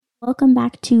Welcome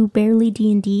back to Barely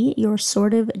D&D, your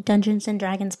sort of Dungeons &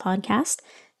 Dragons podcast.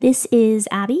 This is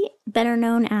Abby, better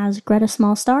known as Greta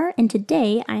Smallstar, and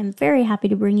today I am very happy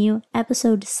to bring you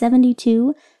episode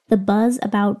 72, The Buzz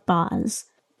About Bazz.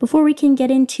 Before we can get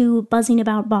into buzzing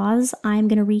about Bazz, I'm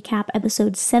going to recap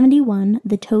episode 71,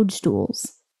 The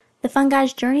Toadstools. The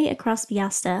fungi's journey across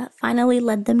Vyasta finally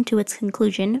led them to its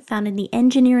conclusion, found in the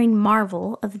engineering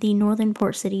marvel of the northern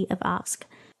port city of Osk.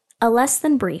 A less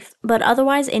than brief, but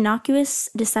otherwise innocuous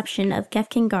deception of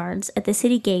Kefkin guards at the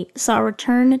city gate saw a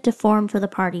return to form for the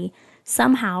party,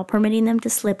 somehow permitting them to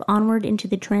slip onward into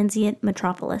the transient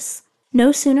metropolis.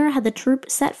 No sooner had the troop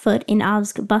set foot in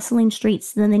Osk's bustling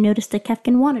streets than they noticed a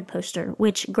Kefkin wanted poster,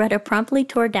 which Greta promptly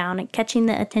tore down, catching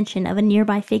the attention of a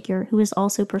nearby figure who was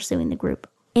also pursuing the group.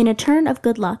 In a turn of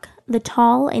good luck, the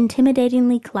tall,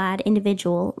 intimidatingly clad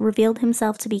individual revealed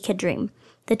himself to be Kadrim,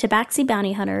 the Tabaxi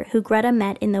bounty hunter who Greta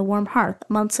met in the Warm Hearth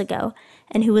months ago,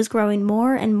 and who was growing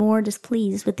more and more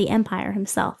displeased with the Empire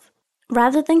himself.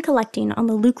 Rather than collecting on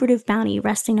the lucrative bounty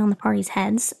resting on the party's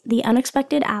heads, the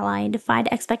unexpected ally defied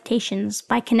expectations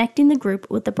by connecting the group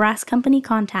with the brass company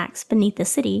contacts beneath the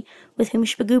city with whom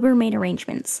Spaguber made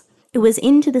arrangements. It was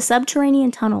into the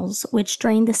subterranean tunnels which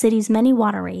drained the city's many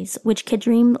waterways which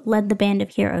Kadrim led the band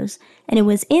of heroes, and it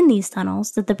was in these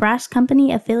tunnels that the brass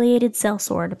company-affiliated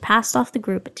sellsword passed off the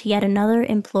group to yet another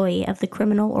employee of the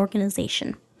criminal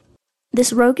organization.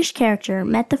 This roguish character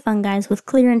met the fungis with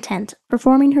clear intent,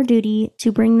 performing her duty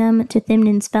to bring them to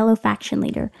Thymnon's fellow faction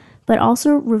leader, but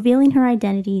also revealing her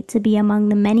identity to be among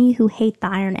the many who hate the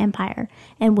Iron Empire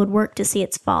and would work to see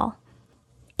its fall.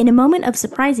 In a moment of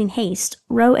surprising haste,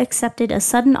 Ro accepted a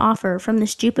sudden offer from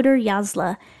this Jupiter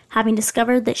Yazla, having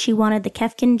discovered that she wanted the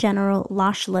Kefkin general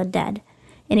Lashla dead,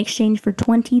 in exchange for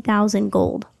 20,000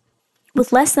 gold.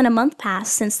 With less than a month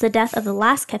past since the death of the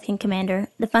last Kefkin commander,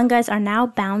 the fungis are now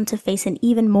bound to face an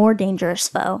even more dangerous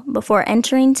foe, before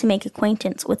entering to make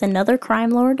acquaintance with another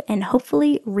crime lord and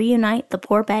hopefully reunite the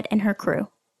poor Bet and her crew.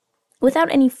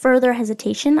 Without any further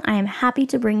hesitation, I am happy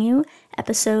to bring you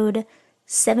episode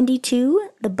 72,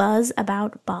 The Buzz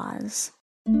About Bazz.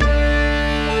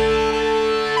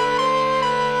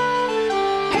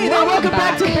 Hey there, welcome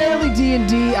back to Barely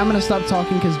D&D. I'm going to stop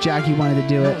talking because Jackie wanted to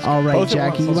do it. All right,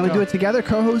 Jackie, you want to do it together?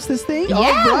 Co-host this thing? Yeah, all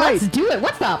right. Let's do it.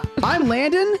 What's up? I'm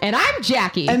Landon. And I'm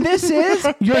Jackie. And this is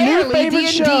your new favorite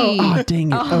D&D. show. Oh,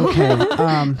 dang it.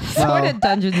 Okay. Sort of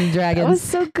Dungeons and Dragons. That was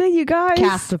so good, you guys.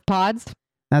 Cast of pods.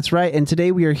 That's right. And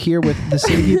today we are here with the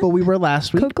same people we were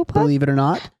last week, Cocoa Puff? believe it or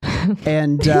not.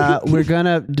 And we're going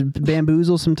to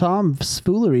bamboozle some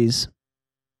tomfooleries.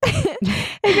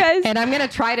 Hey, guys. And I'm going to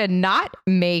try to not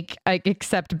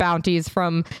accept bounties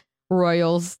from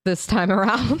royals this time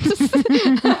around.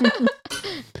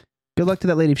 Good luck to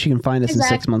that lady if she can find us in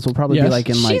 6 months. We'll probably be like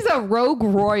in like... She's a rogue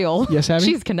royal. Yes, Abby?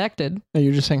 She's connected. Oh,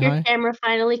 you're just saying Your hi? camera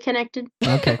finally connected.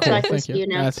 Okay, So I cool. can Thank see you. you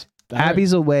now.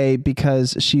 Abby's away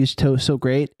because she's so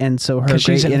great, and so her great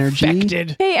she's energy.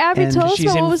 infected. Hey, Abby, And tell us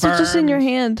she's what was it just in your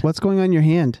hand? What's going on in your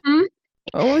hand?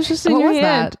 What was just in What your was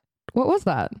hand? that? What was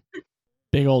that?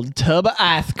 Big old tub of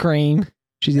ice cream.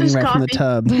 She's eating It's right from the coffee.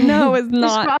 tub. No, it's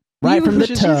not. Right from the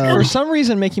She's tub. for some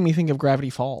reason making me think of Gravity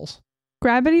Falls.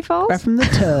 Gravity Falls? Right from the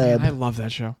tub. I love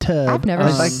that show. Tub. I've never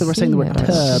I like that we're saying the word seen it.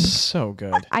 tub. So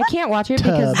good. I can't watch it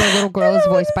because the little girl is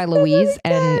voiced by Louise,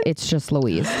 and it's just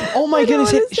Louise. Oh my I don't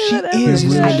goodness, wanna say she that You ever. is.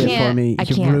 ruined I it for can't. me. I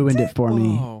You can't. ruined it for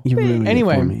me. Whoa. You ruined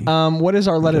Anyway, it for me. what is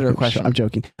our letter question? I'm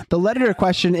joking. The letter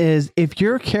question is, if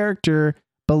your character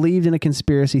believed in a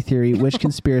conspiracy theory, which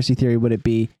conspiracy theory would it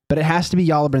be? But it has to be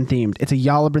Yalabrin themed. It's a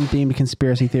Yalabrin themed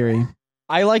conspiracy theory.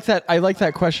 I like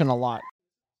that question a lot.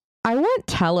 I want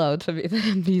Tello to be the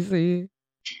NPC.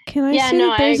 Can I Yeah, say no,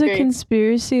 that I there's a agree.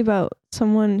 conspiracy about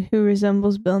someone who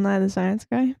resembles Bill Nye the Science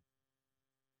Guy?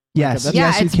 Yes, that's- Yeah,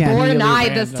 yes, you it's can. Bor Really Nye,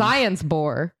 the random. science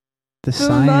boar. The Bill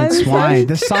Nye science the swine. Science-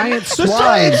 The science The swine.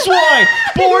 science swine!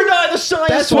 Born on the science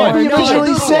That's swine! what we No,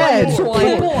 originally it's said.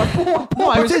 swine.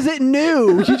 No, this isn't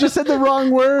new. You just said the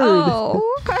wrong word.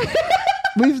 Oh, okay.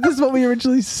 This is what we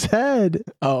originally said.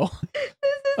 Oh.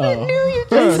 I knew you Is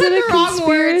just said it the a wrong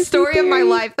word. conspiracy Story of my theory?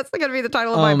 life. That's going to be the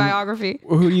title of my biography.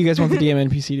 Who do you guys want the DM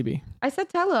NPC to be? I said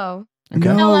Tello. Okay.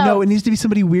 No, it needs to be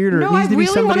somebody weirder. No, it I needs to be really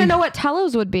want somebody. to know what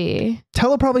Tello's would be.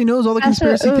 Tello probably knows all the That's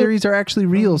conspiracy what- theories are actually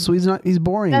real, so he's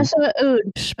boring. That's what Ood.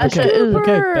 That's Okay. what Ood. Okay,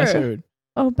 Super. Bessoud.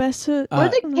 Oh, Bessa. Uh, Or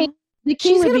the king. The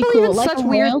king She's would going to be believe cool. in Like such a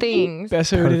weird royalty. things.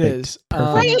 Bessoud it Perfect. is.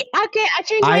 Perfect. Wait, okay, I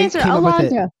changed my I answer. came up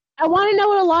with it. Alondra. I want to know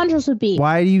what Alondra's would be.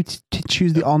 Why do you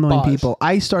choose the all-knowing Bazz. people?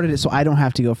 I started it, so I don't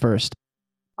have to go first.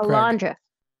 Alondra.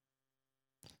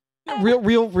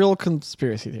 Real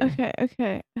conspiracy theory.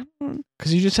 Okay.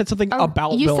 Because you just said something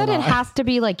about You Bill said it Nye. has to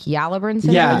be like Yalabrin Yeah,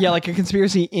 syndrome? yeah, like a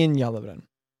conspiracy in Yellowbren.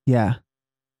 Yeah.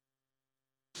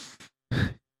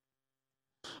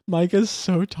 Micah's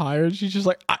so tired. She's just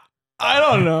like, I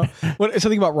don't know. What?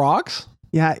 Something about rocks?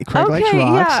 Yeah, Craig likes Okay,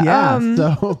 rocks. yeah, Yeah.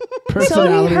 So So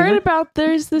personality. we heard about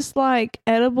there's this like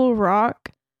edible rock,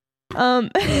 and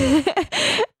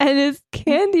it's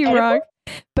candy rock,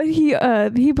 but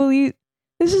he believes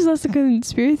this is less a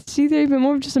conspiracy theory, but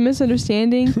more of just a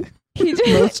misunderstanding. He just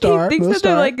Most star, he thinks most that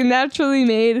they're star. like naturally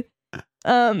made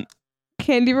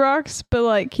candy rocks, but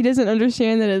like he doesn't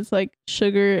understand that it's like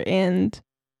sugar and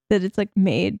that it's like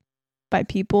made by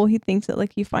people. He thinks that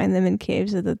like you find them in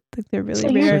caves that like, they're really So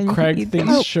rare. you're- and you Craig can eat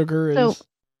thinks them. sugar So- is...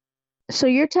 So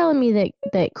you're telling me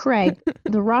that Craig,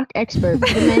 the rock expert, the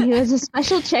man who has a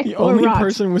special check The for only rocks,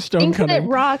 person with stone thinks that cutting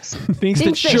rocks thinks that thinks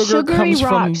that sugar sugary comes from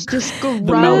rocks just grow in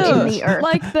mountains. the earth.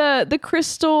 Like the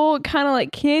crystal kind of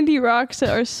like candy rocks that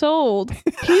are sold.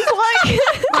 He's like,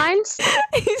 Mines?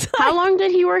 he's How like, long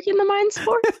did he work in the mines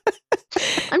for?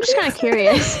 I'm just kind of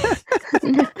curious.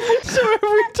 So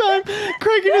every time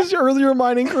Craig in his earlier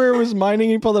mining career was mining,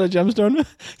 he pulled out a gemstone.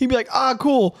 He'd be like,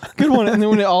 cool, good one. And then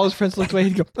when all his friends looked away,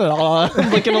 he'd go,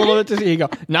 looking a little bit to see. He'd go,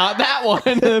 not that one.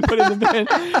 And then put it in the bin.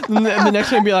 And the next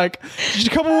time he'd be like, just a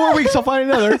couple more weeks, I'll find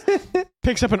another.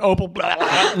 Picks up an opal. Blah,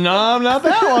 blah, blah. No, not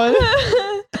that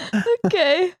one.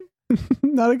 okay.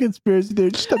 Not a conspiracy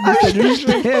theory, just a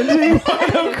misunderstanding.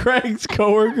 One of Craig's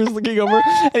coworkers looking over,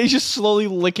 and he's just slowly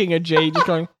licking a jade, just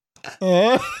going,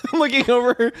 looking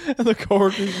over, and the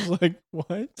coworker's just like,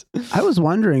 what? I was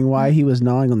wondering why he was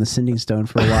gnawing on the sending stone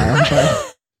for a while.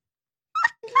 But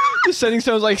The sending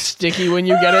stone's like sticky when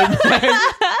you get it.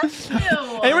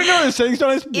 Anyone know what the sending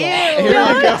stone is? Here we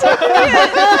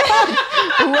go.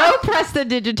 Ro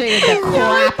prestidigitated the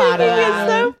crap out of He's that.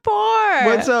 so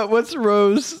poor. What's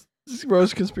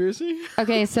Rose conspiracy?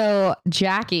 Okay, so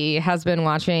Jackie has been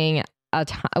watching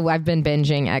I've been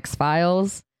binging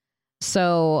X-Files.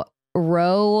 So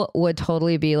Ro would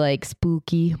totally be like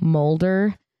spooky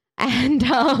Mulder.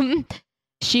 And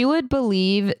she would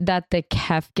believe that the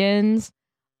Kefkins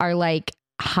are like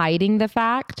hiding the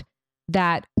fact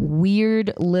that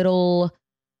weird little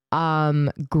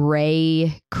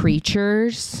gray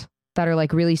creatures that are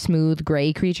like really smooth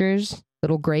gray creatures,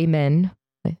 little gray men.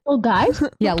 Well, guys,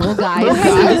 Yeah, little guys.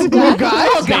 Little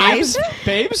guys? Little guys.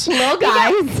 Babes? Little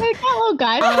guys. hello,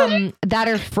 guys. That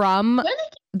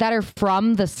are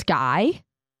from the sky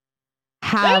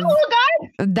have Hello,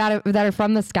 guys. that are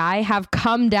from the sky have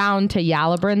come down to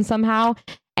Yalabrin somehow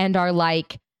and are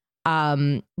like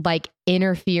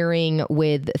interfering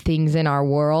with things in our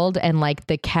world, and like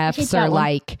the Kefs that are one.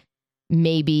 like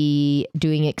maybe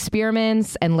doing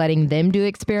experiments and letting them do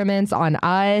experiments on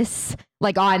us,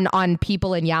 like on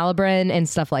people in Yalabrin and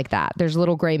stuff like that. There's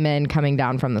little gray men coming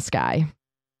down from the sky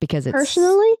because it's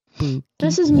Personally, spooky.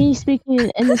 this is me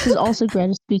speaking, and this is also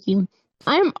Greta speaking.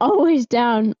 I'm always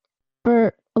down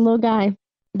for a little guy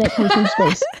that comes from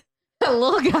space. a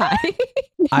little guy.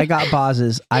 I got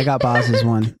Bazz's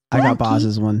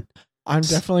one. I'm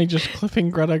definitely just clipping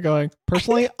Greta going,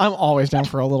 personally, I'm always down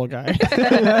for a little guy.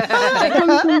 That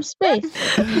comes from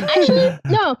space. Actually,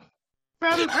 no.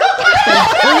 From Earth.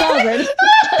 Doesn't matter.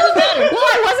 Well,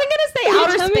 I wasn't gonna say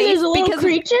outer Tell me space there's a little because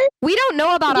creature. we don't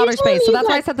know about You outer told space, so me that's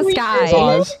why I that said the creatures sky. in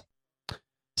Pause.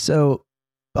 So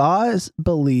Bazz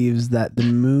believes that the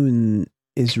moon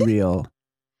is real.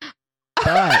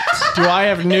 But Do I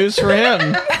have news for him?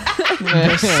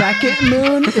 the second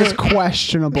moon is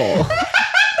questionable.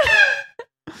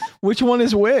 Which one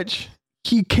is which?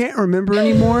 He can't remember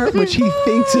anymore, which he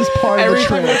thinks is part of Every the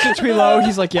time he trick. looks at Tweelo,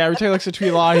 he's like, yeah, every time he looks at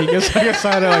Tweelo, he gets like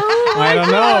excited, like, I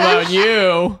don't know about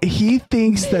you. He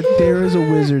thinks that there is a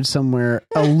wizard somewhere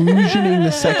illusioning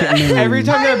the second moon. Every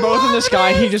time they're both in the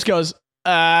sky, he just goes,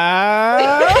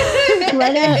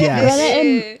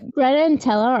 Yes. Greta and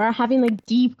Tella are having like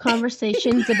deep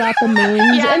conversations about the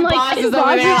moons, Yeah, and like Bazz is over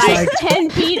Bazz there, is like, like 10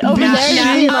 feet over These there, and sheep,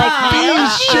 being like,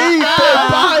 these sheep, they're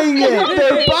buying it.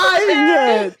 They're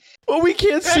buying it. well, we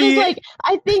can't Greta's see. like,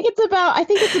 I think it's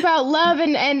about love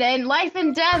and life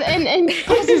and death, and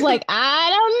Bazz is like, I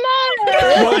don't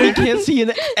know. What we can't see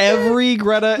in every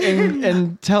Greta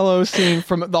and Tello scene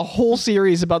from the whole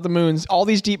series about the moons, all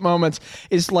these deep moments,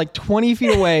 is like 20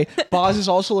 feet away. Bazz is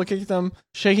also looking at them,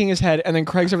 shaking his head, and then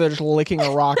Craig's over there just licking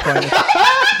a rock. Going,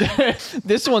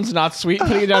 this one's not sweet.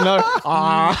 Putting it down.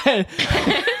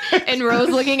 And Rose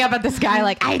looking up at the sky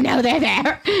like, I know they're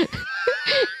there.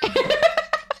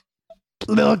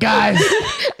 Little guys.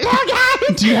 Little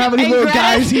guys. Do you have any And little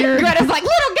guys here? Greta's like,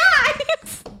 little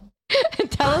guys.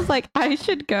 And Tella's like, I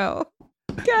should go.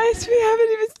 Guys, we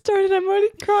haven't even started. I'm already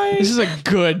crying. This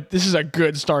is a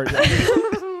good start.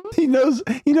 He knows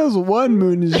one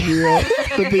moon is real,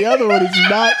 but the other one he's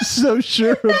not so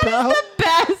sure about.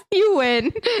 Best, you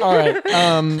win. All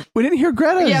right. We didn't hear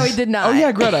Greta's. Yeah, we did not. Oh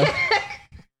yeah, Greta.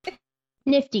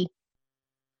 Nifty.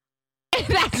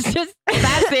 That's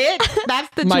it. That's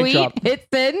the Mic tweet. drop. Hit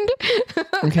send.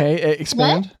 Okay,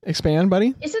 expand,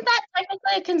 buddy. Isn't that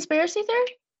technically a conspiracy theory?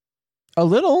 A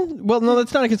little. Well, no,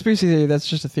 that's not a conspiracy theory. That's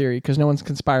just a theory because no one's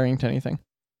conspiring to anything.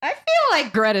 I feel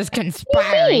like Greta's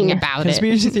conspiring mean? about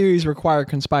Conspiracy it. theories require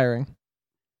conspiring.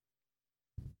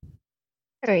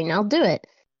 Fine, I'll do it.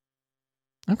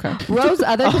 Okay. Rose's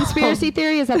other conspiracy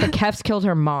theory is that the Kefs killed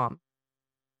her mom.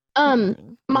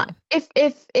 If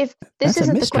this That's a isn't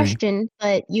the mystery. question,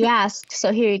 but you asked,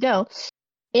 so here you go.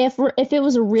 If it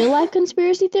was a real life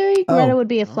conspiracy theory, Oh. Greta would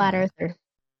be a flat earther.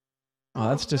 Oh,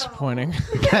 that's disappointing.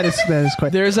 That is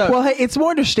quite. There's a Well, hey, it's more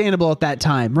understandable at that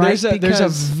time, right? there's a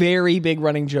Because- very big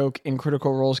running joke in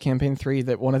Critical Role's campaign 3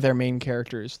 that one of their main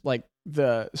characters, like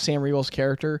the Sam Riegel's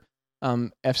character,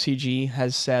 FCG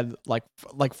has said like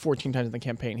 14 times in the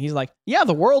campaign. He's like, "Yeah,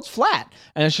 the world's flat,"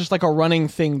 and it's just like a running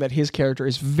thing that his character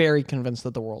is very convinced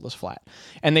that the world is flat.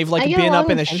 And they've like I get been along up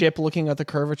in a with him. ship looking at the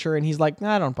curvature, and he's like,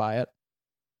 "Nah, I don't buy it."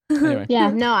 Anyway,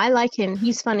 Yeah, no, I like him.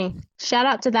 He's funny. Shout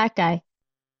out to that guy.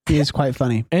 he is quite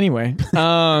funny. anyway,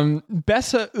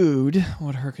 Bessa Ood, what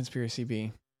would her conspiracy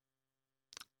be?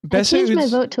 I changed my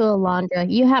Ood's- vote to Alondra.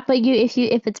 You have, but if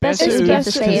it's best, Bessa you have to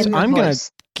Ood's- say in her I'm gonna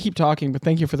voice. keep talking, but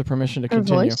thank you for the permission to Her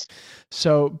continue. voice.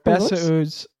 So Her Bessa voice?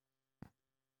 Ood's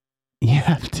You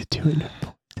have to do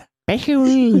it.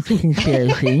 Bessa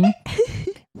conspiracy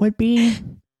would be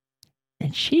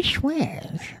that she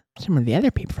swears some of the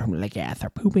other people from Legath are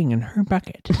pooping in her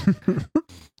bucket.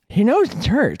 She knows it's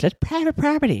hers. That's private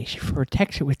property. She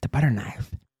protects it with the butter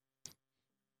knife.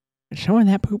 But some of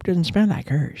that poop doesn't smell like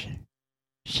hers.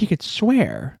 She could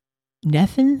swear,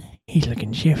 nothing, he's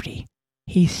looking shifty.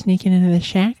 He's sneaking into the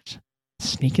shacks,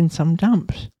 sneaking some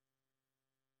dumps.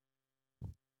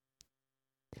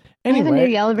 I have a new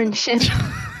anyway. Yellowburn ship.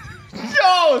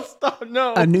 No, stop!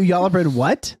 No. A new Yellowbird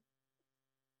what?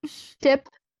 Ship.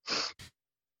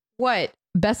 What?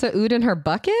 Bessa Ood in her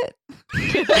bucket?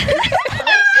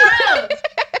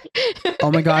 Oh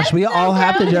my gosh, we all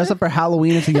have to dress up for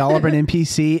Halloween as a Yellowbird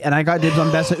NPC, and I got dibs on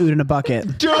Bessa Ood in a bucket.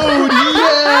 Dude,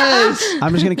 yes.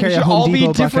 I'm just gonna carry We a should Home all be Depot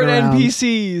bucket different around.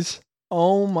 NPCs.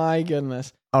 Oh my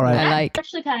goodness. All right. I like.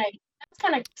 Actually, that's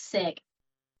kind of sick.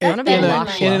 I wanna be In, a a-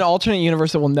 Lashla. in an alternate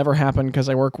universe that will never happen because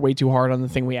I work way too hard on the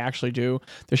thing we actually do,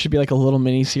 there should be like a little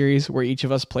mini series where each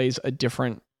of us plays a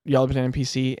different Yellowbird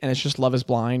NPC, and it's just Love is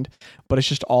Blind, but it's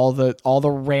just all the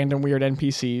random weird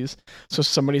NPCs. So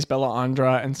somebody's Bella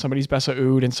Andra, and somebody's Bessa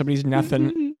Ood, and somebody's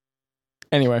Nathan.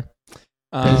 Anyway.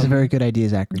 That is a very good idea,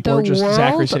 Zachary. The Or just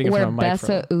Zachary world sitting in where front of a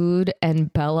microphone. Bessa Ood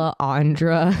and Bella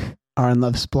Andra Are in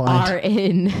Love's Blind. are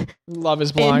in Love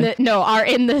is Blind. are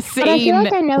in the same But I feel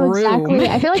like I know room. exactly.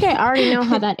 I feel like I already know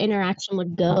how that interaction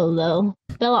would go, though.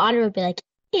 Bella Honor would be like,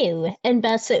 "Ew," and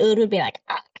Bessa Ood would be like,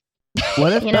 "Ah."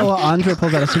 What if You know? Bella Andre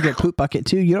pulls out a secret poop bucket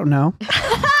too? You don't know.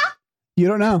 You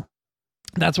don't know.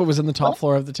 That's what was in the top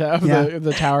floor of the Yeah.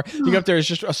 the tower. You go up there, it's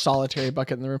just a solitary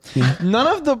bucket in the room. Yeah. None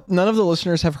of the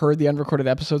listeners have heard the unrecorded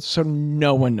episodes, so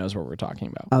no one knows what we're talking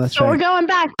about. Oh, that's So we're right. going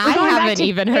back. We're I going back haven't to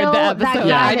even heard kill the that episode.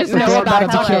 Yeah, guy I that just was know We're in about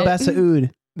about to the kill bucket. Bessa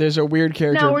Ood. There's a weird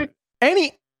character. No, we're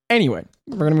Anyway,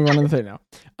 we're gonna move on to the thing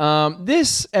now.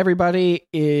 This, everybody,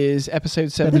 is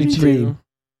episode 72. 73.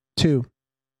 2.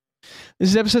 This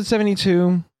is episode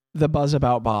 72. The Buzz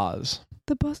About Bazz.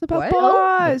 The buzz about What? The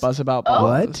Bazz. Buzz About Oh.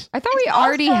 Bazz. What? I thought we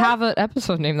already have an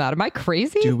episode named that. Am I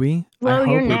crazy? Do we? Well, I hope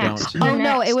you're we next. don't. Oh You're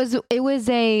no, next.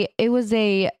 it was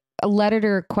a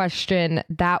letter question.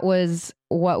 That was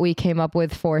what we came up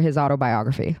with for his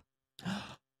autobiography.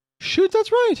 Shoot,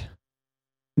 that's right.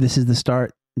 This is the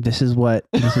start. This is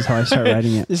how I start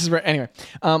writing it. This is where, anyway.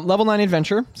 Level 9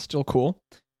 adventure, still cool.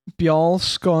 Bjall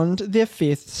Skund the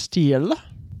Fifth Steel.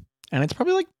 And it's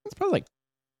probably like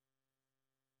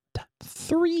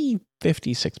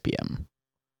 3:56 p.m.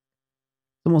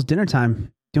 It's almost dinner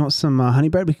time. Do you want some honey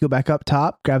bread? We could go back up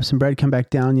top, grab some bread, come back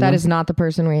down. That is not the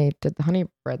person we did the honey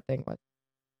bread thing with.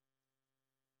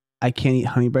 I can't eat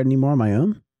honey bread anymore on my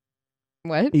own.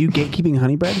 What? Are you gatekeeping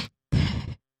honey bread?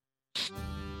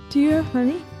 Do you have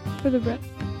honey for the bread?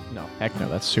 No, heck no,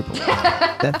 that's super weird.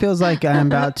 That feels like I'm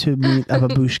about to meet a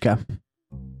babushka.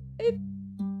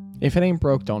 If it ain't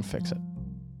broke, don't fix it.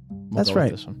 We'll That's go with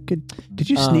right. This one. Good. Did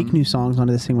you sneak new songs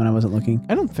onto this thing when I wasn't looking?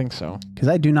 I don't think so. Because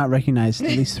I do not recognize at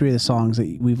least 3 of the songs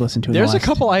that we've listened to. In There's the a last-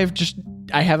 couple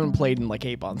I haven't played in like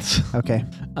 8 months. Okay.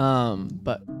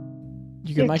 But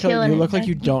You're Micah, you killing it, look like man.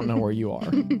 you don't know where you are.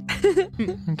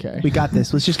 Okay. We got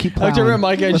this. Let's just keep I looked plowing. over at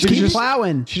Micah and Let's she was keep just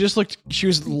plowing. she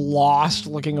was lost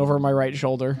looking over my right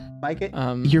shoulder.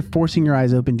 Micah, you're forcing your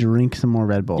eyes open. Drink some more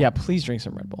Red Bull. Yeah, please drink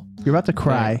some Red Bull. You're about to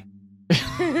cry.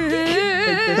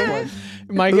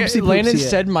 Micah, Oopsie Landon poopsie it.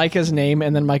 said Micah's name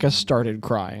and then Micah started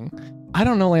crying. I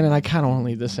don't know, Landon. I kind of want to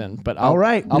leave this in, but All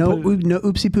right. I'll No, put it- no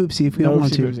oopsie poopsie if we no don't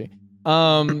want to. oopsie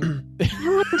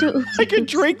poopsie. I could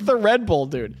drink the Red Bull,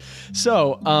 dude.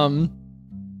 So,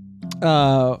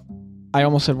 I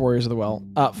almost said Warriors of the Well.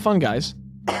 Fun guys.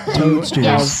 Toadstools.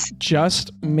 Yes.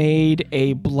 Just made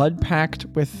a blood pact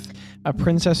with a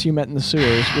princess you met in the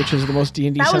sewers, which is the most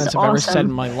D&D That was sentence I've ever awesome. said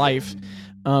in my life,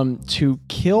 to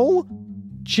kill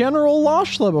General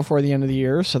Loshla before the end of the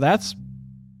year. So that's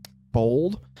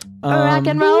bold. Rock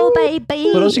and roll,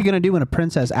 baby. What else are you gonna do when a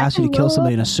princess asks you to kill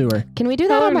somebody in a sewer? Can we do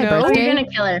that on my no. Oh, birthday? you're gonna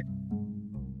kill her.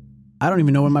 I don't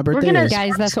even know when my birthday gonna- is.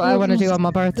 Guys, that's what I want to do on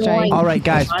my birthday. All right,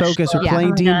 guys, focus. We're Yeah. playing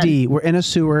Oh my God. D&D. We're in a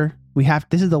sewer. We have.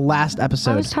 This is the last I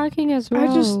episode. was talking as I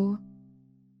just- Ro.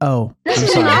 Oh, This I'm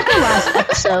is sorry. not the last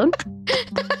episode.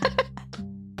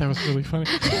 That was really funny.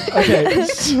 Okay,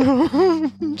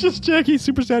 so just Jackie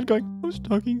super sad going, I was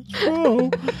talking slow.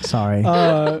 Sorry.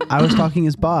 I was talking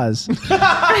as Bazz.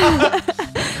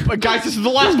 But guys, this is the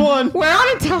last one. We're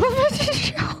on a television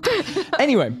show.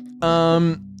 Anyway, Are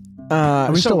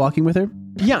we still walking with her?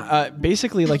 Yeah,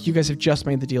 basically, like, you guys have just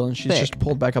made the deal, and she's Sick. just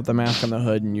pulled back up the mask on the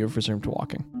hood, and you've resumed to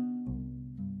walking.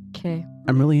 Okay.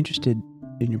 I'm really interested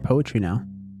in your poetry now.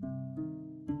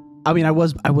 I mean, I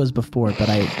was before, but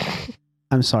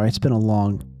I'm sorry. It's been a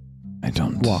long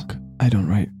walk. I don't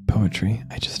write poetry.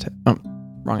 I just...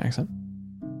 wrong accent.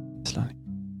 Slowly.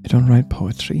 I don't write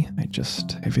poetry. I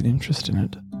just have an interest in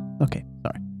it. Okay,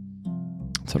 sorry.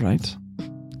 It's all right.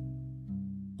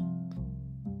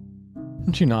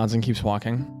 And she nods and keeps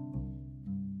walking.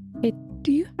 Hey,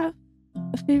 do you have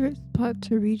a favorite spot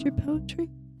to read your poetry?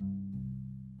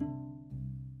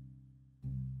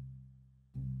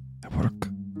 I work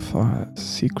for a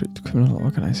secret criminal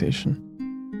organization.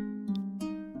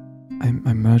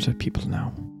 I murder people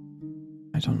now.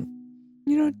 I don't...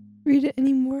 You don't read it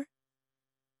anymore?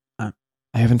 I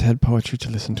haven't had poetry to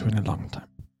listen to in a long time.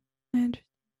 I understand.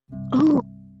 Oh,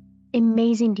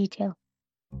 amazing detail.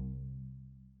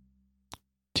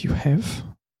 Do you have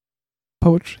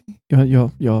poetry?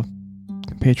 Your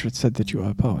compatriot said that you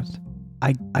are a poet.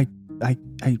 I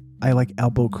like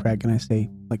elbow Craig and I say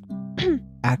like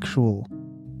actual,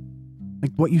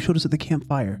 like what you showed us at the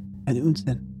campfire and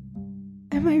Unsen.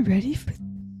 Am I ready for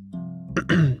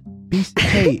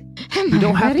Hey, you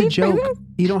don't have to joke.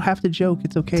 You don't have to joke.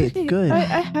 It's okay. It's good. I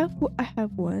have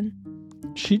one.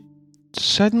 She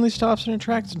suddenly stops in her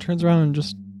tracks and turns around and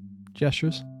just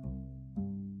gestures.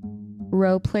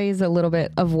 Ro plays a little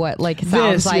bit of what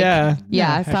sounds like. yeah.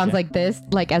 Yeah, it heck sounds yeah. like this,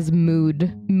 like as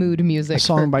mood music. A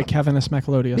song by Kevin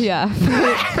Macmelodious. Yeah,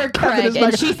 for Craig.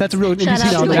 And she That's a really Shout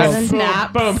interesting out to sound. Kevin.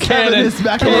 snaps. Boom, Kevin cannon. is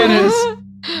back Cannon.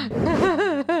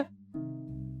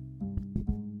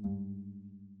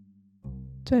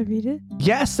 Do I read it?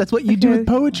 Yes, that's what you do with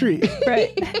poetry.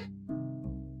 Right.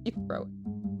 You throw it.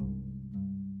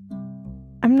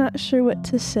 I'm not sure what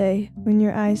to say when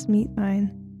your eyes meet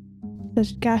mine.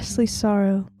 Such ghastly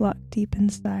sorrow locked deep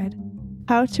inside.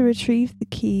 How to retrieve the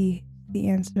key, the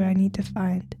answer I need to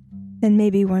find. Then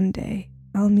maybe one day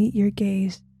I'll meet your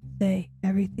gaze, say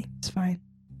everything's fine.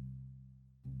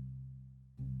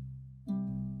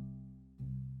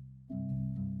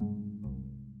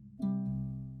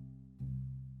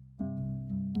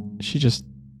 She just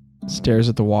stares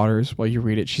at the waters while you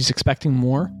read it. She's expecting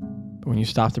more, but when you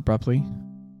stopped abruptly,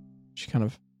 she kind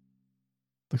of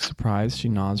looks surprised. She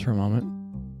nods for a moment.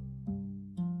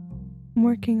 I'm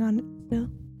working on it still.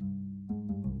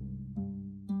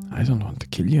 I don't want to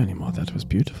kill you anymore. That was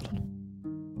beautiful.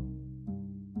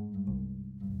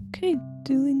 Okay,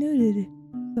 duly noted. If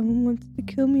someone wants to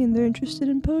kill me and they're interested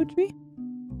in poetry,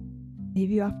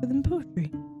 maybe offer them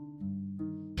poetry.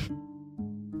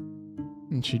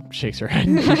 And she shakes her head.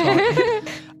 And keeps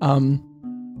walking.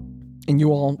 And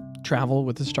you all travel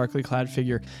with this darkly clad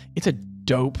figure. It's a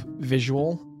dope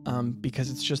visual because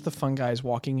it's just the fun guys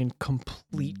walking in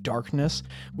complete darkness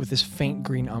with this faint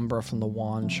green umbra from the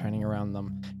wand shining around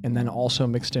them, and then also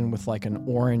mixed in with like an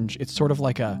orange. It's sort of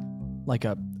like a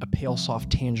pale soft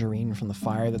tangerine from the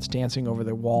fire that's dancing over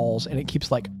the walls, and it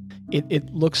keeps like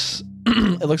it looks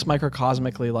it looks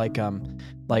microcosmically like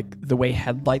the way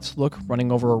headlights look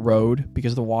running over a road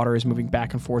because the water is moving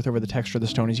back and forth over the texture of the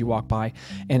stone as you walk by.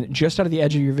 And just out of the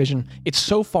edge of your vision, it's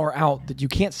so far out that you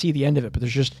can't see the end of it, but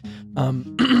there's just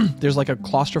there's like a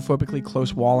claustrophobically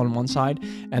close wall on one side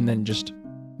and then just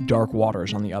dark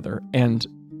waters on the other. And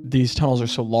these tunnels are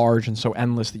so large and so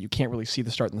endless that you can't really see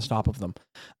the start and the stop of them.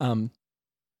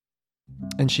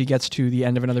 And she gets to the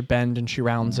end of another bend and she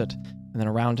rounds it, and then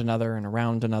around another and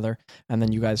around another. And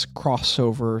then you guys cross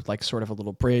over like sort of a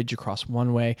little bridge. You cross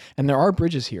one way, and there are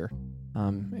bridges here.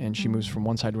 And she moves from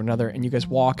one side to another, and you guys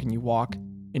walk and you walk.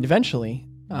 And eventually,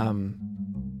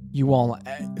 you all,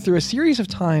 through a series of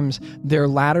times, there are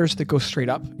ladders that go straight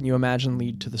up and you imagine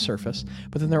lead to the surface.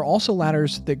 But then there are also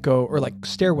ladders that go, or like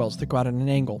stairwells that go out at an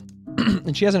angle.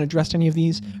 And she hasn't addressed any of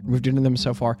these, moved into them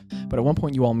so far. But at one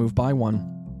point you all move by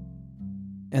one.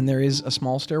 And there is a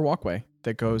small stair walkway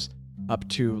that goes up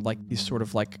to like these sort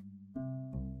of like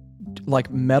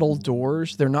metal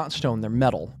doors. They're not stone, they're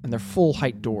metal, and they're full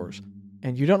height doors.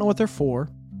 And you don't know what they're for.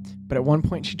 But at one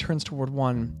point she turns toward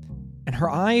one, and her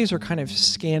eyes are kind of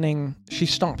scanning. She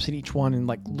stops at each one and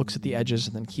like looks at the edges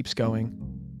and then keeps going.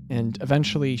 And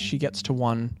eventually she gets to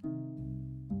one,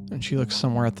 and she looks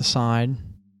somewhere at the side,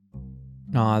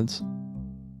 nods,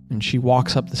 and she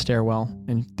walks up the stairwell,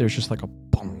 and there's just like a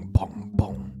bong, bong,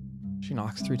 bong. She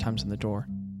knocks 3 times on the door.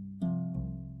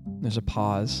 There's a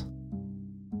pause.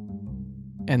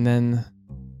 And then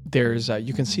there's,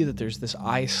 you can see that there's this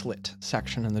eye slit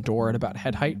section in the door at about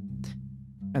head height.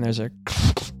 And there's a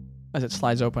as it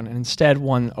slides open, and instead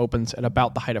one opens at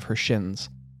about the height of her shins.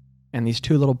 And these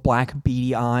 2 little black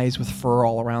beady eyes with fur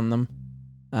all around them.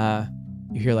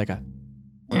 You hear like a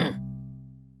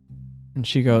and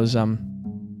she goes,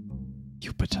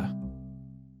 Jupiter,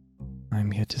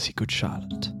 I'm here to see good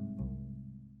Charlotte.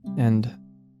 And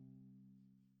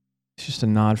it's just a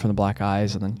nod from the black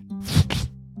eyes, and then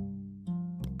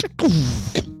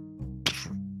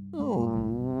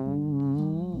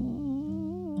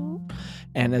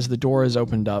and as the door is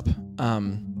opened up,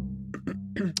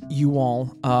 you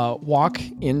all walk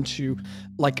into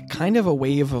like kind of a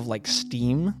wave of like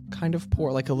steam kind of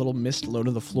pour, like a little mist low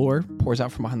to the floor, pours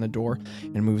out from behind the door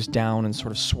and moves down and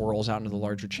sort of swirls out into the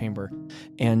larger chamber.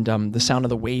 And the sound of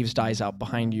the waves dies out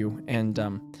behind you. And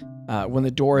when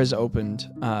the door is opened,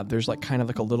 there's like kind of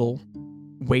like a little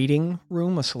waiting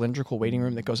room, a cylindrical waiting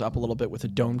room that goes up a little bit with a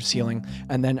domed ceiling,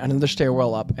 and then another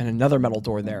stairwell up and another metal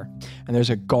door there. And there's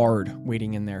a guard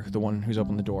waiting in there, the one who's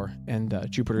opened the door. And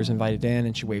Jupiter's invited in,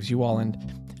 and she waves you all in.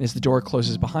 And as the door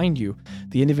closes behind you,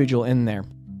 the individual in there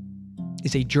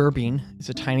is a gerbine. It's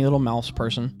a tiny little mouse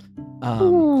person.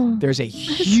 There's a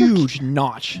huge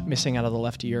notch missing out of the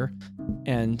left ear,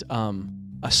 and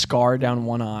a scar down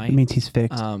one eye. It means he's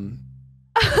fixed. I'm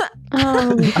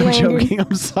I'm joking.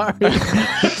 I'm sorry.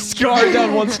 Scar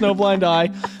down one snowblind eye.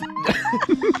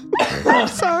 I'm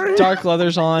sorry. Dark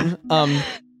leathers on.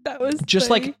 That was just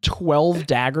funny. like 12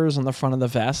 daggers on the front of the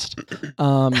vest.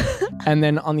 And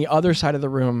then on the other side of the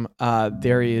room,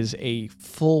 there is a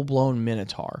full-blown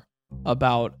minotaur,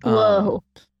 about Whoa.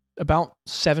 about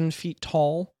 7 feet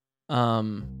tall.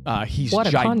 He's What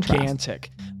a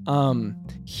gigantic.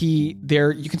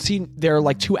 You can see there are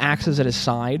like 2 axes at his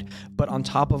side, but on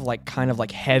top of like kind of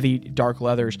like heavy dark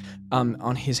leathers,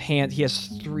 on his hand he has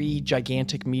 3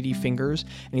 gigantic meaty fingers,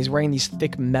 and he's wearing these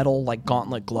thick metal like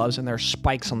gauntlet gloves, and there are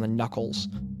spikes on the knuckles.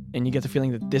 And you get the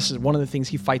feeling that this is one of the things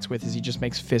he fights with, is he just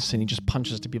makes fists and he just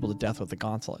punches to people to death with the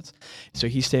gauntlets. So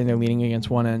he's standing there leaning against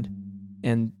one end,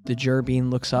 and the gerbine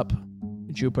looks up.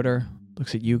 Jupiter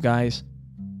looks at you guys,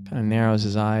 kind of narrows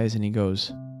his eyes, and he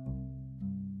goes,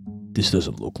 "This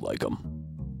doesn't look like him.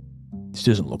 This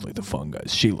doesn't look like the fun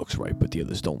guys. She looks right, but the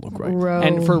others don't look right." Ro,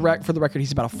 And for the record,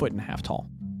 he's about 1.5 feet tall.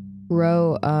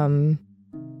 Ro,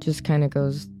 just kind of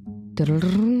goes,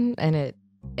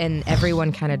 and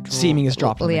everyone kind of Seeming is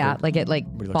dropped. Yeah, like it like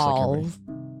What he looks like falls.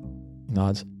 He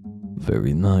nods.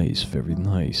 Very nice, very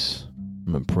nice.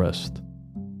 I'm impressed.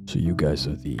 So you guys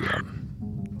are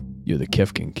you're the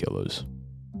Kefkin killers.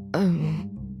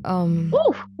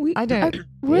 Woo. I don't.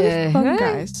 We're the fun Yeah.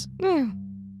 guys.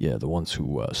 Yeah, the ones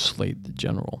who slayed the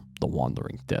general, the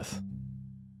Wandering Death.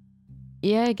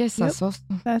 Yeah, I guess that's Yep. also.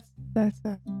 That's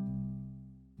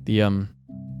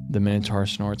The Minotaur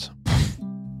snorts,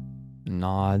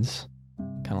 nods,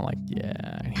 kind of like,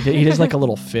 yeah. He does like a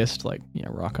little fist, like, yeah,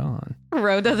 rock on.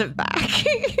 Ro does it back.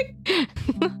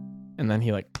 And then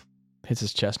he like hits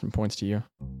his chest and points to you.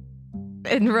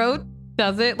 And Ro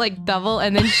does it like double,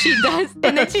 and then she does,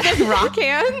 rock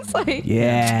hands. Like,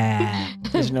 Yeah. He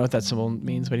doesn't know what that symbol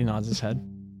means, but he nods his head.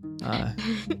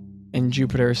 And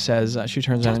Jupiter says, she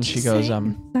turns around and she goes,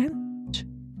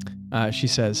 she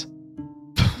says,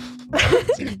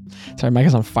 sorry, Mike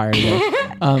is on fire today.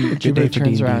 Jupiter day for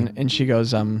turns D&D. around and she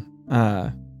goes,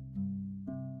 I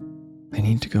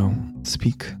need to go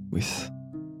speak with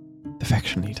the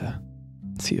faction leader,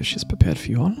 see if she's prepared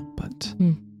for you all, but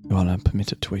you all are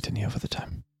permitted to wait in here for the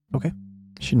time.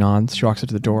 She nods. She walks up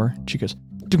to the door. She goes,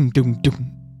 doom, doom,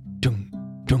 doom, doom,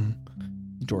 doom.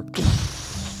 The door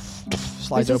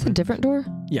slides Is this open. a different door?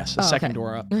 Yes, a Oh, second okay.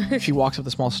 door up. She walks up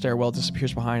the small stairwell,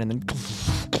 disappears behind, and then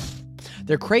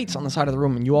there are crates on the side of the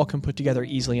room, and you all can put together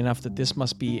easily enough that this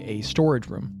must be a storage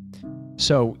room.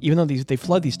 So even though they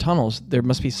flood these tunnels, there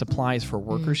must be supplies for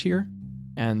workers here,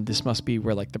 and this must be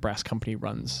where like the brass company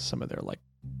runs some of their like.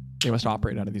 They must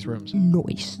operate out of these rooms.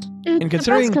 Nice. Dude, And the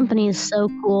considering- Bazz company is so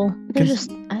cool. They're Cons-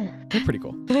 just. They're pretty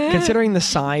cool. Considering the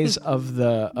size of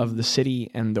the city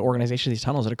and the organization of these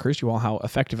tunnels, it occurs to you all how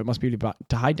effective it must be to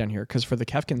hide down here. Because for the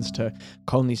Kefkins to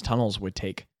comb these tunnels would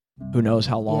take who knows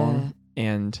how long.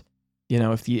 And you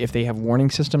know, if they have warning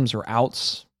systems or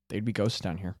outs, they'd be ghosts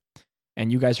down here.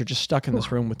 And you guys are just stuck in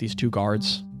this room with these two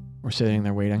guards. We're sitting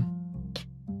there waiting.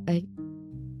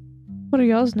 What are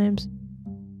y'all's names?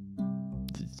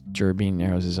 Jerbean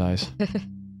narrows his eyes.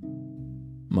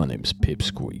 My name's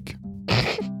Pipsqueak.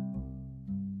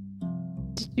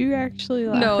 Did you actually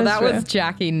laugh? No, that as was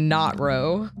Jackie, not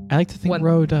Ro. I like to think What-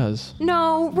 Ro does.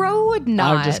 No, Ro would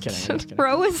not. I'm just kidding.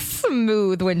 Ro is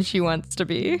smooth when she wants to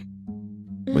be.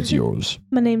 What's yours?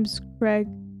 My name's Craig.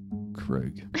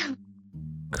 Craig.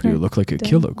 Craig. You look like a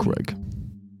killer, Craig.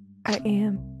 I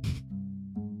am.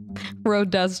 Ro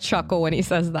does chuckle when he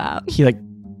says that. He like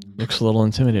looks a little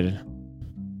intimidated.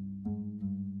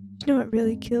 You know what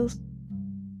really kills?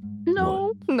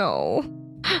 No. No.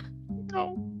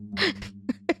 No.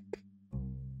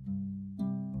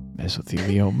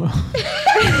 Mesothelioma.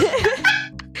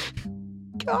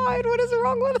 God, what is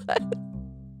wrong with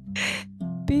us?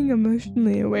 Being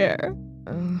emotionally aware.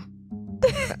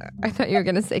 I thought you were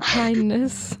going to say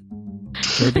kindness.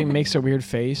 Jerbean makes a weird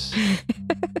face.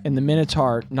 And the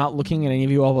Minotaur, not looking at any of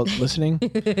you all but listening,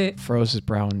 froze his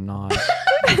brow and nods.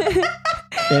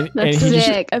 And That's he just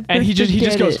sick. he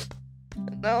just goes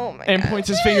Oh my and God. points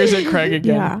his fingers at Craig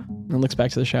again. Yeah. And looks back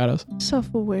to the shadows.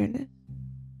 Self-awareness.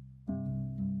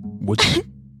 What's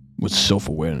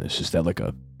self-awareness? Is that like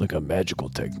a magical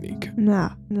technique?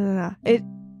 Nah. It.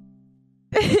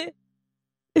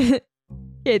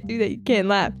 Can't do that. You can't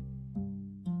laugh.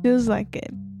 Feels like it.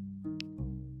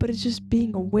 But it's just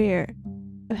being aware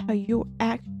of how your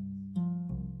actions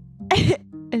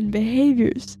and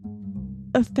behaviors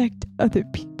affect other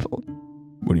people.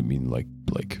 What do you mean, like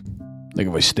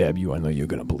if I stab you, I know you're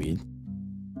gonna bleed?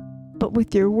 But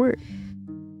with your word.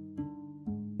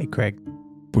 Hey, Craig.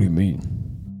 What do you mean?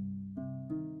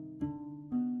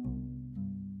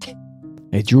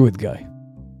 Hey, druid guy,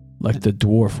 like the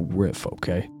dwarf riff,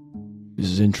 okay? This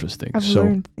is interesting. I've So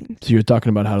learned things. you're talking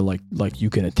about how to like you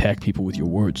can attack people with your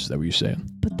words. Is that what you're saying?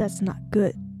 But that's not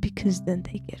good because then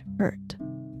they get hurt.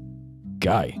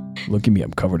 Guy, look at me.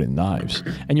 I'm covered in knives.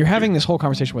 And you're having this whole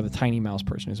conversation with a tiny mouse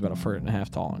person who's about 1.5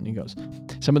 feet tall, and he goes,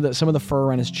 some of the fur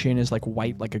around his chin is like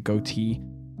white, like a goatee,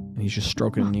 and he's just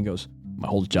stroking it, and he goes, My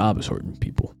whole job is hurting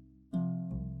people.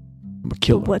 I'm a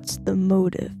killer. But what's the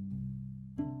motive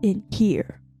in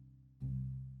here?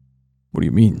 What do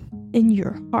you mean? In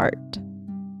your heart?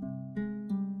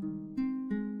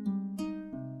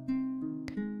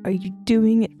 Are you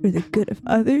doing it for the good of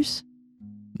others?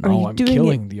 Are No, you I'm doing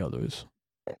killing the others.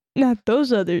 Not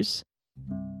those others.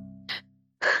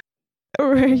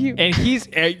 Or are you and he's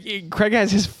Craig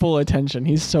has his full attention.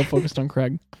 He's so focused on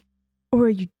Craig. or are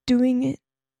you doing it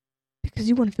because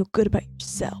you want to feel good about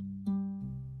yourself?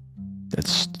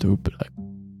 That's stupid.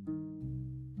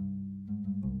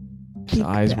 His Think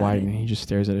eyes about widen, it. and he just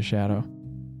stares at a shadow.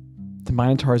 The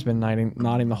Minotaur's been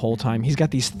nodding the whole time. He's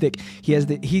got these thick.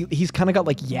 He's kind of got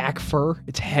like yak fur.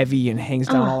 It's heavy and hangs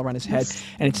down all around his head,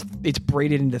 and it's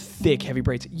braided into thick, heavy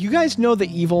braids. You guys know the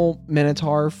evil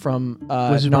Minotaur from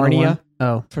Wizard Narnia? 101?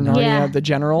 Oh. From Narnia, Yeah. the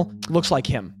general looks like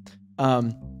him.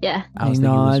 Yeah. I was He thinking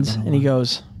nods Wizard and he 101.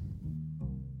 goes,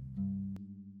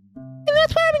 and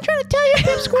that's what I've been trying to tell you,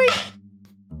 Pipsqueak.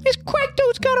 This crack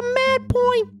dude's got a mad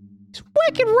point. He's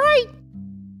wicked right.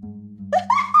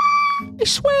 I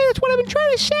swear that's what I've been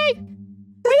trying to say.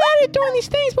 We're out here doing these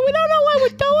things, but we don't know why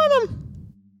we're doing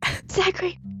them.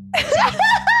 Zachary.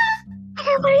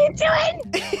 What are you doing?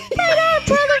 Right on,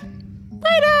 brother.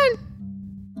 Right on.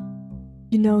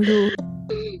 You know,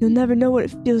 you'll never know what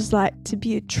it feels like to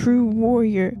be a true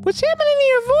warrior. What's happening to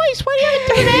your voice? Why do you have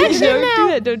to do an accent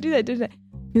now? Don't do that.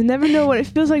 You'll never know what it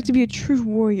feels like to be a true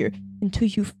warrior until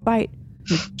you fight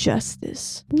with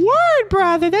justice. Word,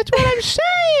 brother. That's what I'm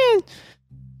saying.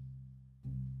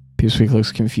 Pipsqueak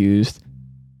looks confused.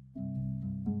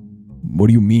 What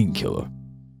do you mean, killer?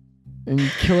 And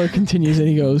Killer continues and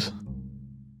he goes,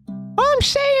 all I'm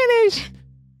saying is,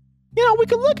 you know, we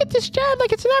could look at this job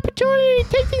like it's an opportunity to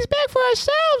take things back for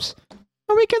ourselves.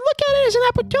 or we could look at it as an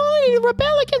opportunity to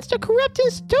rebel against a corrupt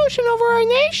institution over our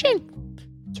nation.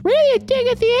 It's really a dig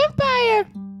at the Empire.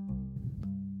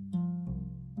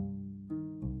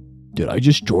 Did I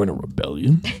just join a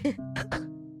rebellion?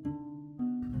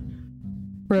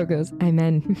 Ro goes,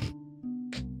 amen.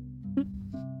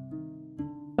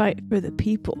 Fight for the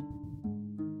people.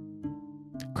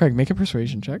 Craig, make a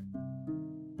persuasion check.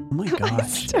 Oh my I'm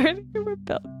gosh. starting to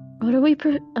rebel. What are we?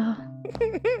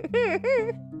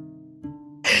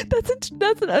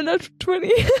 That's an unnatural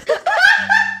 20.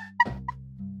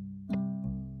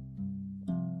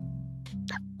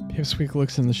 Pipsqueak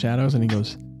looks in the shadows and he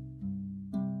goes,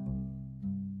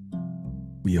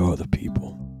 We are the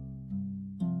people.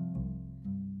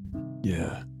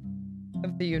 Yeah.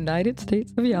 Of the United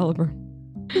States of Yaliburn.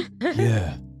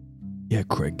 Yeah. Yeah,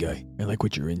 Craig guy. I like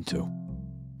what you're into.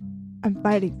 I'm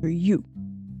fighting for you.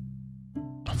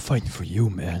 I'm fighting for you,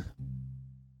 man.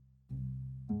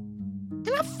 And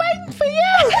I'm fighting for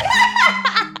you.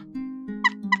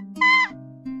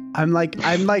 I'm like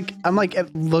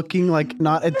looking like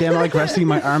not at them like resting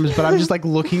my arms, but I'm just like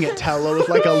looking at Tello with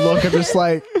like a look of just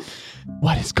like,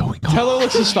 what is going on? Tello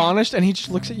looks astonished and he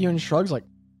just looks at you and shrugs like,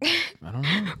 I don't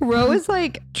know. Ro is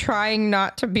like trying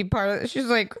not to be part of it. She's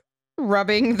like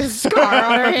rubbing the scar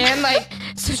on her hand, like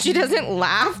so she doesn't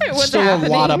laugh at what's Still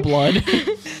happening. a lot of blood.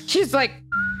 She's like,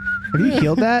 Have you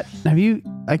healed that? Have you?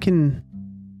 I can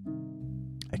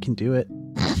do it.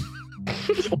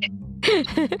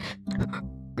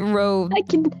 Ro. I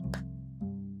can.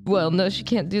 Well, no, she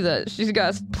can't do that. She's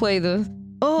got to play the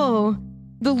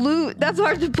lute. That's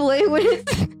hard to play with.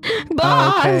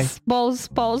 okay.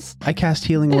 Balls. I cast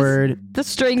Healing Word The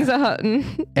strings are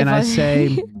hunting. and I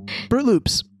say, Brute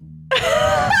Loops.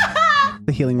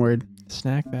 The Healing Word.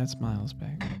 Snack that smiles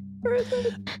back.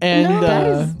 And No, that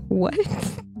is what?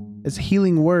 It's a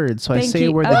healing word, so I Thank say you.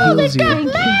 a word that Oh, heals you.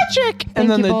 Magic. and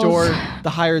then you, the Balls. door, the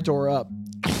higher door up,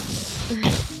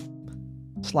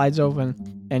 slides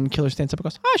open, and Killer stands up and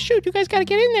goes, Oh shoot! You guys gotta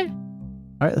get in there.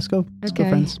 All right, let's go. Let's go, Okay.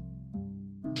 friends.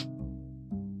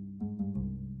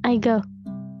 I go.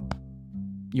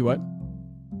 "You what?"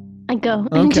 I go.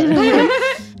 Okay. Into the room.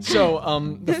 So,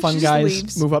 the fun She just guys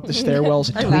leaves. move up the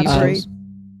stairwells. I leave. Right.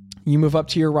 You move up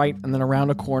to your right, and then around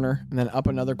a corner, and then up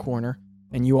another corner,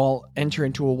 and you all enter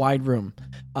into a wide room.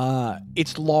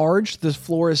 It's large. The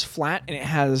floor is flat, and it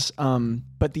has,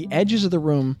 but the edges of the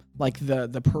room, like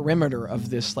the perimeter of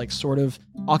this, like sort of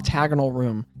octagonal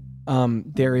room,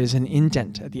 there is an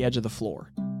indent at the edge of the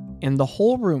floor, and the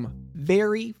whole room,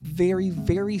 very, very,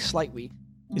 very slightly,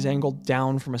 is angled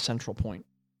down from a central point.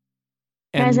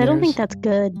 And Guys, I don't there's- think that's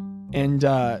good. And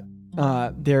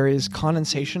there is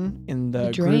condensation in the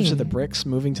The grooves of the drain. bricks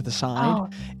moving to the side, Oh,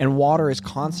 and water is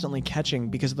constantly catching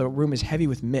because the room is heavy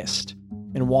with mist,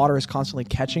 and water is constantly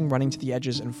catching, running to the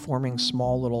edges, and forming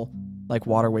small little like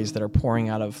waterways that are pouring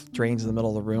out of drains in the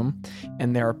middle of the room.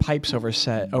 And there are pipes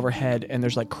overhead, and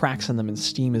there's like cracks in them, and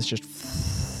steam is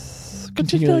just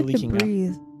continually leaking out.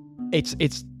 breathe.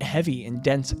 It's heavy and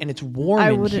dense, and it's warm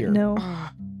I in wouldn't here. know.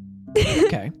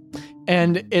 Okay,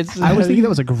 and it's. I was thinking that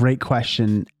was a great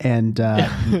question, and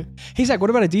He's like, "What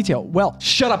about a detail?" Well,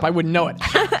 shut up! I wouldn't know it.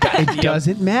 it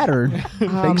doesn't matter.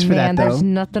 Thanks for that, there's though.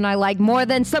 nothing I like more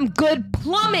than some good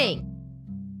plumbing.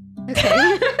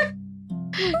 Okay.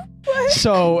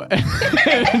 So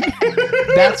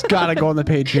That's gotta go on the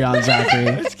Patreon,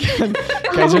 Zachary.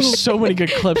 guys, there's so many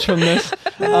good clips from this.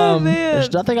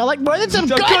 There's nothing I like more than some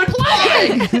So good good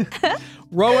plumbing.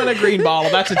 Row in a green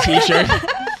bottle. That's a T-shirt.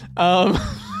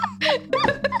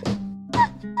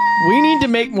 We need to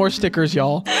make more stickers,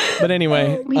 y'all. But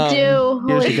anyway, we do.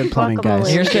 here's Holy the good plumbing, guys.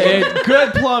 guacamole. Here's to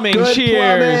good plumbing. Good Cheers.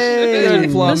 plumbing.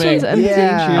 Good plumbing. This one's empty.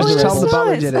 Yeah, Cheers to just tell this. them the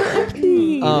butler it's did not it.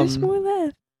 empty. There's Um, more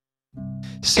left.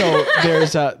 So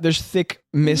there's thick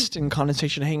mist and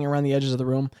condensation hanging around the edges of the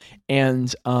room,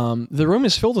 and the room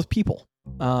is filled with people.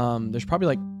 There's probably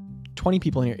like 20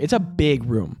 people in here. It's a big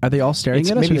room. Are they all staring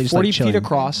It's at us? or are maybe they just, 40 like, feet chilling?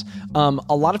 across.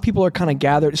 A lot of people are kind of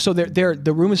gathered. So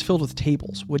the room is filled with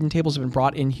tables. Wooden tables have been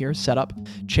brought in here, set up.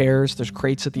 Chairs. There's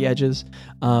crates at the edges.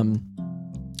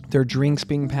 There are drinks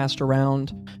being passed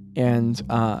around, and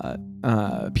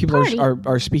people Party.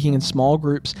 are speaking in small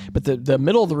groups. But the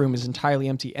middle of the room is entirely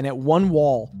empty. And at one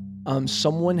wall,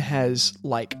 someone has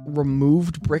like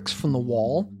removed bricks from the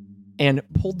wall and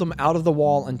pulled them out of the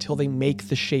wall until they make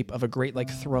the shape of a great like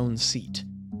throne seat.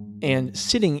 And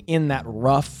sitting in that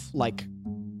rough, like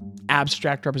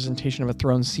abstract representation of a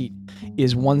throne seat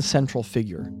is one central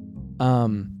figure.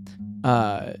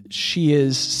 She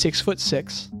is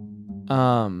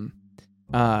 6'6".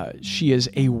 She is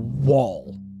a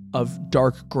wall of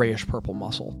dark grayish purple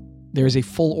muscle. There is a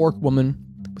full orc woman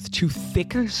with two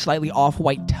thick, slightly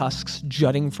off-white tusks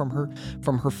jutting from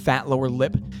her fat lower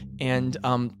lip, and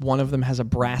one of them has a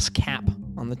brass cap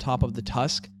on the top of the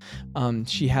tusk.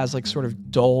 She has like sort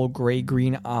of dull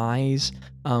gray-green eyes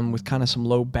with kind of some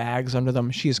low bags under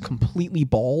them. She is completely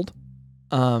bald.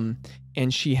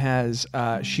 And she has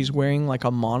she's wearing like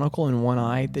a monocle in one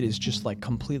eye that is just like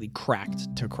completely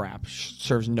cracked to crap.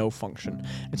 Serves no function.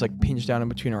 It's like pinched down in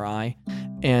between her eye,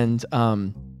 and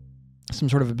some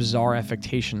sort of a bizarre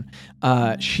affectation.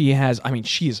 She is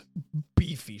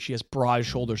beefy. She has broad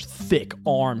shoulders, thick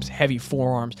arms, heavy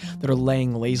forearms that are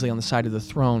laying lazily on the side of the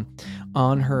throne.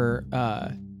 On her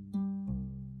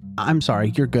I'm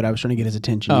sorry, you're good. I was trying to get his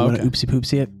attention. You want to oopsie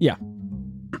poopsie it? Yeah.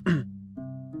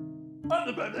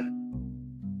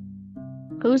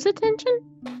 Whose attention?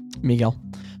 Miguel.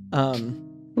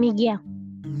 Miguel.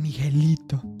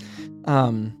 Miguelito.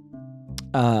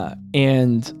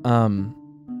 And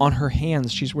on her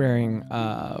hands, she's wearing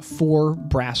 4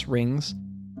 brass rings,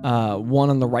 1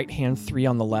 on the right hand, 3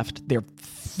 on the left. They're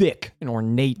thick and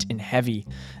ornate and heavy.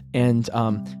 And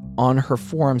on her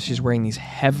forearms, she's wearing these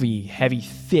heavy,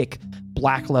 thick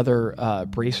black leather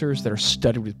bracers that are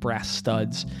studded with brass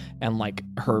studs, and like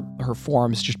her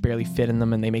forearms just barely fit in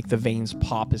them, and they make the veins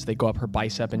pop as they go up her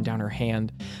bicep and down her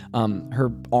hand.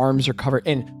 Her arms are covered,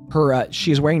 and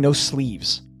she is wearing no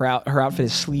sleeves. Her outfit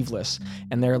is sleeveless,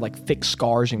 and there are like thick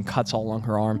scars and cuts all along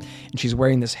her arm, and she's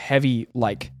wearing this heavy,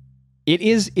 like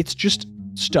it's just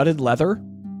studded leather,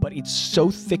 but it's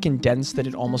so thick and dense that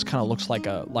it almost kind of looks like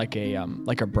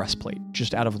a breastplate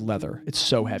just out of leather. It's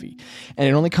so heavy, and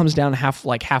it only comes down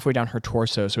halfway down her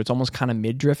torso, so it's almost kind of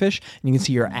midriffish, and you can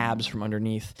see her abs from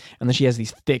underneath. And then she has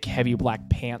these thick, heavy black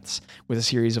pants with a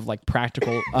series of like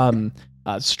practical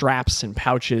straps and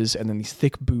pouches, and then these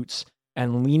thick boots.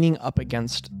 And leaning up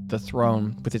against the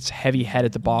throne with its heavy head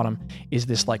at the bottom is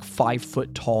this like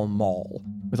 5-foot tall maul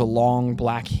with a long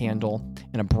black handle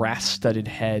and a brass studded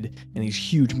head and these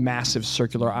huge massive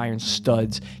circular iron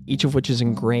studs, each of which is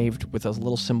engraved with a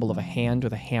little symbol of a hand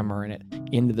with a hammer in it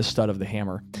into the stud of the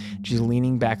hammer. She's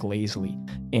leaning back lazily,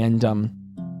 and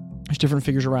there's different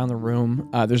figures around the room.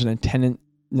 There's an attendant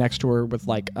next to her with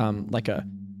like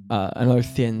another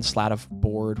thin slat of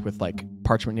board with like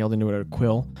parchment nailed into it at a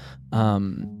quill.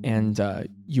 And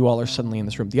you all are suddenly in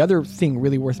this room. The other thing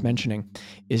really worth mentioning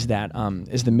is that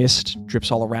as the mist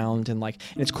drips all around, and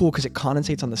it's cool because it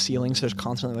condensates on the ceiling, so there's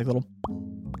constantly like little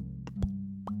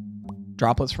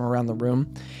droplets from around the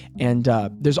room. And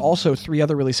there's also 3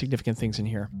 other really significant things in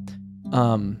here.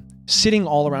 Sitting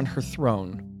all around her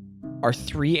throne are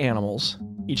 3 animals.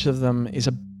 Each of them is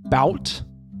about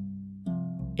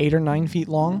 8 or 9 feet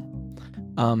long.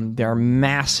 There are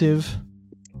massive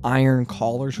iron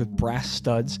collars with brass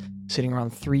studs sitting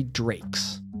around 3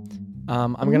 drakes.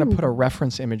 I'm going to put a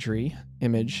reference image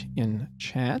in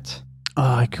chat. Oh,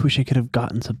 I wish I could have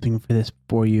gotten something for this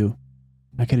for you.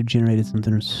 I could have generated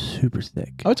something super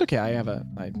sick. Oh, it's okay. I had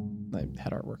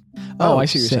artwork. Oh, I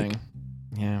see what you're sick. saying.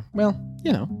 Yeah. Well,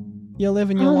 you live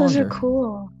and you Oh, those wander. are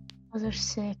cool. Those are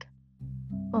sick.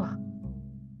 Oh.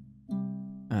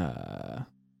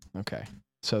 Okay.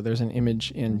 So there's an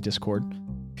image in Discord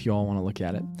if you all want to look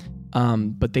at it.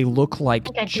 But they look like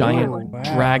Okay, giant cool.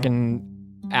 dragon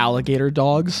alligator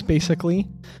dogs, basically.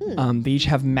 They each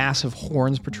have massive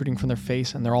horns protruding from their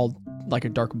face, and they're all like a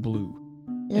dark blue.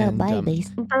 Little And, babies.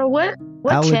 Bro, what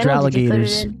channel did you put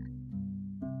Alligators. it in?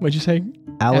 What'd you say?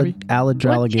 Abby?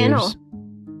 Alligators.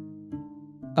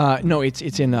 No,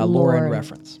 it's in lore and Lore.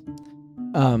 reference.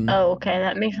 Oh, okay,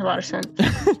 that makes a lot of sense.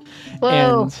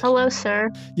 Whoa, And- hello,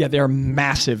 sir. Yeah, they're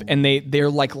massive, and they're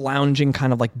like lounging,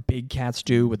 kind of like big cats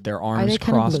do, with their arms they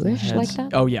kind of crossed. and bluish like heads. that?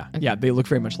 Oh yeah, Okay. yeah, they look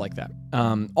very much like that.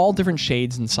 All different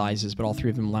shades and sizes, but all 3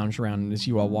 of them lounge around. And as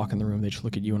you all walk in the room, they just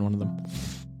look at you, and one of them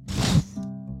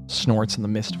snorts, and the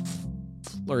mist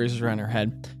flurries around her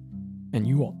head, and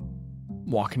you all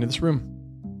walk into this room.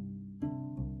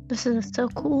 This is so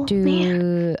cool.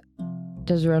 Man.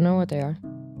 Does Ro know what they are?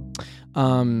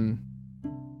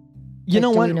 You know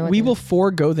do we what? know what We they will are?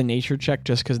 forego the nature check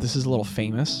just because this is a little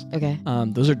famous. Okay.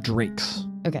 Those are drakes.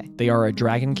 Okay. They are a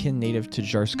dragonkin native to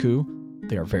Jarsku.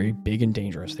 They are very big and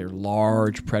dangerous. They're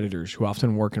large predators who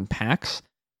often work in packs,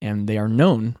 and they are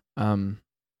known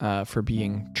for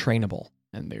being trainable,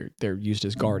 and they're used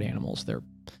as guard animals. They're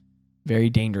very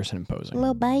dangerous and imposing.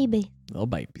 Little baby. Little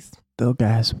babies. Little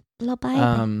guys. Little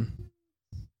baby.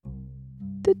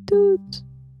 The dudes.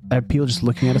 Are people just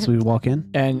looking at us as we walk in?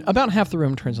 And about half the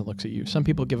room turns and looks at you. Some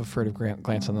people give a furtive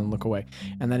glance and then look away.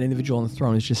 And that individual on the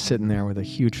throne is just sitting there with a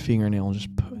huge fingernail, just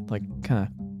kind of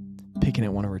picking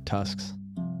at one of her tusks.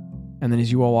 And then as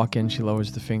you all walk in, she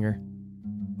lowers the finger.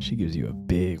 She gives you a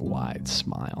big, wide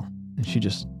smile. And she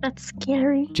just That's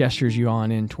scary. gestures you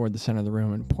on in toward the center of the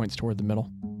room and points toward the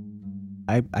middle.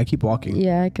 I keep walking.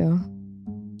 Yeah, I go.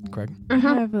 Craig. I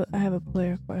have a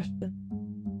player question.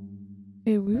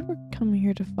 Hey, we were coming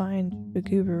here to find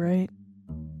Bagoober, right?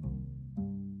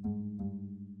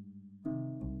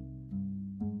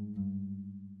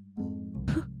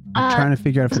 I'm trying to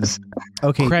figure out if it's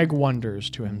okay. Craig wonders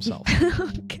to himself.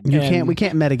 Okay. We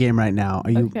can't metagame right now.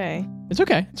 Are you? Okay. It's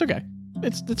okay. It's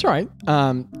all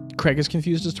right. Craig is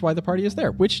confused as to why the party is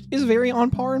there, which is very on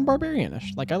par and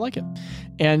barbarianish. Like, I like it.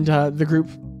 And the group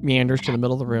meanders to the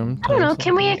middle of the room. I don't know.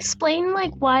 Can we explain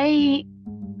like why?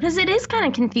 Because it is kind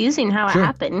of confusing how Sure. it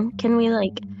happened. Can we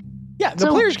like? Yeah, the So,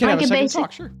 players can have a Micah, second basic-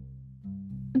 talk. Sure.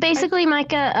 Basically,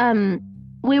 Micah,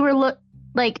 we were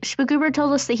like Spagoober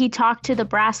told us that he talked to the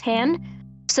brass hand,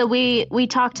 so we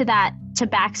talked to that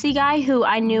Tabaxi guy who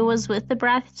I knew was with the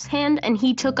brass hand, and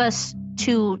he took us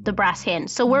to the brass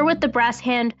hand. So we're with the brass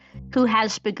hand who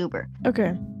has Spagoober.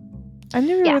 Okay. I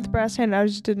knew we were Yeah. with Brass Hand. I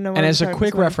just didn't know. And what as it a was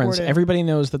quick so reference, important. everybody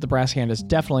knows that the brass hand is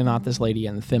definitely not this lady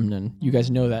in Thimnon. You guys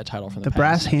know that title from the The past.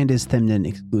 brass hand is Thimnon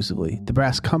exclusively. The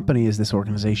brass company is this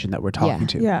organization that we're talking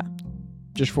to. Yeah.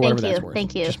 Just for whatever Thank that's you, worth.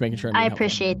 thank you. Just making sure. I'm I being helpful.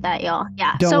 appreciate that, y'all.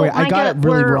 Yeah. Don't so worry, I got Micah, it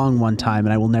really we're- wrong one time,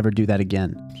 and I will never do that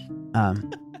again.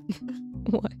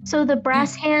 What? So the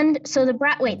brass hand. So the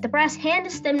brass hand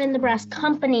is stemmed in the brass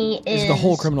company Is the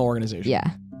whole criminal organization.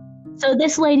 Yeah. So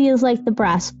this lady is like the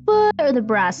brass foot or the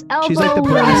brass elbow. She's like the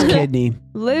brass kidney.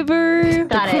 Liver.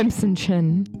 Got it. Crimson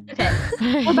chin. Okay.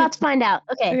 We're about to find out.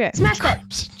 Okay. Okay. Smash bet.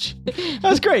 That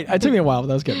was great. It took me a while, but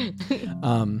that was good.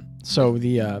 So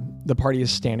the party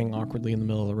is standing awkwardly in the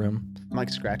middle of the room. I'm like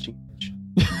scratching.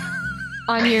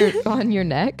 On your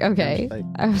neck? Okay. Like-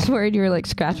 I was worried you were like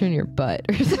scratching your butt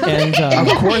or something. And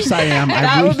Of course I am.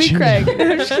 That would be Craig.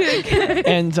 I'm just kidding.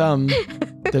 and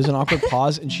there's an awkward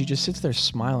pause, and she just sits there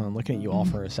smiling and looking at you all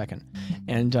for a second.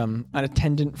 And an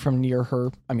attendant from near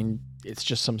her, I mean, it's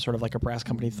just some sort of like a brass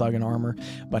company thug in armor,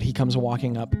 but he comes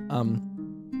walking up.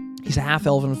 He's a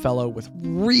half-elven fellow with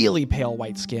really pale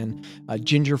white skin,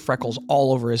 ginger freckles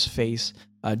all over his face,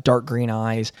 dark green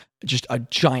eyes, just a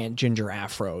giant ginger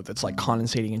afro that's like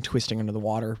condensating and twisting under the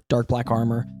water, dark black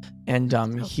armor. And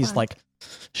he's fun. like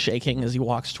shaking as he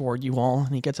walks toward you all,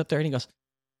 and he gets up there and he goes,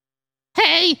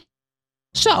 "Hey,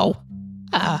 so,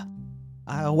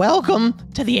 welcome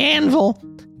to the anvil.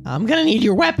 I'm gonna need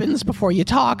your weapons before you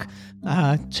talk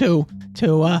to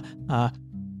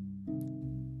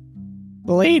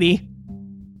the lady.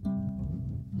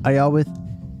 Are y'all with?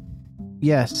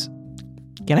 Yes.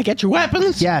 Can I get your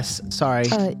weapons?" Yes. Sorry.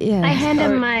 Yeah. I hand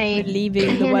him We're my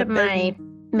leaving the weapon. my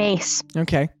mace.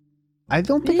 Okay. I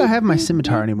don't think I have my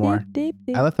scimitar anymore.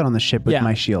 I left it on the ship with Yeah.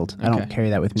 my shield. I don't Okay. carry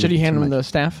that with me. So do you hand too him much. the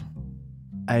staff?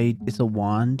 It's a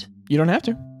wand. You don't have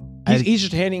to. I- He's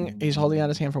just he's holding out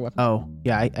his hand for weapons. Oh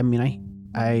yeah.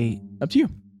 I Up to you.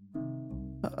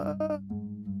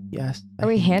 yes. Are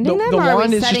we handing them The or are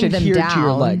wand we is just setting them adhered down? to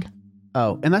your leg.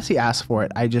 Oh, unless he asks for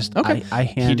it, I just Okay. I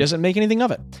hand. He doesn't make anything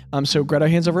of it. So Greta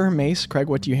hands over her mace. Craig,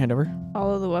 what do you hand over?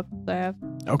 All of the weapons I have.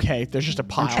 Okay, there's just a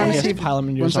pile. trying He to has see to pile them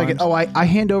into One his second. arms. Oh, I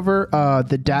hand over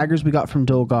the daggers we got from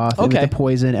Dolgoth and Okay. with the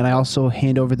poison, and I also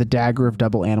hand over the dagger of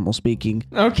double animal speaking.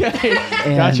 Okay,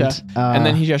 And, gotcha. And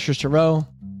then he gestures to Ro.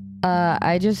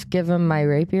 I just give him my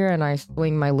rapier and I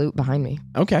swing my loot behind me.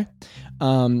 Okay.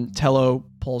 Tello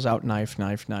pulls out knife. Oh,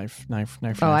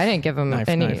 I didn't give him Knife,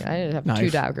 any. knife, I didn't have knife. 2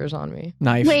 daggers on me.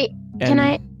 Knife. Wait, can and-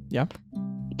 I? Yeah.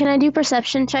 Can I do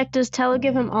perception check? Does Tello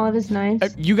give him all of his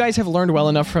knives? You guys have learned well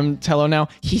enough from Tello now.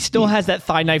 He still has that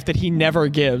thigh knife that he never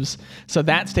gives, so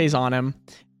that stays on him.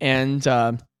 And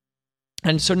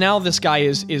so now this guy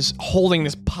is holding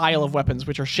this pile of weapons,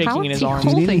 which are shaking How in is his he arms. Do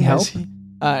you need any holding help? this?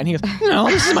 And he goes, "No,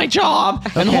 this is my job."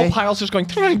 And the whole Okay. pile's just going.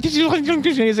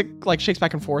 He's like shakes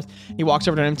back and forth. He walks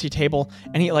over to an empty table,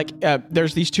 and he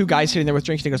there's these 2 guys sitting there with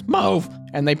drinks. And he goes, "Move!"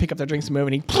 And they pick up their drinks and move.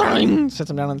 And he sets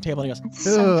them down on the table. And he goes,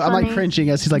 So I'm like funny. cringing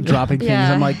as he's like dropping things.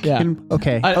 Yeah. I'm like, Yeah.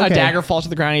 okay. a okay. dagger falls to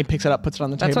the ground. And he picks it up, puts it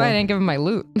on the That's table. why I didn't give him my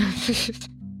loot.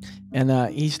 And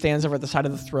he stands over at the side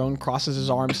of the throne, crosses his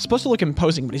arms. It's supposed to look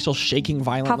imposing, but he's still shaking How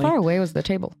violently. far away was the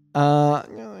table?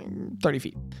 30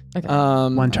 feet. Okay.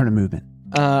 One turn of movement.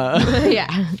 Yeah.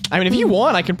 I mean, if you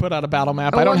want, I can put out a battle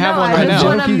map. I don't have one I right just now.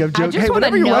 wanna- joking, I'm I joking. just Hey, want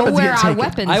whatever to your know weapons where get our taken.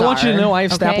 weapons I want you to are, know I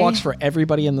have stat okay? blocks for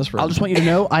everybody in this room. I just want you to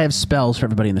know I have spells for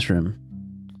everybody in this room.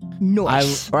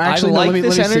 Nice. Or actually, I no, like let me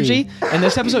this see. energy, and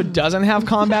this episode doesn't have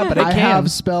combat, but it I can.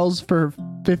 have spells for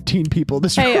 15 people.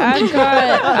 This Hey, room.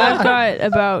 I've got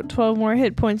about 12 more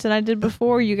hit points than I did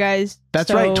before, you guys. That's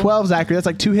so- right. 12, Zachary. That's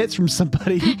like 2 hits from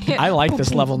somebody. I like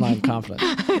this level 9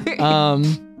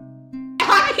 confidence.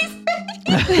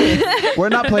 We're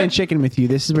not playing chicken with you.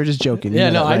 We're just joking. You Yeah,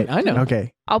 know no, that, right? I know.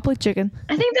 Okay. I'll play chicken.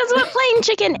 I think that's what playing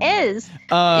chicken is.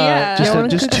 Yeah.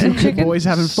 Just two good boys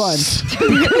having fun.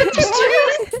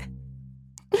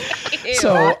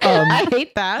 So I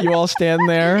hate that. you all stand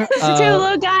there. Two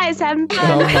little guys having fun.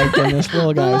 Oh my goodness,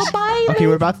 little guys. Okay,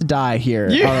 we're about to die here.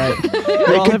 You- All right. You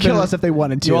They all could have kill been- us if they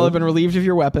wanted to. You all have been relieved of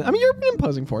your weapon. I mean, you're an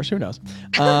imposing force. Who knows?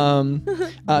 She's been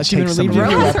Take some relieved of of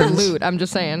Rose your has her weapons. loot. I'm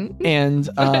just saying. And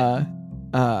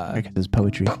I guess it's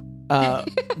poetry.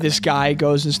 this guy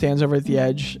goes and stands over at the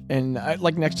edge and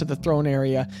like next to the throne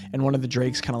area, and one of the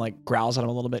drakes kind of like growls at him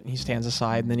a little bit, and he stands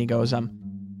aside, and then he goes,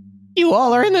 "You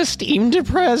all are in the esteemed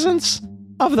presence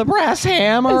of the brass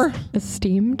hammer."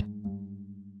 Esteemed?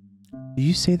 Do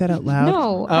you say that out loud?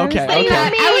 No. Okay, What do you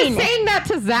okay. I mean? was saying that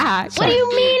to Zach. What do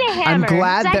you mean a hammer?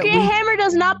 glad that Zachary, we- a hammer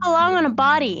does not belong on a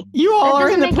body. You all That are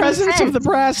in doesn't the make any presence of the sense.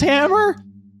 brass hammer.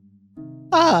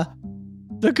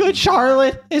 The good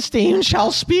Charlotte esteemed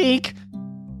shall speak.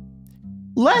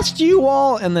 Lest you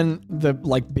all, and then the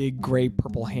like big gray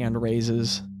purple hand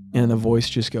raises, and the voice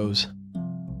just goes,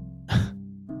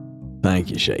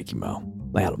 "Thank you, Shaky Mo.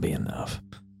 That'll be enough.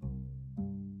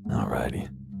 Alrighty.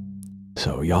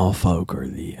 So y'all folk are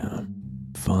the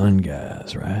fun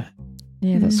guys, right?"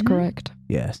 Yeah, that's Mhm. correct.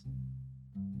 Yes.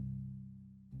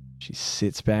 She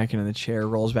sits back into the chair,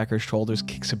 rolls back her shoulders,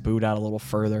 kicks a boot out a little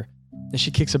further. Then she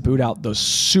kicks a boot out those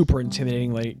super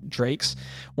intimidating drakes.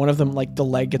 One of them, like the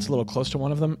leg gets a little close to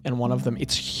one of them, and one of them,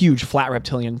 its huge flat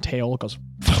reptilian tail goes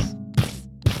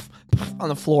on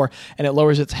the floor, and it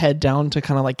lowers its head down to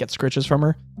kind of like get scritches from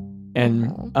her.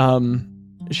 And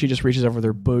she just reaches over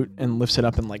their boot and lifts it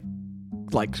up and like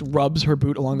rubs her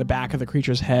boot along the back of the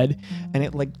creature's head, and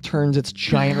it like turns its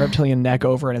giant reptilian neck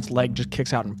over, and its leg just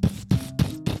kicks out and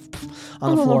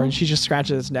on the floor, and she just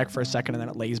scratches its neck for a second, and then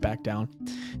it lays back down.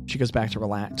 She goes back to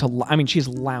relax. She's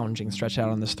lounging, stretched out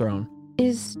on this throne.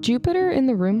 Is Jupiter in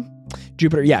the room?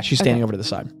 Jupiter, yeah, she's standing Okay. over to the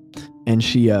side, and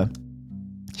she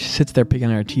sits there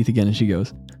picking at her teeth again, and she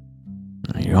goes,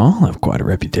 "You all have quite a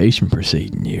reputation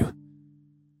preceding you.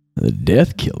 The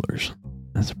Death Killers.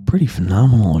 That's a pretty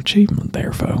phenomenal achievement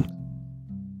there, folks."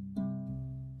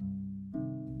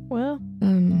 Well,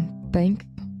 Thanks.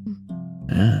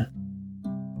 Yeah.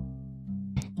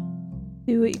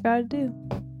 do what you gotta do.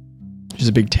 There's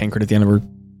a big tankard at the end of her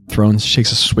throne. She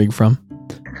takes a swig from.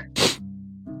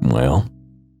 Well,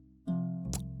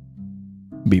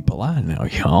 be polite now,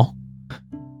 y'all.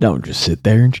 Don't just sit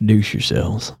there. Introduce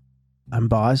yourselves. I'm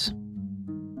Bazz.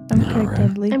 I'm All Craig right.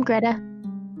 Dudley. I'm Greta.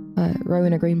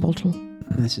 Rowena Greenbottle.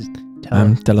 And this is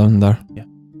I'm Telondar. Yeah.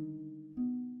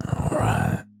 All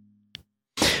right.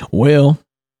 Well,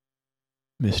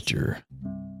 Mr.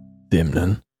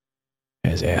 Thimnon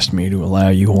has asked me to allow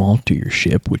you all to your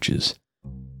ship, which is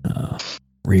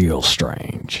real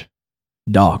strange.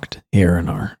 Docked here in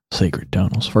our secret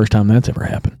tunnels. First time that's ever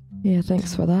happened. Yeah,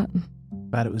 thanks for that.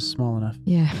 glad it was small enough.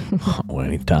 Yeah. Oh,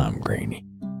 anytime, Greenie.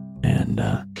 And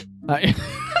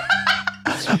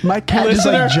My cat just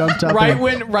Listener, like jumped up. right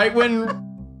and- when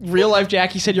real life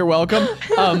Jackie said you're welcome,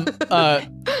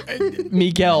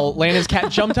 Miguel, Lana's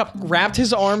cat, jumped up, wrapped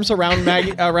his arms around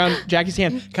Jackie's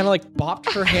hand, kind of like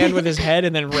bopped her hand with his head,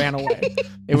 and then ran away.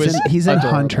 he's in adorable.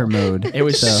 hunter mode. It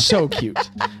was so cute.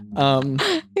 It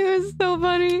was so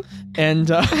funny. And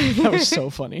that was so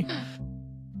funny.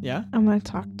 Yeah. I'm gonna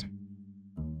talk to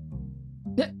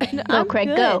her. Go, Craig,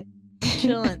 go.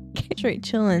 Chilling. Straight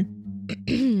chilling.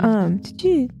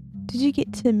 Did you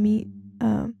get to meet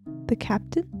the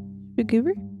captain, the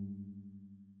goober?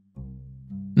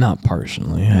 Not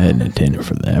personally. I hadn't intended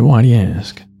for that. Why do you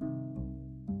ask?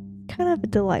 Kind of a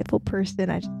delightful person.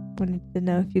 I just wanted to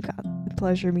know if you got the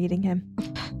pleasure meeting him.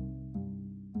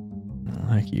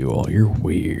 Like you all, you're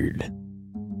weird.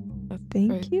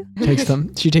 Thank Right. you.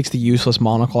 She takes the useless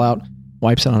monocle out,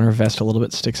 wipes it on her vest a little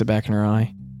bit, sticks it back in her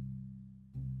eye.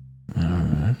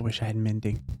 Alright. I wish I had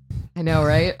mending. I know,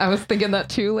 right? I was thinking that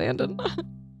too, Landon.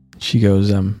 She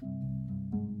goes,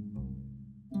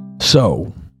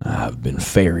 so I've been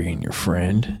ferrying your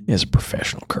friend as a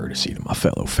professional courtesy to my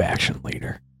fellow faction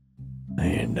leader.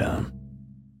 And,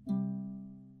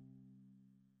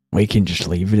 we can just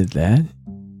leave it at that.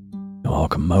 You all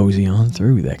can mosey on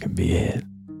through, that can be it.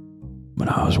 But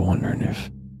I was wondering if,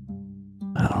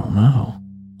 I don't know,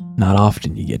 not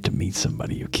often you get to meet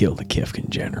somebody who killed a Kifkin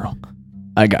general.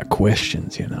 I got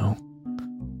questions, you know.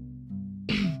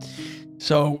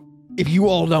 So, if you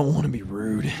all don't want to be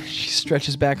rude, she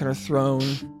stretches back on her throne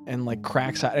and like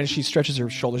cracks out, and she stretches her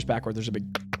shoulders backward. There's a big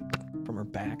from her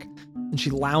back, and she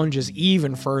lounges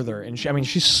even further. And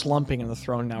she's slumping on the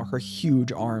throne now. Her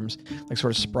huge arms like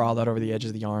sort of sprawled out over the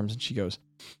edges of the arms, and she goes,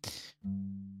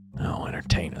 Oh,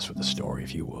 entertain us with a story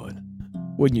if you would.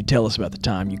 Wouldn't you tell us about the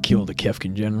time you killed a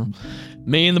Kefkin general?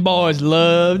 Me and the boys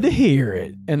love to hear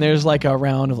it. And there's like a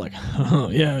round of like,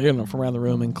 from around the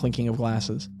room and clinking of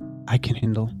glasses. I can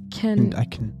handle. Can I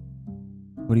can.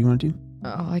 What do you want to do?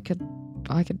 I could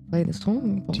play the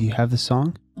song. Do you have the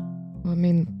song? I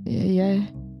mean, yeah.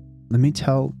 Let me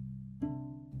tell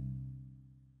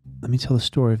the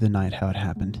story of the night, how it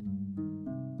happened.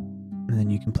 And then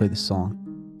you can play the song.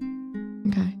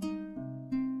 Okay.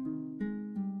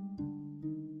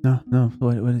 No.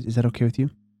 What is that okay with you?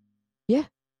 Yeah.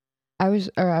 I was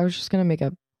just gonna make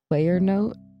a player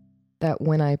note that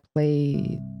when I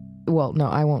play, well, no,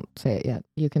 I won't say it yet.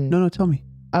 You can. No, tell me.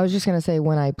 I was just gonna say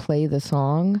when I play the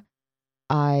song,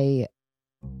 I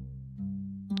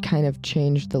kind of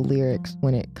change the lyrics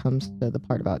when it comes to the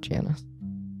part about Janice.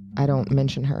 I don't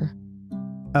mention her.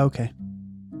 Okay.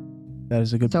 That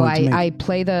is a good So point to make. I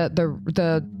play the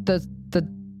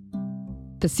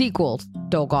sequel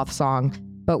Dolgoth song,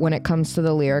 but when it comes to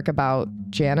the lyric about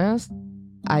Janice,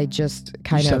 I just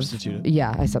kind of substitute it.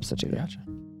 Yeah, I substitute it. Gotcha.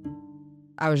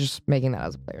 I was just making that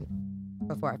as a player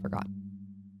before I forgot.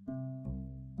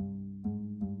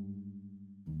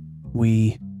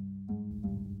 We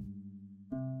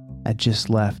had just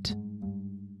left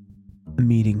a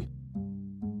meeting,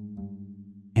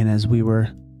 and as we were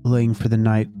laying for the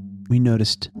night, we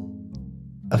noticed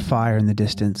a fire in the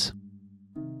distance.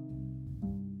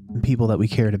 And people that we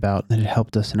cared about that had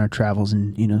helped us in our travels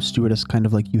and, steward us kind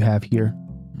of like you have here.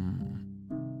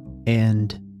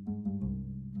 And,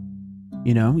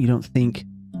 you don't think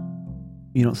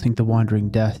the wandering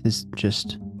death is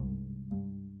just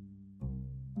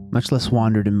much less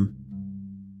wandered, and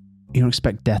you don't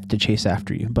expect death to chase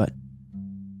after you, but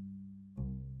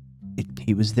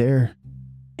he was there.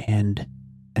 And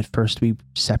at first we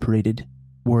separated,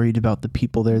 worried about the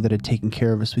people there that had taken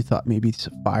care of us. We thought maybe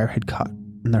a fire had caught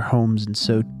in their homes, and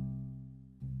so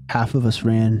half of us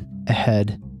ran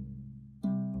ahead,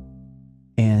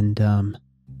 and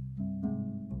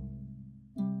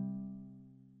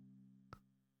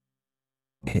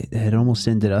it had almost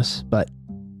ended us, but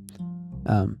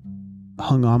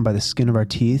hung on by the skin of our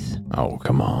teeth. Oh,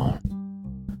 come on.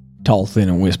 Tall, thin,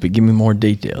 and wispy. Give me more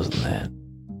details than that.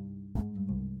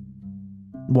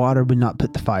 Water would not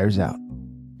put the fires out.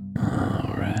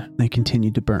 All right. They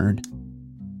continued to burn.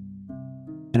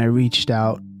 And I reached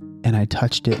out and I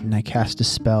touched it and I cast a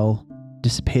spell,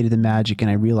 dissipated the magic,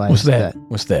 and I realized What's that?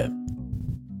 What's that?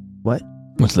 What?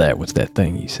 What's that? What's that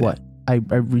thing you said? What? I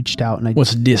reached out and I...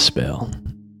 What's dispel?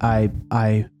 I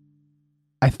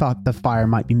thought the fire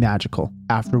might be magical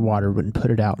after water wouldn't put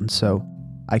it out, and so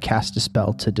I cast a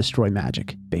spell to destroy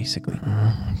magic, basically.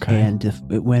 Okay. And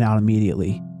it went out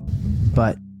immediately.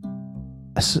 But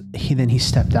he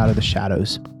stepped out of the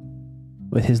shadows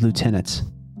with his lieutenants.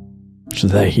 So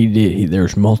that he did.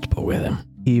 There's multiple with him.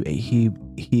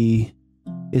 He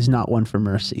is not one for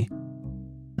mercy.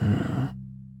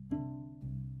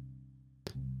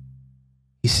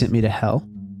 He sent me to hell.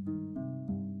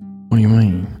 What do you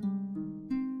mean?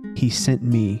 He sent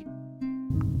me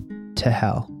to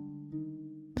hell.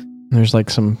 There's like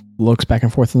some looks back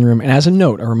and forth in the room. And as a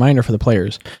note, a reminder for the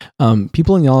players,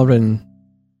 people in the Yalabrin,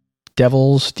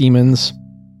 devils, demons,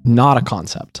 not a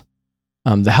concept.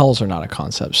 The hells are not a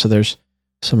concept. So there's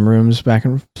some rooms back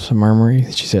in some armory.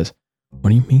 She says, what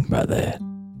do you mean by that?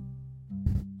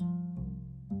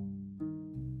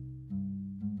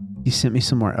 He sent me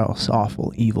somewhere else,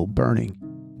 awful, evil, burning.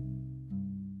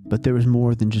 But there was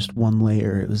more than just one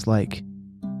layer. It was like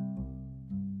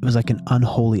an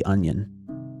unholy onion.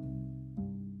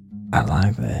 I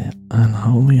like that.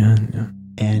 Unholy onion.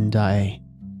 And I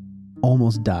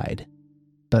almost died,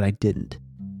 but I didn't.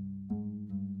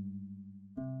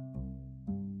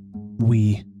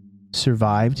 We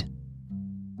survived,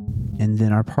 and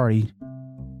then our party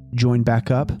joined back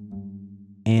up,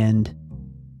 and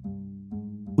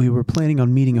we were planning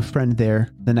on meeting a friend there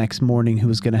the next morning who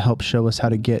was going to help show us how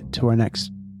to get to our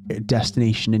next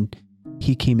destination, and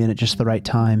he came in at just the right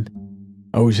time.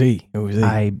 OZ.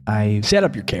 I set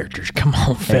up your characters. Come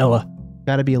on, fella.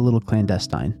 Gotta be a little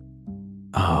clandestine.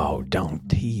 Oh, don't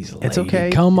tease, lady. It's okay.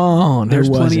 Come on. There's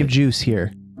plenty of juice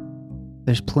here.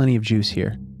 There's plenty of juice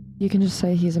here. You can just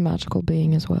say he's a magical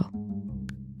being as well.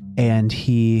 And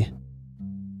he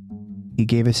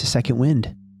gave us a second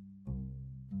wind.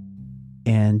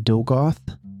 And Dolgoth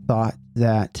thought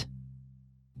that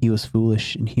he was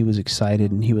foolish and he was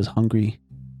excited and he was hungry.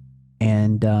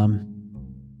 And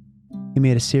he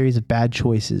made a series of bad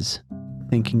choices,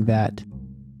 thinking that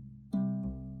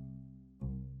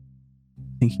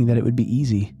it would be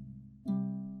easy.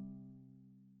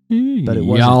 But it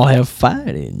wasn't. Y'all have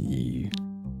fight in you.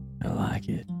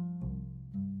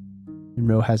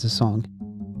 Ro has a song.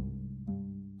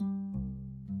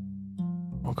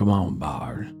 Oh, come on,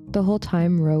 Bard. The whole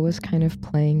time, Ro was kind of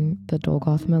playing the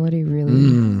Dolgoth melody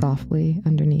really softly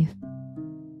underneath.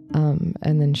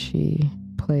 And then she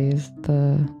plays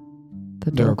the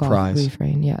Dolgoth reprise.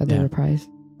 refrain. Yeah, the Yeah. reprise.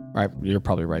 Right, you're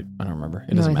probably right. I don't remember.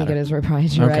 It No, doesn't I think matter. it is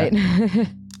reprise. You're Okay. right.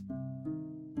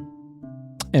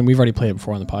 And we've already played it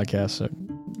before on the podcast. So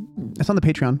It's on the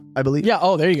Patreon, I believe. yeah.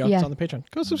 Oh, there you go. Yeah. It's on the Patreon.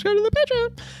 Go subscribe to the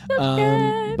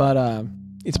Patreon. But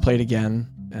it's played again,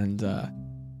 and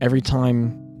every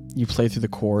time you play through the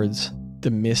chords, the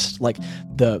mist, like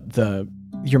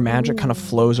your magic kind of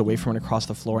flows away from it across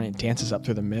the floor, and it dances up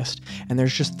through the mist. And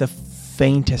there's just the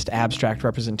faintest abstract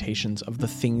representations of the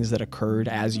things that occurred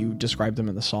as you describe them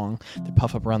in the song that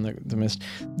puff up around the mist.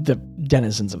 The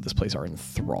denizens of this place are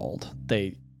enthralled.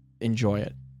 They enjoy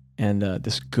it. And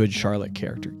this good Charlotte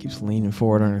character keeps leaning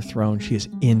forward on her throne. She is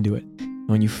into it. And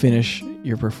when you finish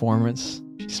your performance,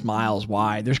 she smiles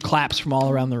wide. There's claps from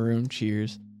all around the room.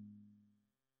 Cheers.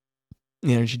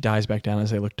 And she dies back down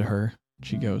as they look to her.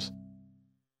 She goes,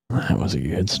 "That was a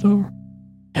good story.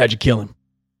 How'd you kill him?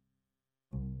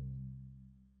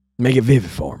 Make it vivid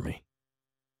for me."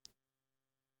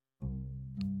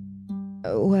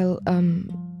 Well,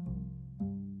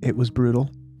 It was brutal.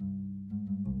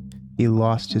 He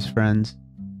lost his friends.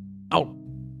 Oh,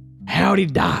 how'd he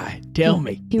die? Tell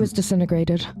me. he was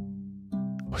disintegrated.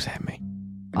 What's that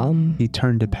mean? He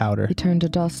turned to powder. He turned to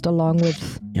dust along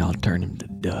with Y'all turned him to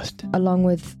dust.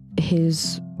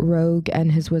 his rogue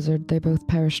and his wizard. They both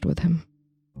perished with him.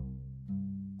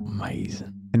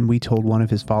 Amazing. And we told one of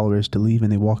his followers to leave,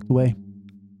 and they walked away.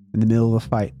 In the middle of a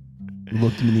fight. We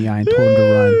looked him in the eye and told him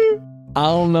to run. I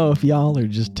don't know if y'all are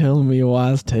just telling me a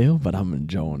wise tale, but I'm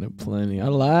enjoying it plenty. I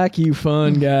like you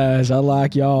fun guys. I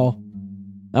like y'all.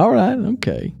 All right.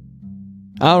 Okay.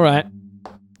 All right.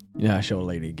 You know, I showed a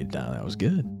lady to get down. That was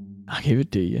good. I'll give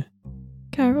it to you.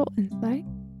 Can I roll insight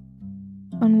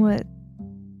on what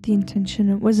the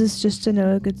intention was? This just to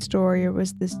know a good story, or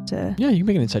was this to Yeah, you can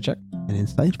make an insight check. An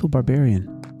insightful barbarian.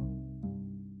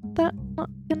 that's not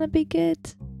gonna be good?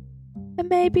 And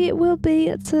maybe it will be.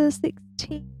 It's a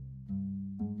 16.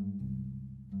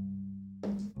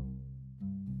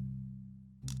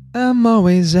 I'm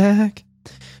always Zach.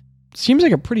 Seems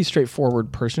like a pretty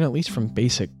straightforward person, at least from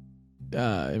basic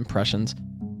impressions.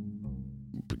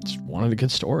 Just wanted a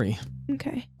good story.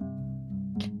 Okay.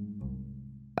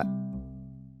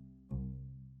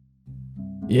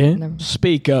 Yeah? No.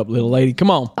 Speak up, little lady. Come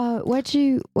on. Where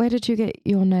did you get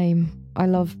your name? I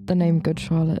love the name Good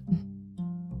Charlotte.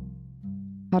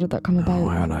 How did that come about? Oh,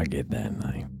 how'd I get that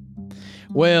name?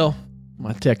 Well,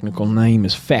 my technical name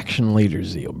is Faction Leader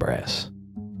Zealbrass.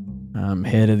 I'm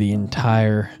head of the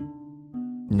entire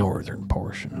northern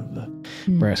portion of the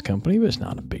brass company, but it's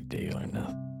not a big deal or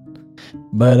nothing.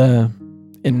 But,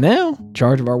 and now,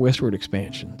 charge of our westward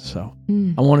expansion. So,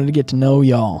 I wanted to get to know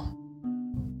y'all.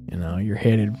 You know, you're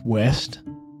headed west.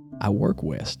 I work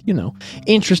west. You know,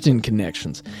 interesting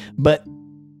connections. But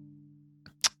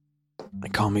they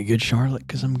call me Good Charlotte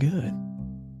because I'm good.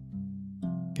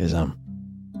 Because I'm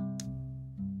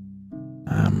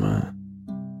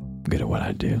good at what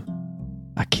I do.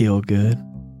 I kill good.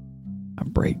 I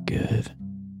break good.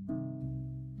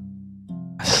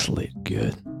 I slit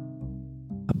good.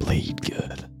 I bleed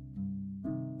good.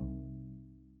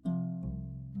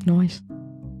 Nice.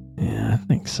 Yeah, I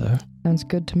think so. Sounds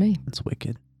good to me. That's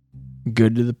wicked.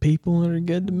 Good to the people that are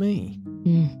good to me.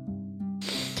 Mm.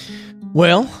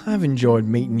 Well, I've enjoyed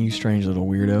meeting you strange little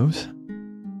weirdos.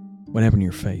 What happened to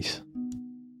your face?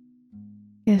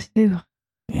 Yes, who?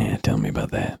 Yeah, tell me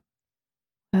about that.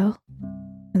 Well,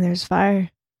 when there's fire,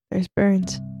 there's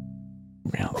burns.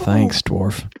 Well, thanks,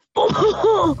 dwarf.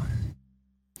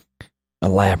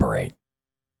 Elaborate.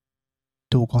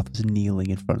 Dolgoth was kneeling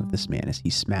in front of this man as he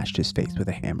smashed his face with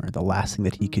a hammer. The last thing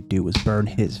that he could do was burn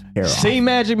his hair off. See,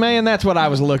 Magic Man, that's what I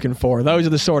was looking for. Those are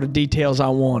the sort of details I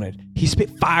wanted. He spit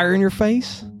fire in your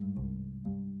face?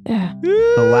 Yeah.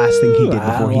 The last thing he did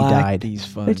before he I like died. These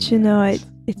fun But you know, guys.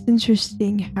 it's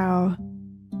interesting how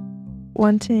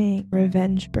wanting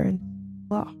revenge burns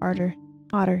a lot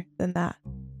hotter than that.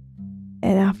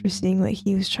 And after seeing what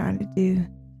he was trying to do,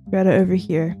 Greta over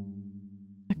here,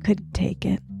 I couldn't take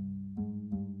it.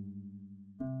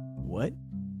 What?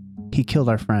 He killed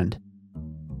our friend,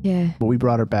 Yeah. but we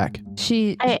brought her back.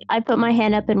 She I put my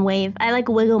hand up and wave. I like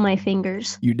wiggle my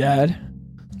fingers. You died?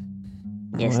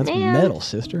 Yes, that's ma'am. metal,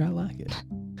 sister. I like it.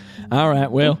 All right,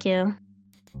 well, Thank you.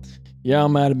 y'all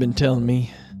might have been telling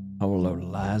me a whole load of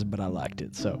lies, but I liked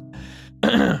it. So,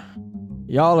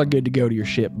 y'all are good to go to your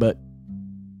ship, but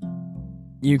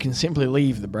you can simply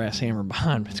leave the brass hammer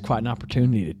behind, but it's quite an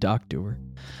opportunity to talk to her.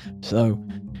 So,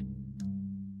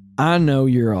 I know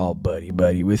you're all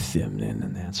buddy-buddy with Thimnen,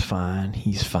 and that's fine.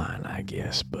 He's fine, I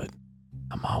guess, but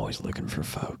I'm always looking for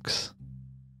folks.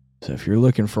 So if you're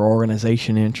looking for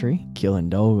organization entry, killing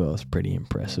Dolgo is pretty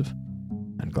impressive.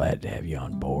 I'm glad to have you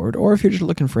on board. Or if you're just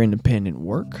looking for independent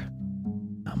work,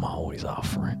 I'm always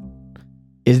offering.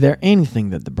 Is there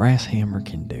anything that the brass hammer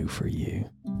can do for you?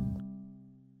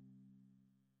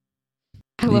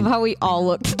 I love how we all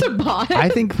looked to Bazz. I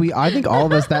think all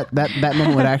of us that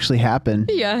moment would actually happen.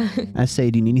 Yeah. I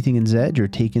say, do you need anything in Zedge or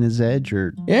taken as Zedge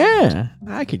or Yeah,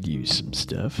 I could use some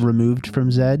stuff. removed from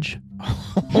Zedge?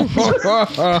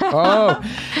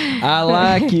 I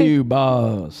like you,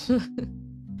 boss.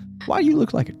 Why you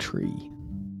look like a tree?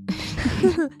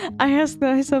 I ask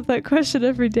myself that question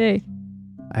every day.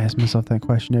 I ask myself that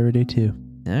question every day too.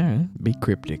 All right, be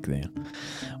cryptic then.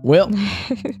 Well,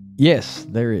 yes,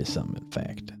 there is some, in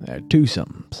fact. There are two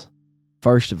somethings.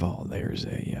 First of all, there's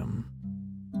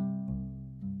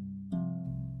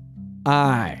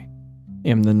I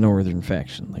am the northern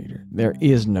faction leader. There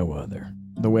is no other.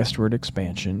 The westward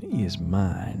expansion is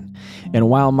mine. And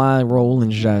while my role in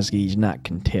Zhazgi is not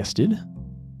contested,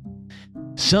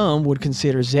 some would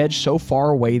consider Zedge so far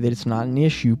away that it's not an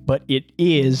issue, but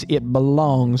it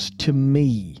belongs to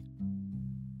me.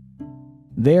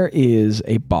 There is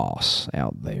a boss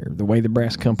out there. The way the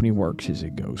brass company works is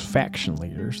it goes faction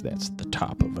leaders, that's the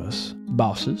top of us,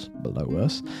 bosses below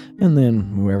us, and then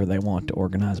whoever they want to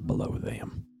organize below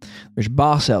them. There's a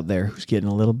boss out there who's getting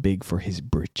a little big for his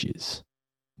britches.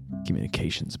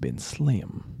 Communication's been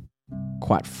slim.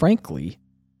 Quite frankly,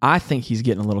 I think he's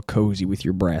getting a little cozy with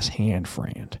your brass hand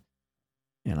friend.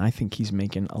 And I think he's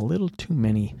making a little too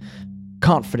many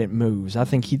confident moves. I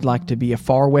think he'd like to be a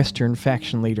far western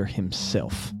faction leader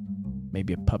himself.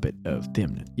 Maybe a puppet of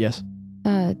Thimnen. Yes?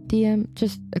 DM,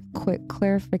 just a quick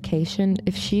clarification.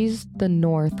 If she's the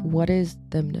north, what is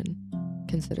Thimnen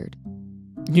considered?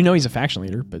 You know he's a faction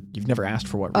leader, but you've never asked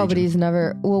for what region. Oh, but he's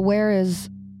never... Well, where is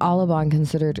Alabon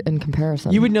considered in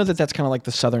comparison? You would know that that's kind of like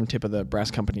the southern tip of the brass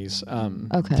company's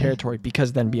Okay. territory,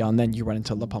 because then beyond then you run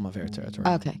into La Palmavera territory.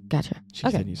 Okay, gotcha. She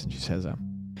Okay. said, she says,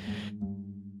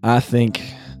 I think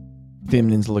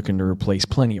Thimnen's looking to replace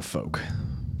plenty of folk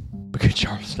because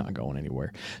Charles not going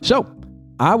anywhere. So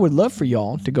I would love for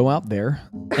y'all to go out there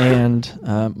and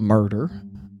murder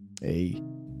a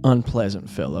unpleasant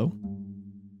fellow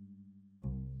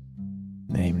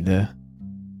named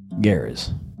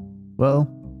Garrus. Well,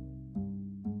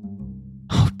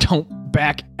 Oh, don't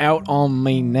back out on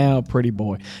me now, pretty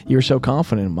boy. You were so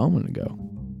confident a moment ago.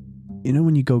 you know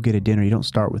when you go get a dinner, you don't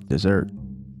start with dessert.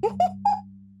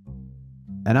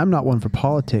 And I'm not one for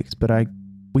politics, but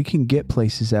we can get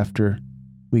places after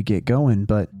we get going,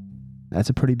 but that's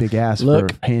a pretty big ask for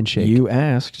a handshake. You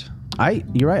asked.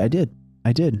 You're right, I did.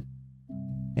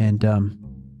 And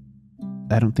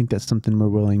I don't think that's something we're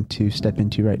willing to step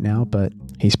into right now, but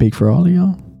He speak for all of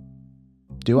y'all?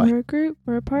 do I? We're a group.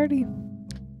 We're a party.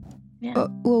 Yeah.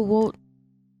 Well,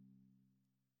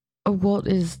 what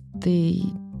is the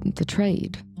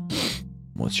trade?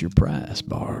 What's your price,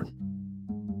 Bard?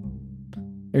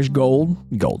 There's gold.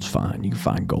 Gold's fine. You can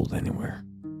find gold anywhere.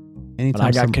 Anytime But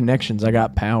I got connections. I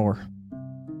got power.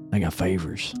 I got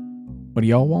favors. What do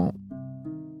y'all want?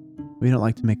 we don't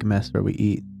like to make a mess where we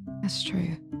eat. That's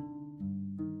true.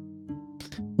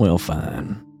 Well,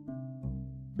 fine.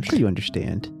 I'm sure you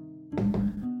understand.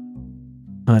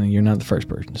 Honey, you're not the first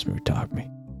person to smooth talk me.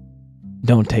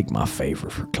 Don't take my favor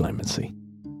for clemency.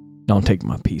 Don't take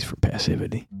my peace for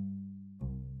passivity.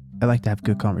 I like to have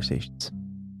good conversations.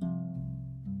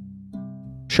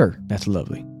 Sure, that's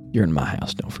lovely. You're in my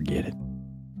house, don't forget it.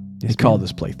 Yes, They call ma'am.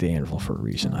 this place the Anvil for a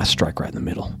reason. I strike right in the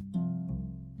middle.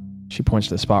 She points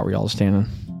to the spot where y'all are standing.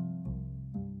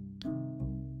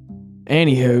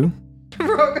 Anywho,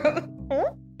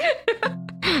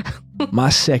 my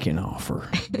second offer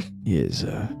is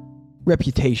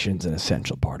reputation's an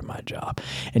essential part of my job.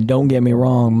 And don't get me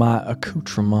wrong, my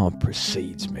accoutrement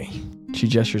precedes me. She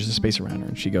gestures the space around her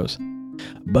and she goes,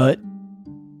 but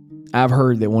I've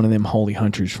heard that one of them holy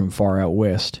hunters from far out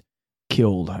west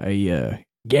killed a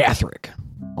Gathric,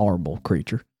 horrible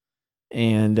creature,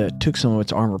 and took some of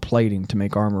its armor plating to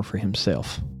make armor for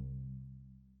himself.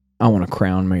 I want a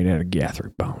crown made out of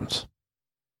Gathric bones.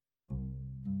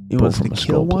 You Pull want from to a kill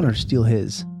skull one or plate. steal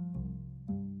his?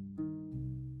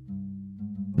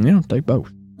 Yeah, take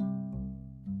both.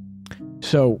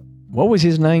 So, what was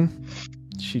his name?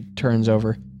 She turns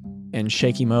over, and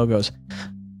Shaky Mo goes,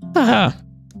 haha.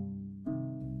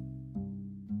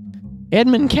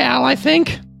 Edmund Cal, I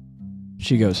think.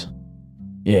 She goes,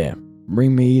 yeah,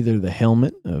 bring me either the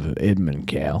helmet of Edmund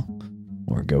Cal,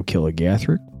 or go kill a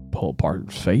Gathric, pull apart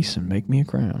his face, and make me a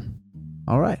crown.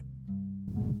 All right.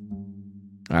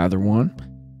 Either one,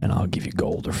 and I'll give you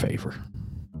gold or favor.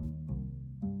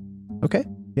 Okay.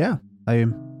 Yeah.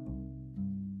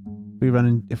 We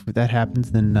run. If that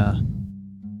happens, then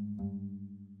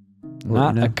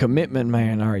Not a commitment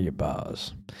man, are you,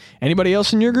 Bazz? Anybody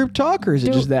else in your group talk, or is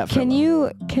it just that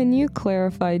fellow? Can you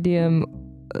clarify, DM,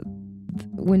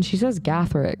 when she says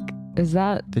Gathric, is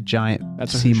that the giant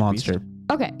That's a sea hoosh monster. beast.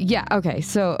 okay? Yeah, okay.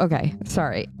 So okay,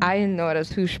 sorry, I didn't know it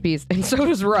as Hooshbeast, and so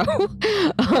does Ro.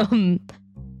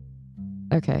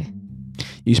 Okay.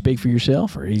 You speak for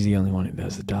yourself, or he's the only one who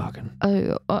does the talking?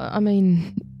 I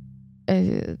mean,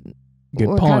 Good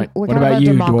we're point. We're What kind of about a you,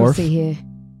 democracy dwarf? here.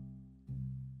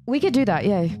 We could do that,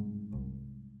 yeah.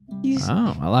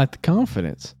 Oh, I like the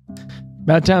confidence.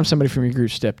 About time somebody from your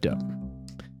group stepped up.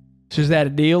 So is that a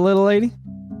deal, little lady?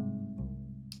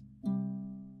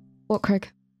 What,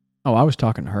 Craig? Oh, I was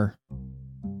talking to her.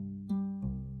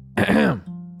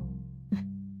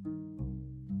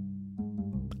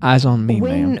 Eyes on me,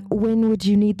 ma'am. When would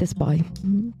you need this by?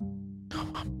 I'm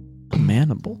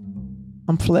amenable.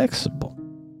 I'm flexible.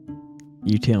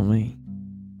 You tell me.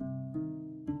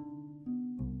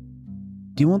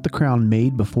 Do you want the crown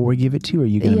made before we give it to you, or are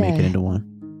you going to make it into one?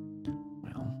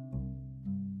 Well,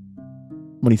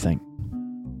 what do you think?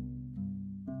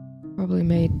 Probably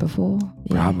made before.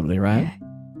 Yeah. Probably, right?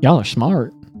 Y'all are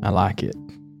smart. I like it.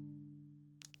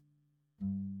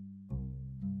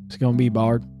 It's going to be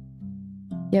Bard.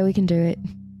 Yeah, we can do it.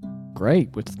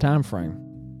 Great. What's the time frame?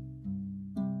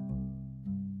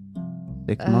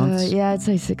 6 months? Yeah, I'd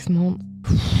say 6 months.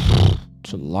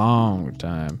 It's a long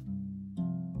time.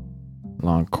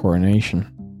 Long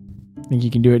coronation. Think you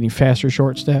can do it any faster,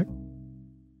 short stack?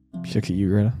 Looks at you,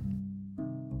 Greta.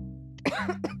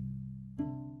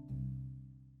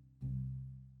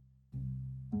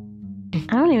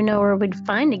 I don't even know where we'd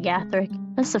find a Gathric.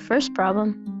 That's the first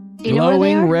problem. Do you know where they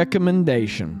Glowing are?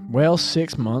 recommendation. Well,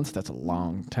 6 months. That's a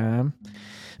long time.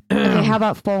 Okay, how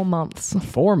about 4 months?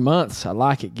 4 months. I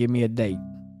like it. Give me a date.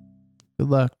 Good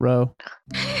luck, bro.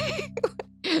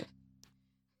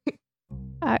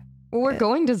 We're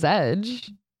going to Zedge.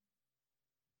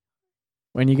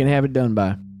 When you can have it done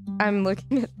by? I'm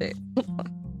looking at it.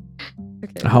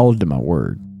 Okay. I hold to my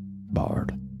word,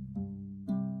 Bard.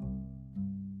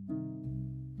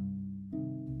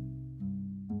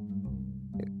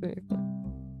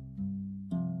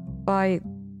 By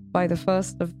the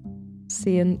first of how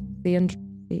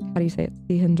do you say it?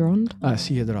 Sihendrond?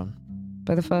 Siedron.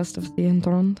 By the first of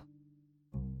Sihendrond.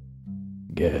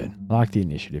 Good. I like the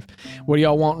initiative. What do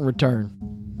y'all want in return?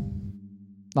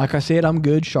 Like I said, I'm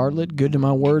good, Charlotte. Good to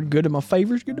my word. Good to my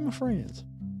favors. Good to my friends.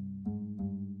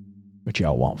 What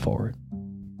y'all want for it?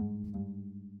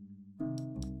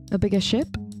 A bigger ship?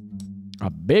 A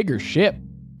bigger ship.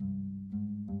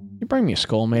 You bring me a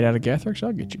skull made out of Gathrix,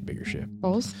 I'll get you a bigger ship.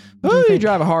 Balls? Oh, you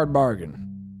drive a hard bargain.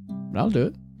 I'll do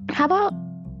it. How about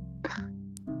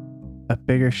A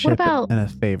bigger ship about and a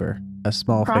favor. A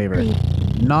small property?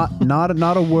 favor. Not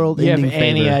a You world-ending have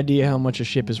any favor. idea how much a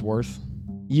ship is worth?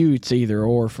 It's either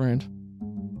or, friend.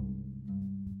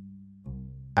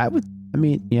 I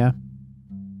mean, yeah.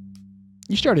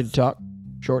 You started to talk.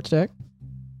 Short stack.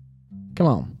 Come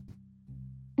on.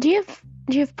 Do you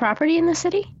have property in the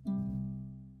city?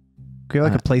 Could you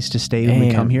like a place to stay when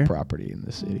we come here? Property in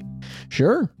the city.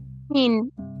 Sure. I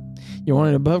mean, You want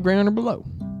it above ground or below?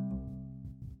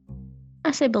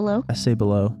 I say below. I say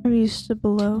below. I'm used to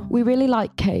below. We really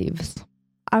like caves.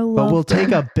 I love But we'll them.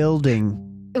 take a building.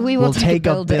 We We'll take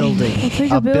a building. We'll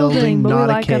take A a building, but we not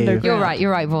a like cave. underground. You're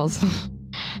right, Balls.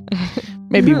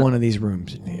 Maybe one of these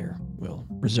rooms in here will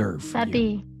reserve for That'd you.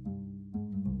 be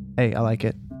Hey, I like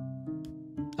it.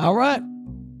 All right.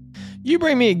 You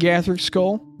bring me a Gathric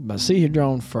skull by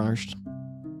Siehedron first,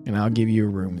 and I'll give you a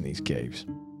room in these caves.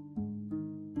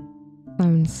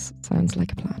 Sounds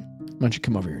like a plan. Why don't you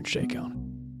come over here and shake on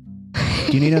it?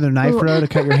 Do you need another knife, Ro, to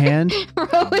cut your hand?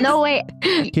 no wait.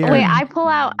 Here. Wait, I pull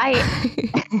out.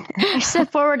 I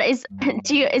step forward. Is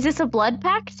this a blood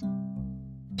pact?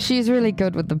 She's really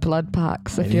good with the blood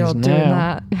packs. If It you're is doing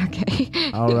now. that,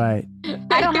 okay. All right.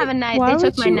 I don't have a knife. Why They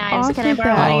took would my you knives. Can I offer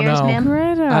borrow that? one of yours, Oh, no. ma'am?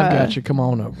 Greta. I've got you. Come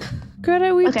on over.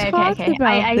 Greta, we Okay, talked okay.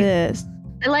 about this.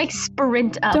 I like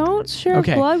sprint up. Don't share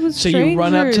Okay, blood with so strangers. you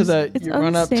run up to the- It's you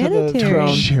run up to the unsanitary.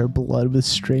 throne. Share blood with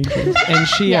strangers. And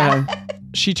she Yeah.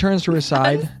 she turns to her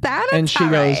side and she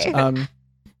goes,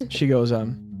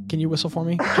 can you whistle for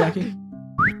me, Jackie?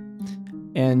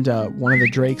 And one of the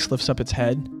drakes lifts up its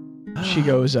head. She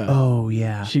goes, Oh,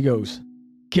 yeah. she goes,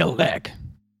 kill Deck.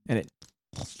 And it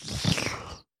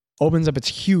opens up its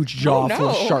huge jaw full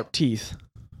of no. sharp teeth.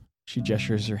 She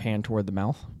gestures her hand toward the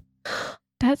mouth.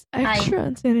 That's extra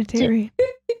unsanitary.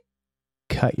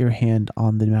 Cut your hand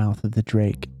on the mouth of the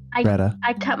drake, Greta.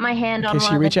 I cut my hand on Okay, so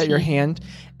one you of reach the out your teeth. hand,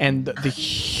 and the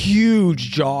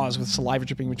huge jaws with saliva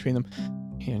dripping between them.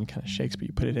 Hand kind of shakes, but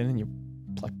you put it in and you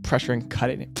like pressure and cut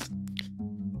it. And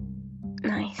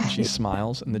Nice. she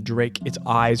smiles, and the drake, its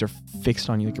eyes are fixed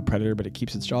on you like a predator, but it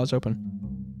keeps its jaws open.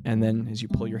 And then as you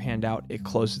pull your hand out, it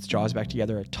closes its jaws back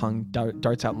together. A tongue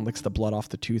darts out and licks the blood off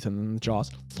the tooth, and then the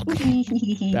jaws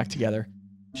back together.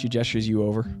 She gestures you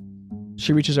over.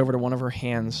 She reaches over to one of her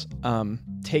hands,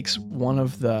 takes one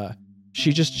of the...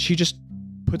 She just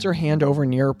puts her hand over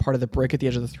near part of the brick at the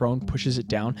edge of the throne, pushes it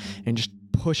down, and just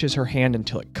pushes her hand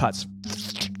until it cuts.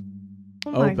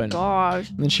 Oh Open. my gosh.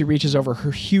 And then she reaches over,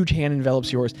 her huge hand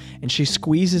envelops yours, and she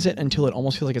squeezes it until it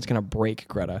almost feels like it's going to break,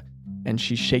 Greta. And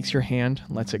she shakes your hand,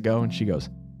 lets it go, and she goes,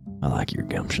 I like your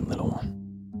gumption, little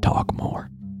one. Talk more.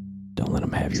 Don't let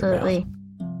them have your Absolutely.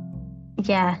 mouth.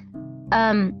 Yeah.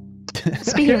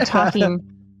 Speaking of talking,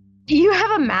 do you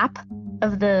have a map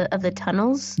of the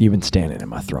tunnels? You've been standing in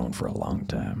my throne for a long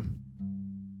time.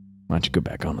 Why don't you go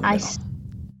back on the middle?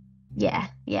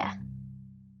 Yeah.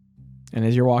 And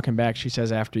as you're walking back, she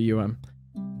says after you,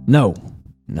 No,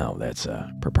 that's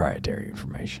proprietary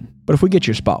information. But if we get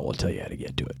your spot, we'll tell you how to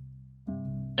get to it.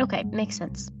 Okay, makes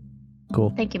sense.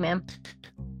 Cool. Thank you, ma'am.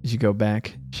 As you go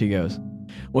back, she goes,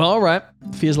 well, all right.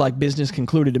 Feels like business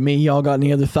concluded to me. Y'all got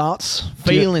any other thoughts?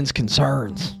 Feelings,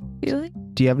 concerns? Really?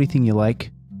 Do you have anything you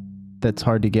like that's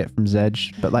hard to get from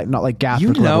Zedge? But like not like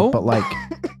Gathric You know. level, but like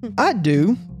I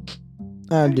do.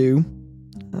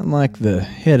 I'm like the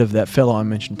head of that fellow I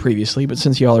mentioned previously, but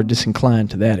since y'all are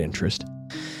disinclined to that interest,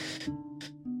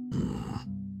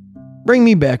 bring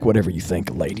me back whatever you think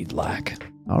a lady'd like.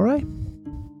 all right.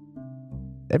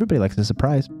 Everybody likes a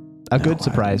surprise. A good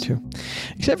surprise. Too.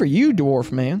 Except for you,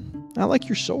 dwarf man. I like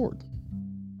your sword.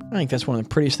 I think that's one of the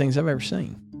prettiest things I've ever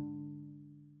seen.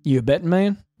 You a betting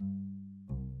man?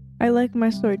 I like my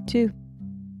sword too.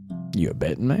 You a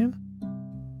betting man?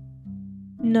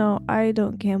 No, I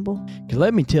don't gamble. Because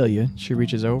let me tell you, she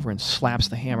reaches over and slaps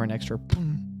the hammer next to her.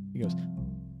 Boom. He goes,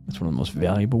 that's one of the most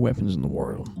valuable weapons in the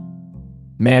world.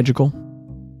 Magical.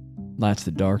 Lights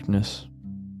the darkness.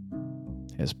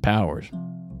 Has powers.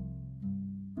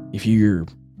 If you're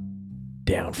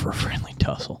down for a friendly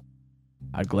tussle,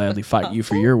 I'd gladly fight you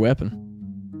for your weapon.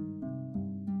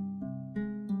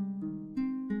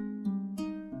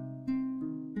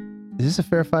 Is this a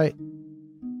fair fight?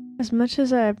 As much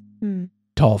as I...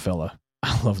 Tall fella,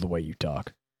 I love the way you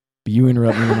talk. But you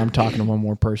interrupt me when I'm talking to one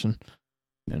more person,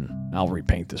 and I'll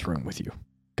repaint this room with you.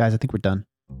 Guys, I think we're done.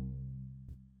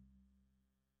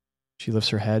 She lifts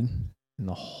her head, and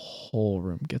the whole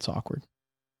room gets awkward.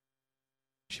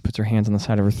 She puts her hands on the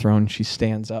side of her throne. She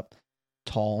stands up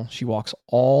tall. She walks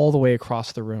all the way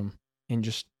across the room and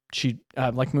she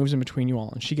moves in between you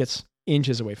all, and she gets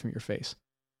inches away from your face.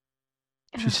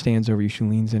 She stands over you. She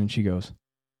leans in and she goes,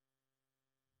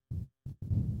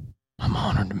 I'm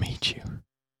honored to meet you.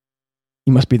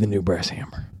 You must be the new brass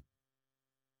hammer.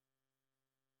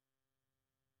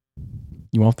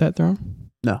 You want that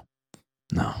throne? No.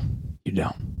 No, you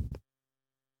don't.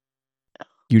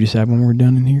 You decide when we're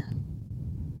done in here?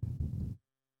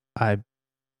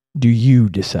 Do you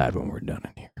decide when we're done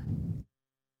in here?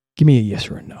 Give me a yes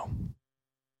or a no.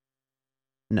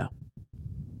 No.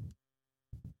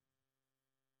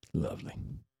 Lovely.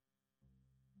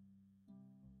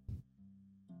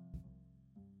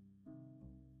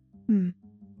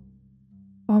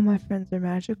 All my friends are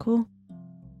magical,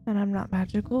 and I'm not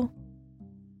magical.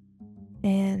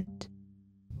 And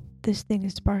this thing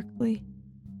is sparkly.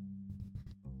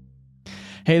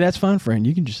 Hey, that's fine, friend.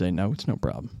 You can just say no. It's no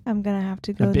problem. I'm gonna have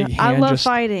to go. A big now. I hand love just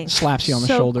fighting. slaps you on the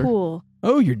So shoulder. Cool.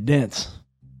 Oh, you're dense.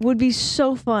 Would be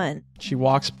so fun. She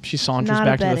saunters Not a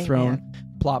back to the betting throne,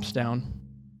 plops down.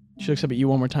 She looks up at you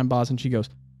one more time, Bazz, and she goes,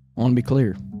 I want to be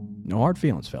clear. No hard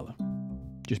feelings, fella.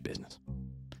 Just business.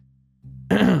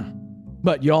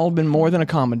 But y'all have been more than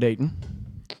accommodating.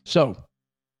 So,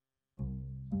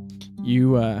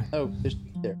 you, there.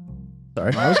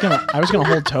 Sorry. I was gonna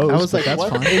hold toes. I was but like, that's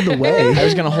what? fine. In the way. I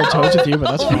was gonna hold toes with you,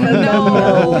 but that's fine.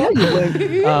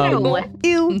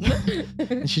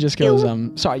 And she just goes,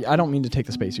 sorry, I don't mean to take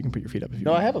the space. You can put your feet up if you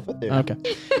want. I have a foot there. Okay.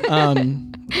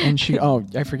 And she,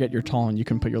 I forget you're tall and you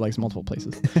can put your legs multiple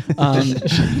places.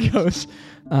 She goes,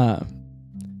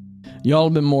 y'all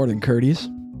have been more than courteous.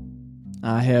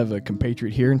 I have a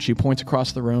compatriot here, and she points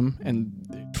across the room, and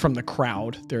from the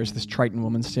crowd, there's this Triton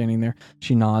woman standing there.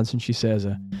 She nods and she says,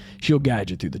 she'll guide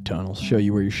you through the tunnels, show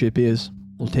you where your ship is.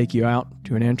 We'll take you out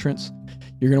to an entrance.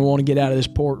 You're going to want to get out of this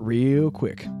port real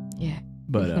quick. Yeah.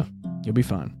 But you'll be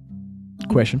fine.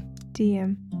 Question?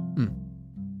 DM.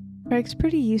 Craig's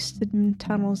pretty used to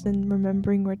tunnels and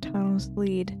remembering where tunnels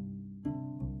lead.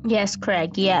 Yes,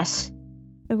 Craig, yes.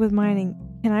 Like with mining,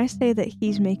 can I say that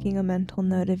he's making a mental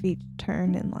note of each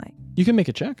turn and like... You can make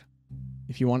a check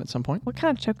if you want at some point. What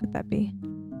kind of check would that be?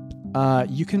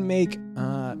 You can make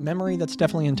memory. That's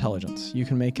definitely intelligence. You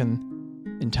can make an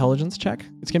intelligence check.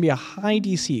 It's going to be a high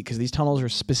DC because these tunnels are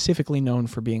specifically known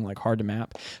for being like hard to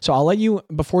map. So I'll let you,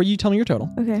 before you tell me your total,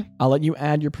 Okay. I'll let you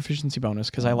add your proficiency bonus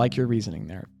because I like your reasoning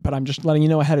there. But I'm just letting you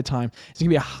know ahead of time. It's going to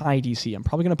be a high DC. I'm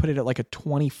probably going to put it at like a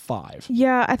 25.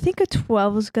 Yeah, I think a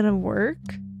 12 is going to work.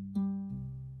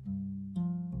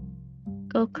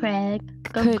 Go, Craig.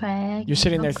 Go, Could- Craig. You're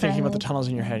sitting Go, there thinking about the Craig. tunnels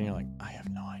in your head and you're like, I have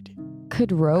no idea.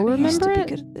 Could Ro I used to remember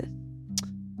be it? good at this.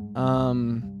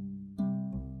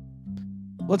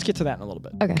 Let's get to that in a little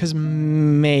bit. Okay. Because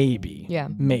maybe. Yeah.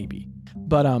 Maybe.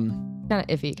 But Kind of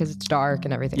iffy because it's dark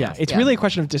and everything yeah, else. it's really a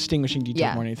question of distinguishing details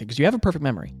Yeah. more than anything because you have a perfect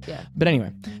memory. Yeah. But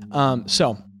anyway,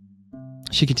 so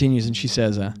she continues and she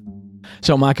says,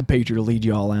 so my compatriot will lead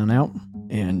you all on out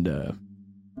and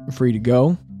you're free to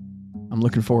go. I'm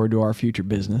looking forward to our future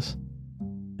business.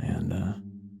 And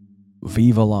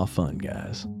viva la fun,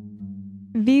 guys.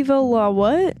 Viva la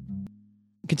what?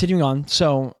 Continuing on.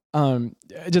 So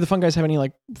do the fun guys have any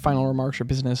like final remarks or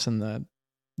business in the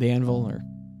anvil or?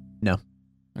 No.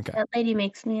 Okay. That lady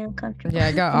makes me uncomfortable. Yeah,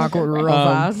 I got awkward real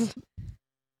Um, fast.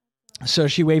 So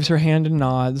she waves her hand and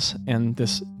nods, and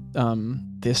this Triton.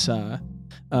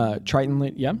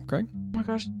 Yeah, Greg. Oh my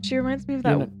gosh, she reminds me of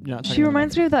You're that. not- you're not She talking about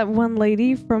reminds me of that one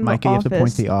lady from Micah, the you office. have to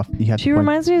point the off. You have She to point.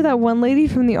 reminds me of that one lady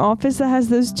from the office that has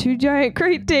those 2 giant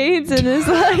Great Danes and is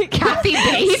like Kathy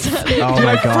Bates. Oh Dude,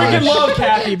 my I freaking gosh. love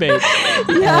Kathy Bates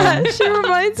Yeah, she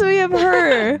reminds me of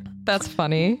her. That's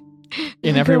funny.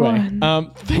 in every Go way.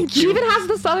 on. Thank She you. even has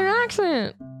the southern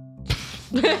accent.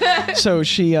 So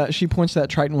she points to that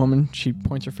Triton woman. She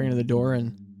points her finger to the door,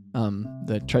 and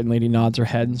the Triton lady nods her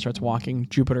head and starts walking.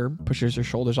 Jupiter pushes her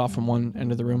shoulders off from one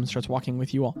end of the room and starts walking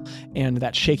with you all. And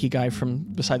that shaky guy from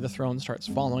beside the throne starts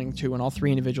following too, and all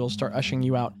 3 individuals start ushering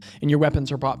you out. And your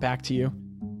weapons are brought back to you.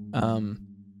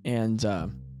 And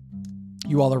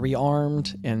you all are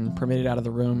rearmed and permitted out of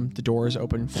the room. The doors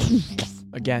open.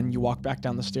 Again, you walk back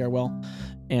down the stairwell,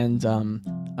 and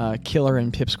Killer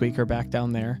and Pipsqueak are back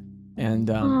down there. And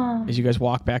as you guys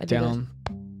walk back I do down,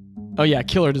 oh yeah,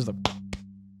 Killer does the,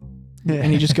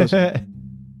 and he just goes, "Rock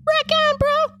on,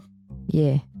 bro!"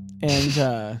 Yeah.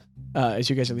 And as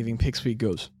you guys are leaving, Pipsqueak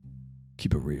goes,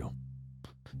 "Keep it real."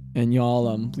 And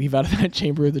y'all leave out of that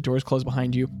chamber. The doors close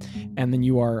behind you, and then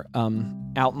you are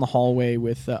out in the hallway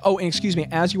with. Oh, and excuse me.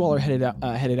 As you all are headed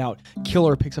out,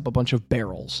 Killer picks up a bunch of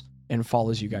barrels and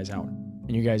follows you guys out.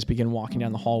 And you guys begin walking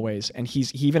down the hallways, and he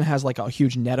even has like a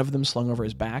huge net of them slung over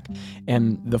his back.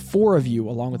 And the 4 of you,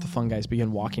 along with the fun guys,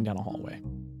 begin walking down a hallway,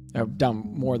 down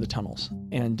more of the tunnels.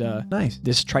 And Nice.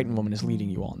 this Triton woman is leading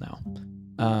you all now.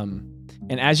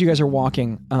 And as you guys are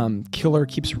walking, Killer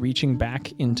keeps reaching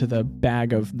back into the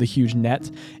bag of the huge net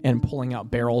and pulling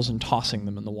out barrels and tossing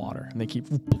them in the water, and they keep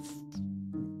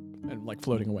and like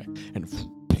floating away. And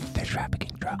The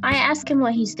trafficking drop. I ask him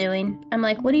what he's doing. I'm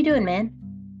like, what are you doing, man?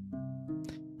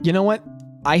 you know what?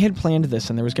 I had planned this,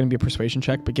 and there was going to be a persuasion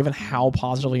check, but given how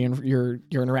positively your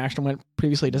interaction went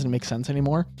previously, it doesn't make sense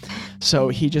anymore. So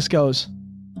he just goes,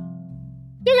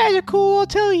 "You guys are cool, I'll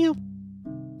tell you.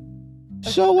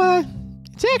 So,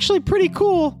 it's actually pretty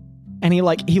cool." And he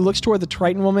looks toward the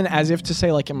Triton woman as if to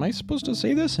say, like, "Am I supposed to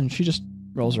say this?" And she just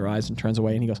rolls her eyes and turns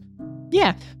away, and he goes,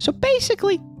 "Yeah, so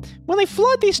basically, when they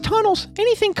flood these tunnels,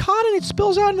 anything caught in it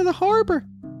spills out into the harbor."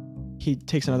 He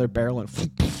takes another barrel and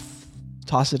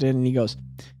tosses it in, and he goes,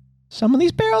 "Some of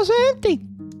these barrels are empty.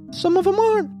 Some of them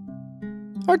aren't.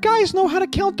 Our guys know how to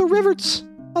count the rivets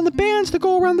on the bands that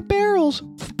go around the barrels."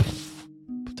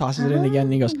 Tosses it in again,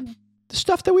 and he goes, "The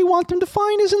stuff that we want them to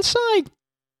find is inside.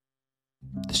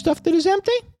 The stuff that is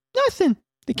empty, nothing.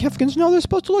 The Kefkins know they're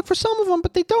supposed to look for some of them,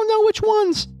 but they don't know which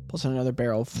ones." Pulls in another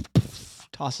barrel,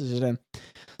 tosses it in.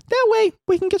 "That way,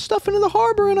 we can get stuff into the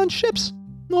harbor and on ships.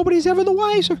 Nobody's ever the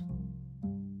wiser.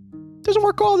 Doesn't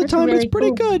work all the That's time, but really it's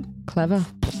pretty cool. good." Clever.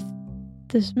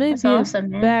 This may That's be awesome, a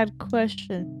man. bad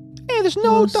question. Hey, there's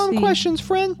no We'll dumb see. questions,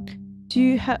 friend. Do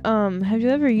you have you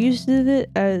ever used it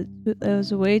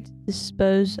as a way to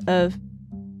dispose of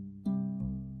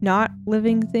not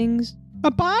living things?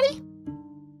 A body?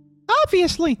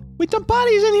 Obviously. We dump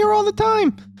bodies in here all the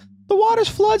time. The waters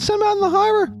flood some out in the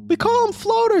harbor. We call them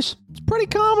floaters. It's pretty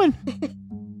common.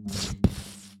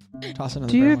 Toss it in the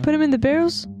Do you barrel. ever put them in the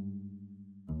barrels?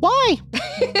 Why?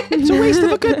 It's a waste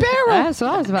of a good barrel. That's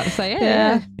what I was about to say.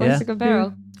 Yeah. That's a good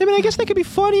barrel. I mean, I guess they could be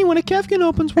funny when a Kevkin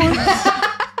opens one.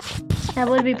 That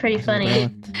would be pretty funny.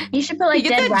 You should put like You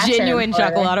get dead that rats in genuine it.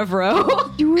 chuckle out of Ro. I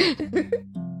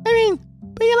mean,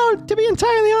 but you know, to be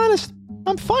entirely honest,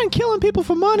 I'm fine killing people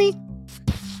for money.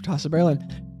 Toss the barrel in.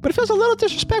 But it feels a little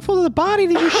disrespectful to the body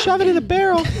to just shove it in a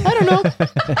barrel. I don't know.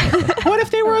 What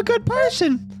if they were a good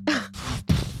person?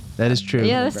 That is true.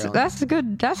 Yeah, that's a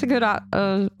good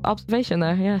observation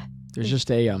there. Yeah. There's just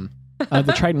a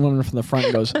the Triton woman from the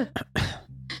front goes and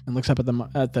looks up at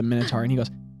the Minotaur, and he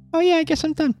goes, "Oh yeah, I guess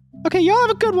I'm done. Okay, y'all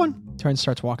have a good one." Turns,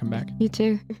 starts walking back. You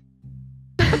too.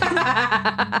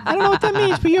 I don't know what that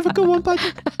means, but you have a good one, bud.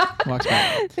 Walks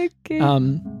back. Okay.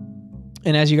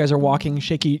 And as you guys are walking,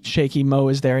 Shaky Mo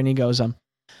is there, and he goes,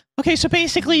 okay, so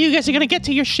basically you guys are going to get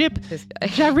to your ship.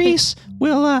 Jarice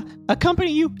will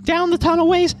accompany you down the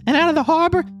tunnelways and out of the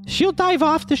harbor. She'll dive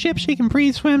off the ship. She can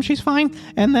breathe, swim. She's fine.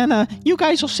 And then you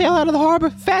guys will sail out of the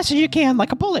harbor fast as you can,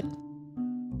 like a bullet.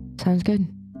 Sounds good.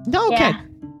 Okay. Yeah.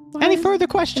 Any further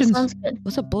questions? Sounds good.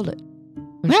 What's a bullet?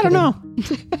 I don't know.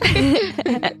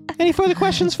 Any further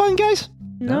questions, fun guys?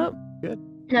 Nope.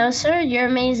 No, sir, you're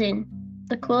amazing.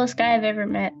 The coolest guy I've ever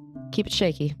met. Keep it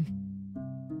shaky.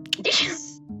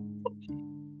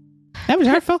 That was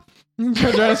hurtful. Turns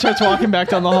around and starts walking back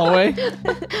down the hallway.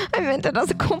 I meant it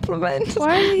as a compliment.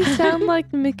 Why does he sound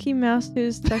like Mickey Mouse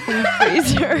who's stuck in the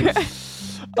freezer?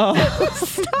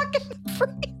 Stuck in the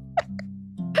freezer.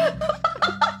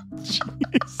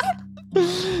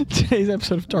 Today's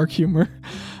episode of Dark Humor.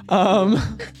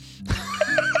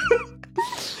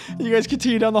 You guys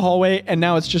continue down the hallway, and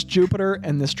now it's just Jupiter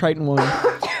and this Triton woman.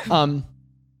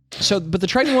 But the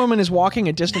Triton woman is walking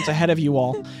a distance ahead of you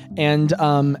all, and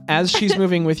as she's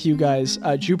moving with you guys,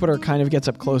 Jupiter kind of gets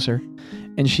up closer,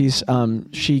 and she kind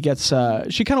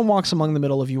of walks among the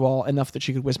middle of you all enough that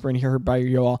she could whisper and hear her by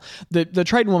you all. The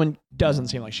Triton woman doesn't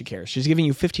seem like she cares. She's giving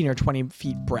you 15 or 20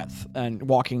 feet breadth and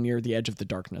walking near the edge of the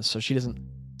darkness, so she doesn't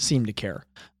seem to care.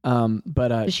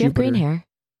 Does she have green hair?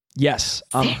 Yes.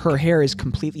 Her hair is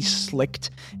completely slicked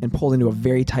and pulled into a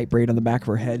very tight braid on the back of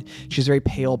her head. She has very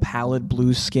pale, pallid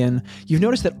blue skin. You've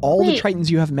noticed that all the Tritons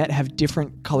you have met have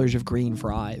different colors of green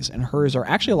for eyes, and hers are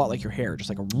actually a lot like your hair, just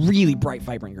like a really bright,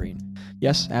 vibrant green.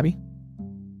 Yes, Abby?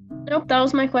 Nope, that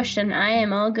was my question. I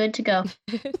am all good to go.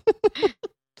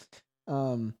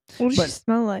 What does she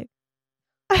smell like?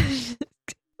 Craig,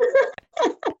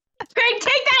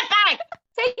 take that back!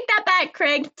 Take that back,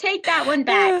 Craig. Take that one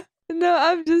back. No,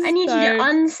 I'm just I need tired. you to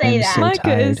unsay that. so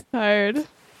Micah is tired. tired.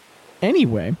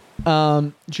 Anyway,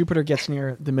 Jupiter gets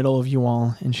near the middle of you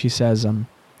all, and she says, I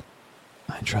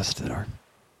trust that our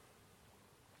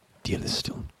deal is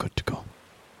still good to go.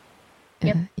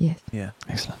 Yep. Yes. Yeah.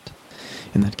 Excellent.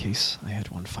 In that case, I had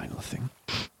one final thing.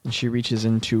 And she reaches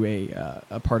into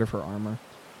a part of her armor,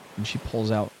 and she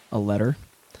pulls out a letter,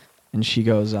 and she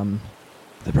goes, the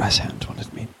brass hand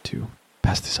wanted me to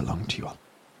pass this along to you all.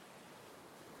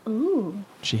 Ooh.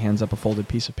 She hands up a folded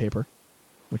piece of paper,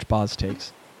 which Bazz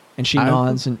takes, and she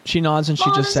nods and she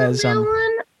just says,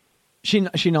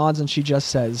 she nods and she just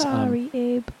says, Sorry,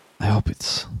 Abe. I hope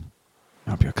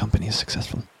your company is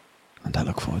successful, and I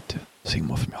look forward to seeing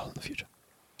more from you all in the future.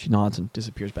 She nods and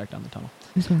disappears back down the tunnel.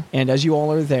 And as you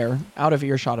all are there, out of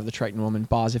earshot of the Triton woman,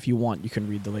 Bazz, if you want, you can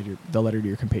read the letter to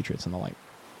your compatriots in the light.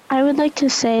 I would like to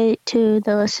say to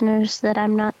the listeners that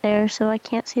I'm not there, so I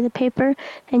can't see the paper,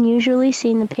 and usually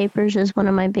seeing the papers is one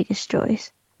of my biggest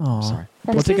joys. Oh, sorry.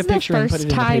 This We'll take a This is picture the and put first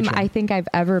it in the time Patreon. I think I've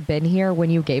ever been here when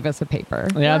you gave us a paper.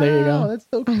 Yeah, there you go. That's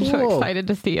so I'm so excited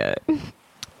to see it.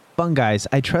 Fun guys,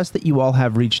 I trust that you all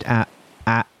have reached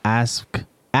ask.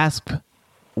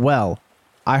 Well,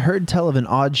 I heard tell of an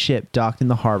odd ship docked in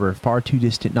the harbor, far too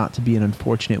distant not to be an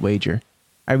unfortunate wager.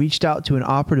 I reached out to an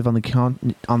operative on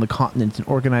the continent and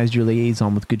organized your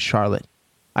liaison with good Charlotte.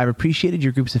 I've appreciated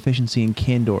your group's efficiency and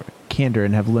candor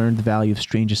and have learned the value of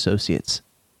strange associates.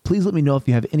 Please let me know if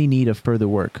you have any need of further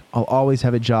work. I'll always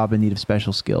have a job in need of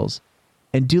special skills.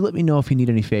 And do let me know if you need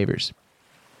any favors.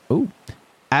 Oh.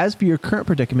 As for your current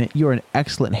predicament, you are in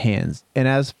excellent hands. And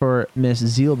as for Miss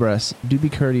Zealbrus, do be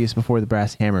courteous before the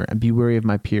brass hammer and be wary of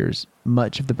my peers.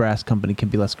 Much of the brass company can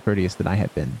be less courteous than I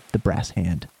have been. The brass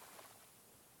hand.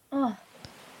 Oh.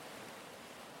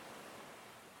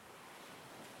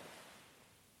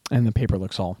 And the paper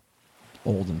looks all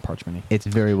old and parchmenty. It's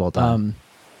very well done.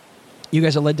 You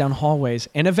guys are led down hallways,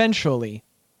 and eventually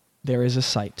there is a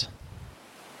sight.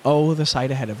 Oh, the sight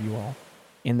ahead of you all.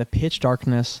 In the pitch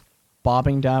darkness,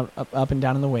 bobbing down up and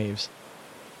down in the waves,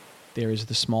 there is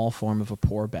the small form of a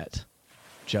poor bet.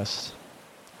 Just...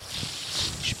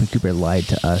 Cooper lied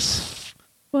to us.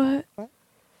 What?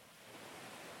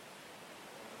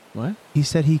 What? He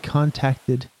said he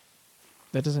contacted.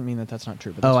 That doesn't mean that that's not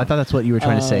true. But Oh, I thought that's what you were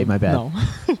trying to say. My bad. No.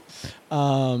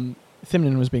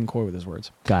 Thimnon was being coy with his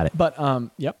words. Got it. But,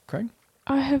 yep, Craig.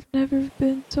 I have never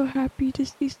been so happy to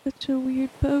see such a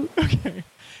weird boat. Okay.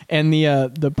 And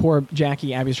the poor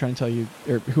Jackie, Abby's trying to tell you,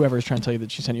 or whoever is trying to tell you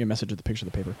that she sent you a message with the picture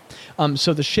of the paper.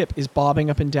 So the ship is bobbing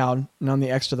up and down and on the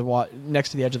next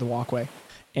to the edge of the walkway.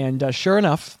 And sure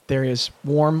enough, there is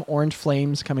warm orange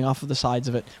flames coming off of the sides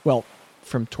of it. Well,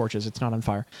 from torches. It's not on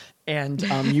fire. And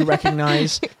you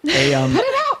recognize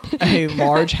a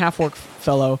large half-orc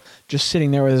fellow just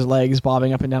sitting there with his legs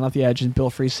bobbing up and down off the edge, and Bill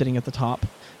Free sitting at the top.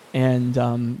 And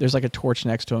there's like a torch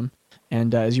next to him.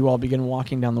 And as you all begin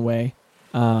walking down the way,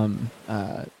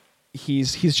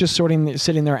 he's just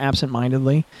sitting there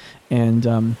absent-mindedly.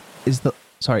 And Is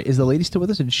the lady still with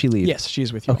us, or did she leave? yes,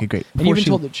 she's with you. Okay, great. And you've been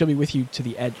told that she'll be with you to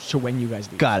the edge, to when you guys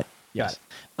leave. Got it. Yes.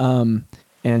 Got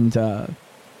And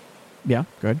yeah,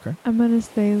 go ahead, Craig. I'm gonna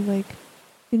say, like,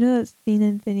 you know that scene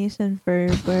in Phineas and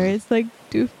Ferb where it's like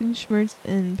Doofenshmirtz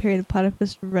and Perry the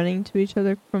Platypus running to each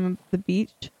other from the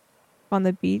beach, on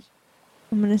the beach?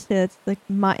 I'm gonna say that's like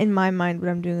in my mind what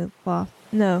I'm doing with cloth.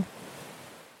 No.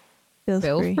 Bill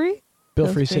Free. Free? Bill Bill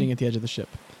Free Free. sitting at the edge of the ship.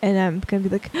 And I'm gonna be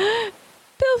like,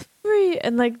 Bill Free,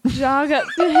 and like jog up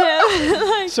to him.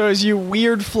 Like, So as you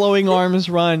weird flowing arms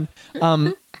run,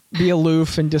 the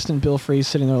aloof and distant Bill Free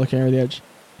sitting there looking over the edge.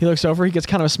 He looks over, he gets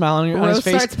kind of a smile on his Rose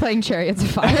face. starts playing Chariots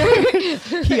of Fire.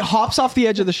 He hops off the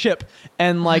edge of the ship,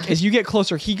 and like as you get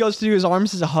closer, he goes to do his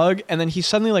arms as a hug, and then he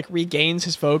suddenly like regains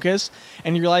his focus,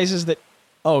 and he realizes that,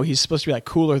 oh, he's supposed to be like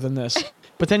cooler than this.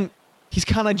 But then he's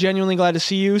kind of genuinely glad to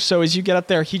see you. So as you get up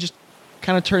there, he just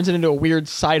kind of turns it into a weird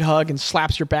side hug and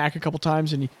slaps your back a couple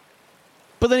times,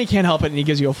 but then he can't help it, and he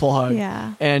gives you a full hug.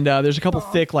 yeah. And there's a couple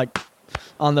thick like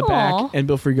on the back, Aw. and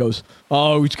Bill Free goes,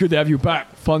 "Oh, it's good to have you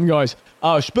back, fun guys."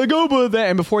 Spagooba there.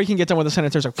 And before he can get done with the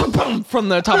sentence, there's like boom, from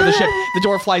the top of the ship, the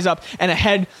door flies up, and a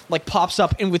head like pops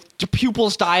up, and with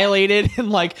pupils dilated and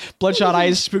like bloodshot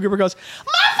eyes, Spagooba goes,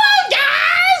 "My phone,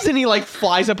 guys!" And he like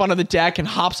flies up onto the deck and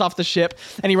hops off the ship,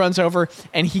 and he runs over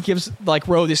and he gives like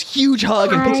Ro this huge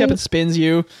hug and picks you up and spins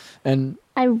you. And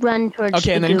I run towards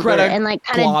okay, and then Spagoober Greta and like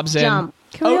kind globs of in. jump.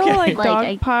 Can we all like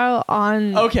Like, dogpile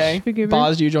on Okay, Spagoober?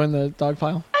 Bazz, do you join the dog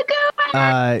pile?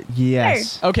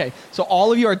 Yes. Okay, so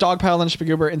all of you are dogpiled on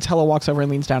Spagoober, and Tella walks over and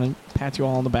leans down and pats you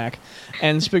all on the back.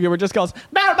 And Spagoober just goes,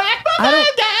 "Bow back,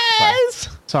 guys!"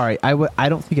 Sorry, I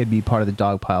don't think I'd be part of the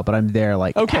dog pile, but I'm there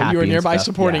like. Okay, happy you were and nearby stuff.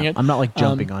 supporting Yeah, it. I'm not like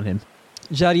jumping on him.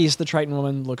 Jadis, the Triton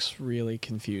woman, looks really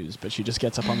confused, but she just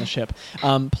gets up on the ship.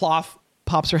 Ploff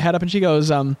pops her head up and she goes,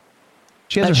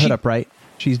 She has her she- hood up, right?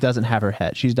 She doesn't have her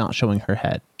head. She's not showing her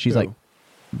head. She's Who?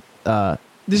 like,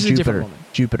 this is Jupiter. a different woman.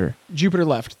 Jupiter. Jupiter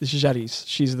left. This is Jadis.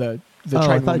 She's the Oh, I Triton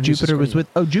thought woman who's Jupiter was escorting with.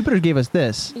 Oh, Jupiter gave us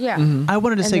this. Yeah. you. Mhm. I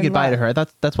wanted to And say then goodbye to left. her.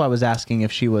 That's why I was asking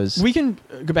if she was. We can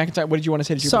go back in time. What did you want to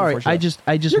say to Jupiter? Sorry, before she I left?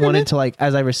 just You're good, wanted man. to like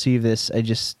as I received this, I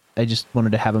just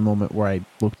wanted to have a moment where I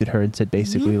looked at her and said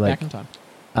basically like, back in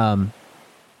time.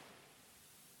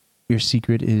 your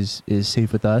secret is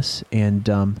safe with us, and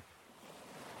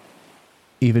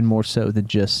even more so than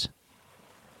just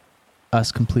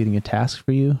us completing a task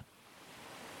for you.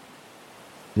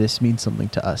 This means something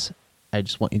to us. I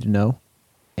just want you to know,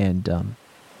 and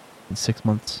in 6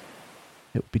 months,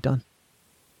 it will be done.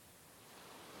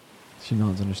 She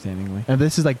nods understandingly. And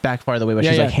this is like back far the way, but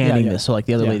Yeah, she's yeah, like handing yeah. this, so like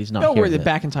the other Yeah. lady's not No, here. we're with it.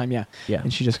 back in time. Yeah. Yeah.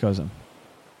 And she just goes,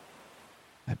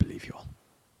 "I believe you all."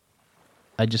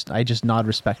 I just nod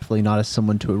respectfully, not as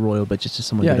someone to a royal, but just as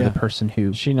someone Yeah, to yeah. the person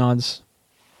who. She nods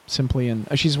simply, and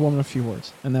she's a woman of few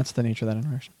words, and that's the nature of that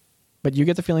interaction. But you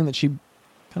get the feeling that she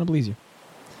kind of believes you.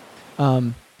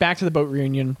 Back to the boat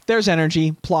reunion. There's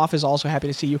energy. Ploff is also happy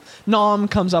to see you. Nom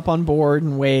comes up on board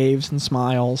and waves and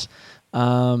smiles.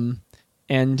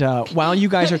 And while you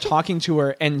guys are talking to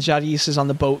her, and Jadis is on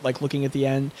the boat, like looking at the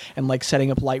end and like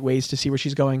setting up lightways to see where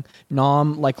she's going,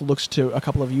 Nom like looks to a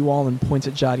couple of you all and points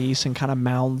at Jadis and kind of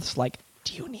mouths like,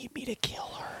 "Do you need me to kill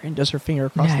her?" And does her finger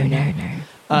across the neck. Hey,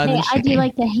 then I do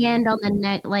like the hand on the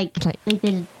neck, like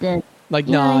the Like,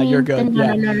 You know what nah, I mean? you're good. No,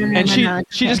 Yeah. no, no, no, And no, she no,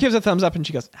 it's she just okay. gives a thumbs up and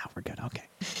she goes, "Ah, we're good. Okay."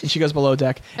 And she goes below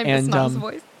deck. I and miss Mom's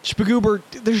voice. Spagoober,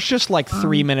 there's just like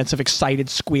 3 minutes of excited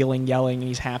squealing, yelling, and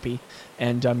he's happy.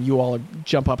 And you all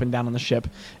jump up and down on the ship.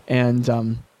 And,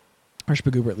 or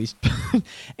Spagoober at least.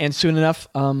 And soon enough,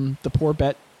 the poor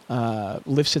Bet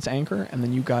lifts its anchor, and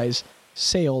then you guys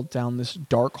sail down this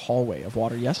dark hallway of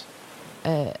water. Yes?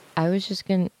 I was just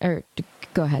gonna, or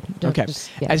Go ahead. Okay.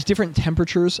 Yeah. As different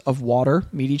temperatures of water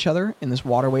meet each other in this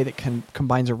waterway that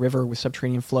combines a river with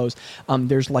subterranean flows,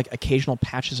 there's like occasional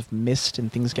patches of mist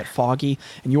and things get foggy,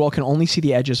 and you all can only see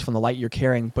the edges from the light you're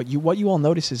carrying. But what you all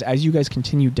notice is as you guys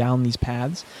continue down these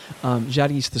paths,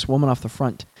 Jadis, this woman off the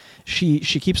front, she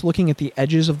keeps looking at the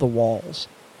edges of the walls.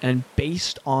 And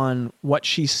based on what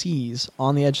she sees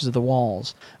on the edges of the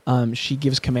walls, she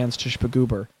gives commands to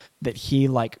Spaguber that he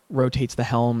like rotates the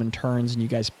helm and turns, and you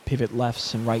guys pivot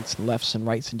lefts and rights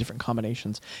in different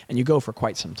combinations, and you go for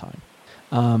quite some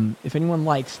time. If anyone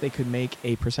likes, they could make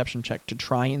a perception check to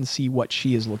try and see what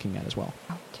she is looking at as well.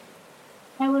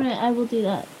 I will do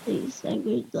that, please. I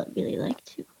would really like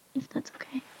to, if that's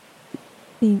okay.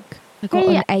 Think. I got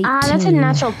an 18. That's a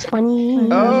natural 20.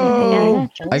 Oh,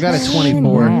 I got a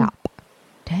 24. Snap.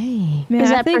 Dang. Man,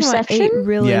 Is I that think perception? my 8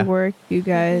 really Yeah. worked, you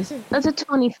guys. That's a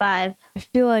 25. I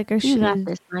feel like I You got should.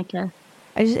 this, Micah.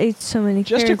 I just ate so many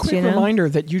Just carrots, a quick you know? reminder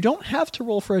that you don't have to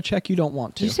roll for a check you don't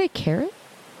want to. Did you say carrot?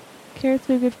 Carrots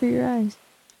are good for your eyes.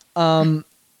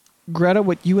 Greta,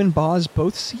 what you and Bazz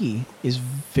both see is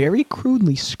very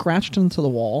crudely scratched into the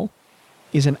wall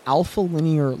is an alpha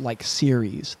linear like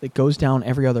series that goes down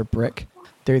every other brick.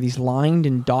 There are these lined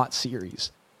and dot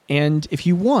series. And if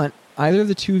you want, either of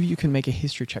the two of you can make a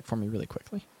history check for me really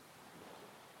quickly.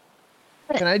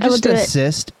 Can I will just do it.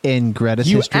 assist in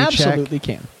Greta's You history absolutely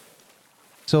check? can.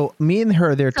 So me and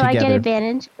her, they're So I get together.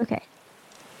 advantage? Okay.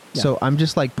 So I'm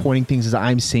just like pointing things as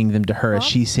I'm seeing them to her, as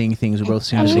she's seeing things. We're both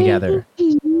seeing them together.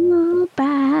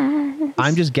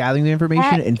 I'm just gathering the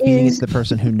information That and feeding it is- to the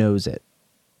person who knows it.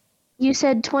 You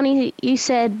said 20. You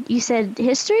said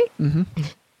history? Mm-hmm.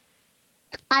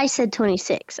 I said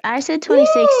 26. I said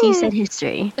 26. You said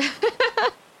history.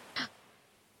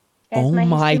 Oh That's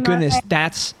my history goodness,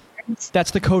 modifier.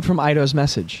 that's the code from Ido's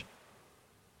message.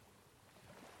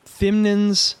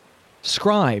 Thimnan's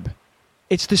scribe.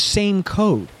 It's the same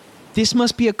code. This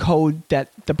must be a code that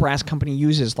the brass company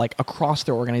uses like across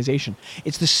their organization.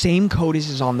 It's the same code as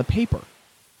is on the paper.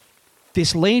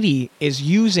 This lady is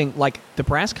using, like, the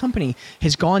brass company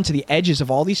has gone to the edges of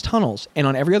all these tunnels, and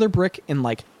on every other brick in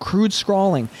like crude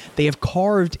scrawling, they have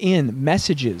carved in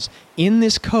messages in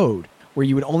this code where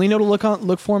you would only know to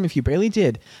look for them if you barely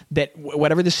did, that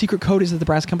whatever the secret code is that the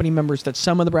brass company members, that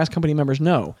some of the brass company members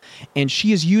know. And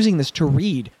she is using this to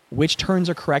read which turns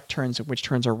are correct turns and which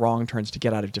turns are wrong turns to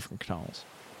get out of different tunnels.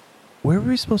 Where were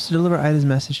we supposed to deliver Ida's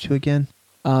message to again?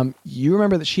 You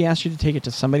remember that she asked you to take it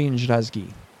to somebody in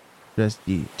Zhazgi, Just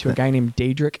the to a guy named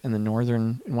Daedric in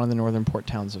one of the northern port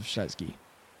towns of Zhazgi.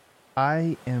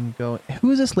 I am going.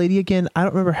 Who is this lady again? I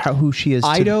don't remember who she is.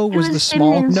 Ido was It the was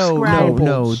small. Simon's No, scribe.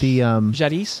 no. The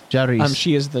Jadis. Jadis.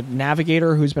 She is the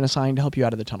navigator who's been assigned to help you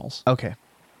out of the tunnels. Okay.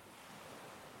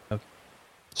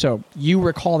 So you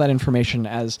recall that information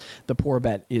as the poor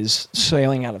bet is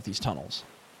sailing out of these tunnels.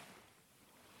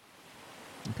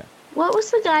 Okay. What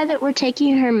was the guy that we're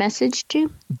taking her message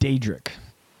to? Daedric.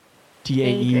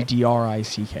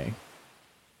 Daedrick.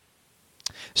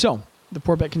 So the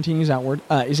poor bet continues outward.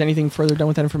 Is anything further done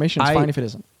with that information? It's fine if it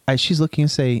isn't. She's looking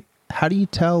and say, "How do you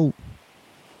tell?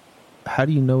 How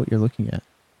do you know what you're looking at?"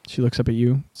 She looks up at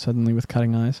you suddenly with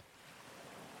cutting eyes.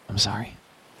 I'm sorry.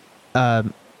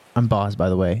 I'm Bazz, by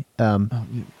the way.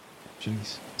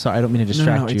 Jeez. Sorry, I don't mean to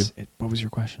distract you. What was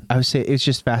your question? I would say it's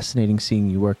just fascinating seeing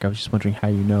you work. I was just wondering how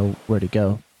you know where to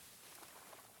go.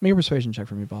 Make a persuasion check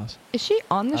for me, boss. Is she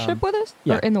on the ship with us?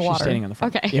 Yeah, Or in the she's water? standing on the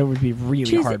front. Okay. It would be really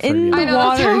She's hard for her to in do the I that. know,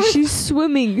 that's water. how I- She's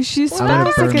swimming. She's Well, I'm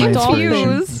fast gonna like burn a my dolphin.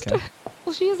 confused. Okay.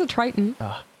 Well, she is a Triton.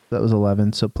 That was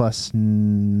 11, so plus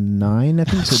 9, I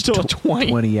think. So Still a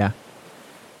 20. 20, yeah.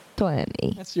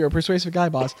 20. That's you're a persuasive guy,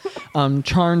 boss.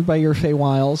 Charmed by your fey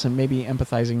wiles and maybe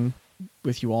empathizing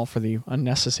with you all for the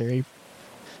unnecessary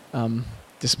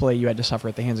display you had to suffer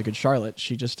at the hands of good Charlotte.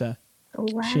 She just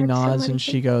she nods and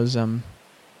she goes, I've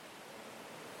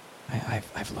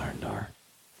learned our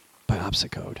biopsy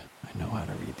code. I know how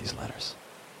to read these letters.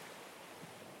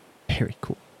 Very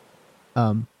cool.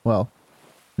 Well,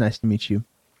 nice to meet you.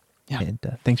 Yeah. And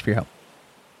thanks for your help.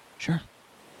 Sure.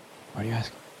 Why do you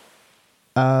ask?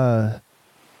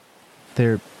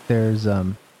 There's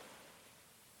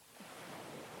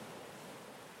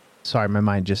sorry, my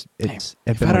mind just it's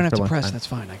Hey, I've if been I don't awake have for a to long press, time. that's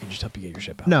fine. I can just help you get your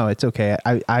ship out. No, it's okay.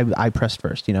 I pressed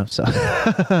first,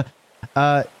 so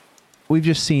we've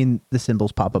just seen the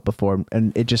symbols pop up before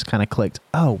and it just kind of clicked.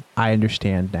 Oh, I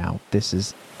understand now. This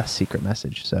is a secret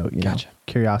message. So, Gotcha.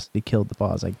 Curiosity killed the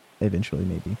boss, like eventually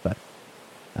maybe, but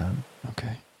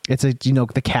Okay. it's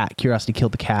the cat. Curiosity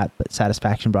killed the cat, but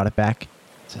satisfaction brought it back.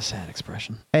 It's a sad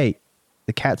expression. Hey,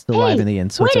 the cat's still alive in the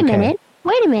end, so wait it's okay. a minute.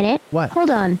 Wait a minute. What? Hold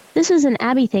on. This is an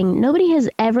Abby thing.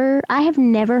 I have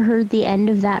never heard the end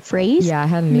of that phrase. Yeah, I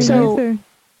hadn't Me either. So- neither.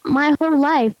 My whole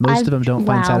life. Most of them don't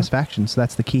find wow. satisfaction, so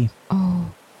that's the key. Oh.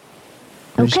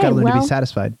 You just Okay, gotta learn to be well-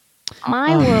 satisfied. My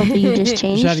worldview just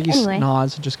changed. Shaggy Anyway.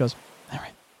 nods and just goes, all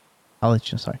right. I'll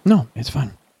let you know. Sorry. No, it's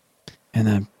fine.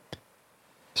 And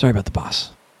sorry about the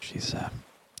boss. She's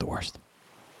the worst.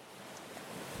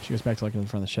 She goes back to looking in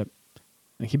front of the ship.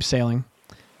 And it keeps sailing.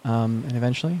 And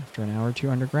eventually, after an hour or two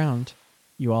underground,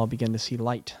 you all begin to see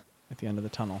light at the end of the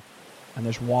tunnel. And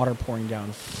there's water pouring down.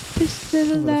 This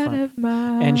little Over the light front. of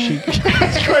mine. And she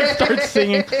starts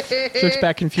singing. She looks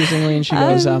back confusingly and she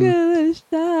goes, I'm gonna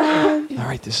shine. all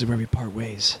right, this is where we part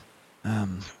ways.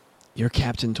 Your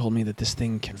captain told me that this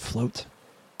thing can float.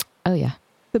 Oh, yeah.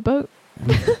 The boat.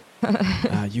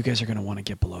 You guys are going to want to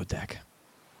get below deck.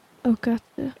 Oh,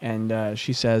 gotcha. And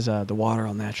she says, the water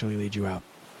will naturally lead you out.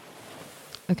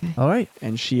 Okay. All right.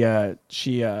 And she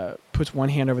puts one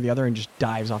hand over the other and just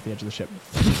dives off the edge of the ship.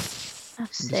 Oh,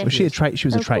 sick. Was she a Triton? She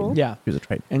was a So Triton. cool. Yeah. She was a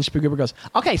Triton. And Spookuber goes,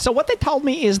 okay, so what they told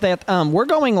me is that we're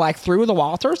going like through the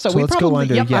water, so we let's probably go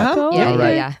under. Yep, Yeah. uh-huh. Yeah, All yeah,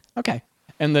 right. yeah. Okay.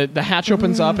 And the hatch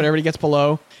opens up and everybody gets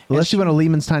below. Unless you want a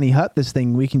Lehman's Tiny Hut, this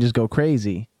thing, we can just go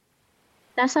crazy.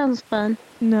 That sounds fun.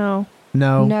 No.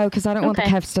 No. No, because I don't want the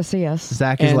Okay. Kevs to see us.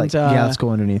 Zach is And, like, yeah, let's go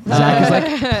underneath. Zach Zach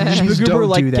is like, please Spookuber don't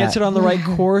like do that. gets it on the right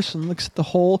course and looks at the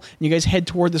hole. And you guys head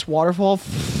toward this waterfall,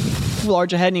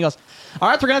 large ahead, and he goes, all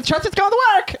right, we're going to trust it's going to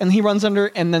work. And he runs under,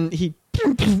 and then he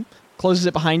closes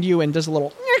it behind you and does a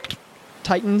little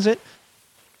tightens it.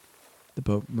 The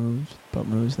boat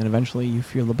moves, then eventually you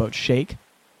feel the boat shake,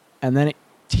 and then it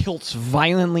tilts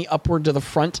violently upward to the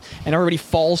front, and everybody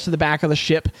falls to the back of the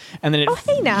ship, and then it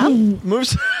Hey now.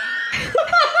 moves.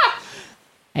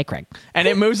 Hey, Craig. And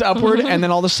it moves upward, and then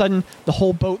all of a sudden, the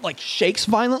whole boat like shakes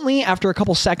violently after a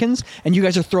couple seconds, and you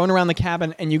guys are thrown around the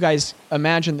cabin, and you guys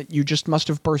imagine that you just must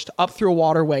have burst up through a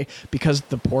waterway because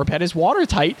the poor pet is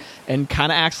watertight and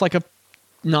kind of acts like a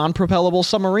non-propellable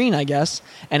submarine, I guess.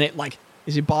 And it like,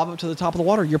 as you bob up to the top of the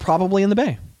water, you're probably in the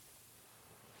bay.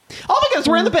 Oh my goodness,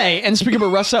 we're in the bay. And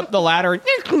Spookuber rushes up the ladder,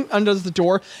 undoes the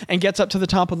door, and gets up to the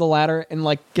top of the ladder, and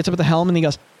like gets up at the helm, and he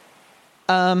goes,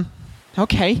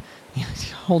 okay. He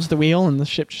holds the wheel, and the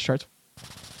ship just starts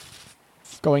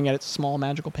going at its small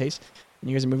magical pace. And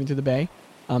you guys are moving through the bay.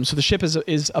 So the ship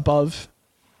is above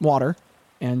water,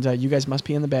 and you guys must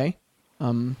be in the bay.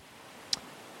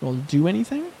 Will do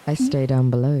anything? I stay down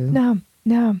below.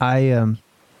 No.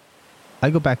 I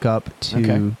go back up to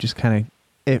Okay. just kind of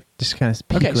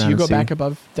peek Okay, around so you and go see. back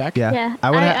above deck. Yeah. Yeah,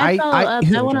 I want to. I follow up.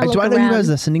 I wanna do look I know who has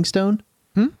around. the sending stone?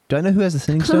 Hmm? Do I know who has the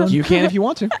sending stone? You can if you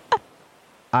want to.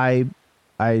 I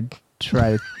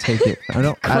try to take it.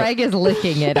 Craig is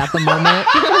licking it at the moment.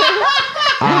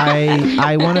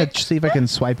 I want to see if I can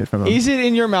swipe it from him. Is it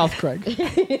in your mouth, Craig?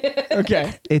 Okay.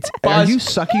 Are Bazz. you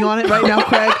sucking on it right now,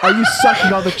 Craig? Are you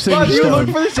sucking on the sending Bob, you stone? look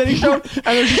for the sending stone, and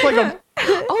there's just like a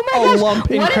Oh my A gosh.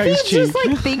 lump in What if Craig's he's just cheek.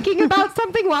 like thinking about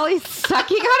something while he's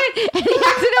sucking on it and he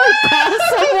accidentally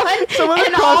calls someone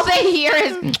and all they hear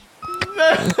is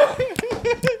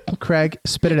Craig,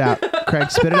 spit it out. Craig,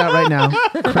 spit it out right now.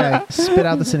 Craig, spit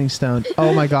out the sending stone.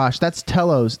 Oh my gosh, that's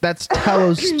Tello's. That's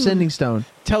Tello's sending stone.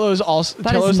 Tello's also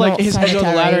That Tello's is like not his head's on the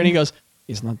sanitary. ladder, and he goes,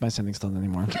 "He's not my sending stone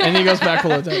anymore." And he goes back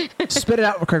below deck. Spit it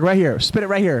out, Craig, right here. Spit it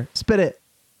right here. Spit it.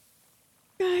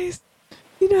 Guys,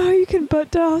 you know how you can butt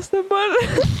dial someone?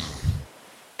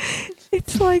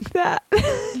 It's like that.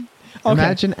 Okay.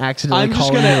 Imagine accidentally I'm just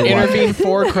calling gonna your wife. intervene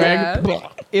for Craig.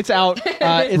 It's out.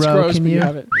 It's Ro, gross, can but you you-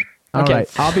 have it. All Okay.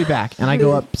 right, I'll be back, and I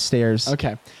go upstairs.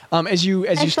 Okay. As you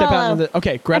I step out follow. into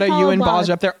the Greta, I you follow and Bazz Bazz.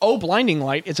 are up there. Oh, blinding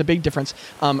light! It's a big difference.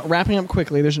 Wrapping up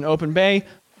quickly. There's an open bay.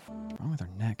 What's wrong with her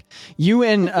neck? You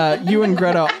and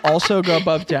Greta also go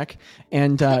above deck,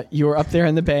 and you are up there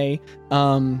in the bay.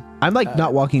 I'm like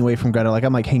not walking away from Greta, like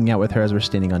I'm like hanging out with her as we're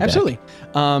standing on deck. Absolutely.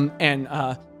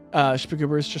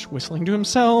 Spookuber is just whistling to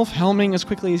himself, helming as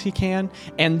quickly as he can,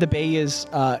 and the bay is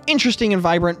interesting and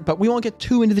vibrant, but we won't get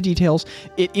too into the details.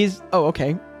 It is. Oh,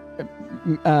 okay.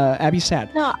 Abby's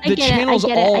sad. No, I The get it. I channels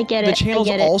get it. all I get the it. channels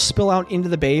I get all it. spill out into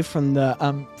the bay from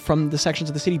the sections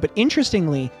of the city. But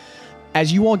interestingly,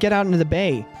 as you all get out into the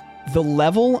bay, the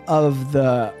level of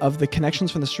the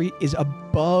connections from the street is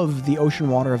above the ocean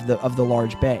water of the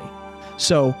large bay.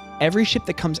 So every ship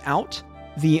that comes out,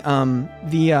 the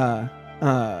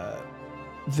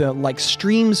like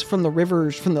streams from the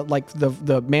rivers, from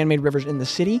the man-made rivers in the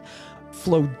city,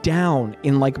 flow down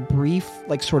in like brief,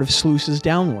 like sort of sluices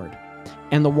downward,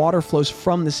 and the water flows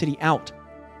from the city out.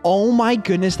 Oh my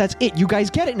goodness, that's it. You guys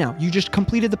get it now. You just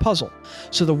completed the puzzle.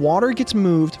 So the water gets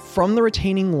moved from the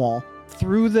retaining wall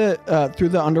through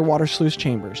the underwater sluice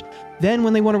chambers. Then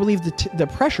when they want to relieve the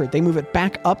pressure, they move it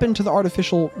back up into the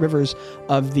artificial rivers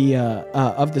of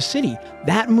the city.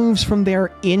 That moves from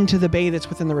there into the bay that's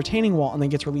within the retaining wall and then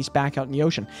gets released back out in the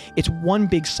ocean. It's one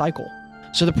big cycle.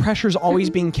 So the pressure is always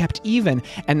being kept even,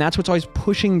 and that's what's always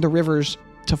pushing the rivers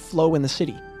to flow in the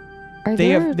city.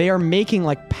 They are making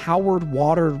like powered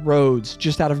water roads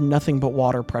just out of nothing but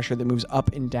water pressure that moves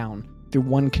up and down through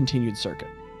one continued circuit.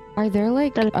 Are there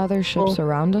like other ships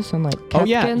around us and like Oh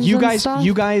yeah, Kefkins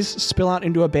you guys spill out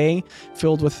into a bay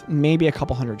filled with maybe a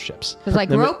couple hundred ships. Because like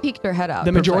Ro peeked her head out.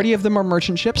 The majority of them are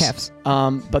merchant ships. Kefs.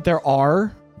 But there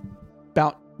are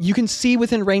you can see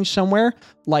within range somewhere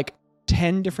like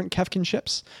 10 different Kefkin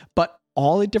ships, but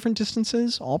all at different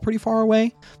distances, all pretty far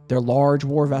away. They're large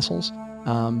war vessels.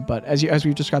 But as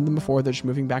we've described them before, they're just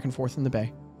moving back and forth in the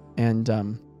bay. And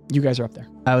you guys are up there.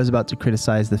 I was about to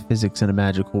criticize the physics in a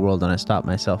magical world, and I stopped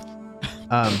myself.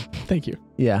 Thank you.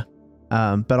 Yeah.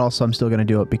 But also I'm still going to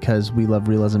do it because we love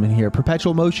realism in here.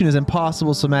 Perpetual motion is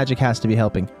impossible, so magic has to be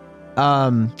helping.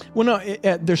 Well, no,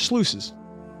 they're sluices.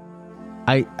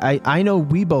 I know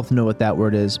we both know what that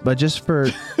word is, but just for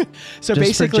so just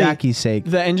basically, for Jackie's sake,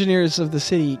 the engineers of the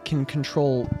city can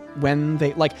control when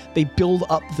they build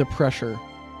up the pressure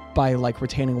by like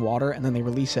retaining water, and then they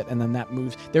release it, and then that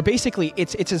moves. They're basically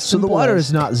it's as so simple the water as,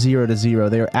 is not 0 to 0.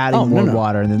 They're adding more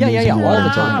water and then losing all water the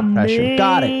time. to pressure.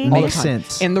 Got it. Makes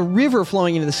sense. And the river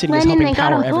flowing into the city is Lennon, helping they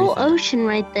got power a whole everything. ocean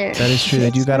right there. That is true. They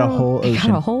do got a whole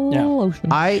ocean. Got a whole ocean.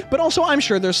 But also, I'm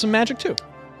sure there's some magic too.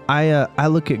 I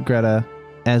look at Greta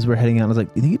as we're heading out. I was like,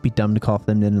 you think it'd be dumb to call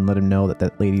Thimden and let him know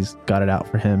that lady's got it out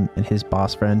for him and his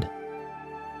boss friend?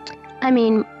 I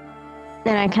mean,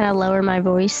 then I kind of lower my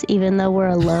voice, even though we're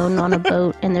alone on a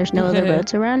boat and there's no other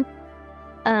boats around.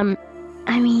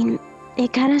 I mean,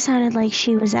 it kind of sounded like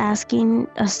she was asking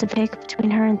us to pick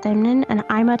between her and Thimden, and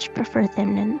I much prefer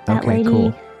Thimden. That lady.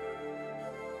 Cool.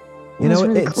 You know,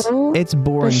 really cool, it's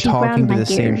boring but she talking ground to my the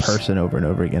same gears. person over and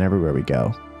over again everywhere we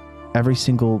go. Every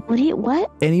single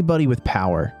What? anybody with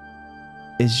power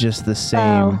is just the same.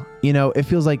 Oh. You know, it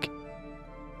feels like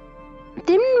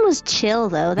Thimden was chill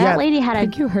though. That Yeah. lady had I a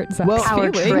think you hurt Zach's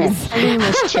power trip. feelings. Thimden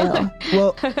was chill.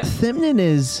 well, Thimden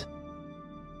is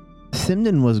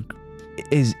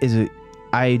a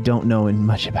I don't know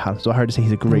much about him, so hard to say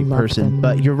he's a great Love person. Thimden.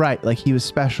 But you're right, like he was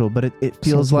special. But it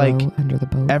feels So like low under the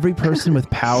boat. every person with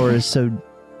power is so.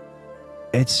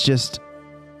 It's just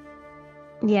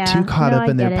Yeah. too caught no, up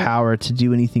I in their get it. power to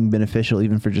do anything beneficial,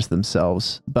 even for just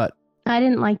themselves. But I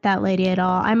didn't like that lady at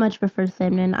all. I much prefer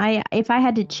Thimden. If I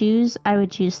had to choose, I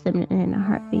would choose Thimden in a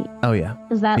heartbeat. oh yeah,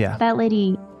 Because that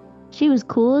lady, she was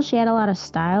cool. She had a lot of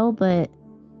style, but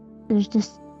there's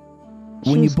just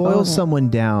when you boil someone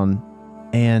down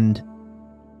and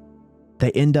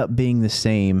they end up being the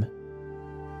same,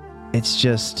 it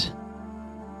just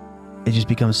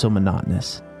becomes so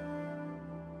monotonous.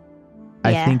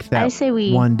 I Yeah, think that I say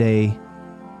we- one day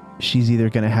she's either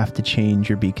going to have to change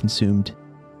or be consumed.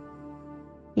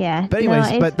 Yeah. But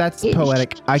anyways, but that's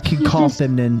poetic. I could call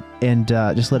Thimden and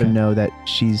just let him know that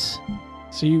she's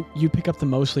So you pick up the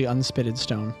mostly unspitted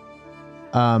stone.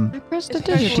 Press the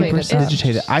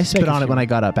digitated. I spit on it when I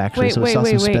got up, actually, Wait, so it wait, saw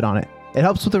some wait, spit wait. on it. It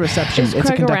helps with the reception. Is It's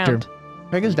a Craig conductor. around?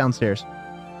 Craig is downstairs.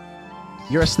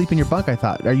 You're asleep in your bunk, I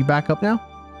thought. Are you back up now?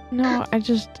 No, I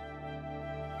just.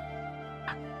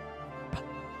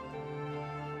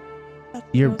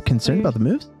 You're concerned about the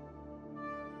moves?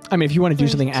 I mean, if you want to do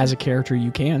Please. something as a character,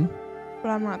 you can. But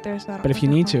I'm not there, so I don't. But if you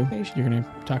have need that to, conversation. you're gonna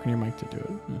talk on your mic to do it.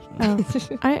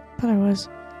 Oh, I thought I was.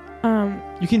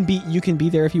 You can be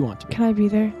there if you want to be. Can I be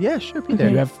there? Yeah, sure. Be Okay. there.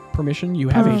 You have permission. You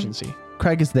have Um, agency.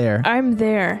 Craig is there. I'm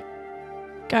there.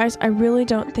 Guys, I really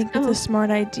don't think it's Oh. a smart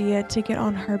idea to get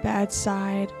on her bad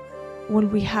side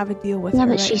when we have a deal with Yeah, her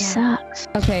but right she now. sucks.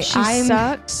 Okay, She I'm.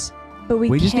 sucks, but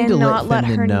we just need to cannot let let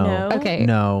her Thimden know. know. Okay.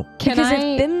 No. Can Because I?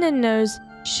 if Thimden knows,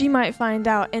 she might find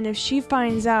out. And if she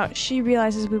finds out, she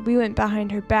realizes we went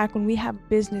behind her back when we have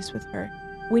business with her.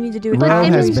 We need to do it But Ro has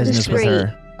Thimden's business with discreet.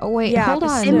 her. Oh wait, Yeah, hold but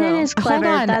on. still. Thimden is Hold clever.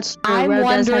 on. That's true. I'm Ro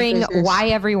does have wondering business. why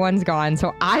everyone's gone.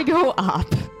 So I go up.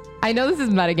 I know this is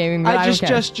metagaming, but I don't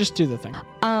care. just do the thing.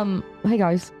 Hey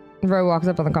guys. Ro walks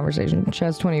up on the conversation. She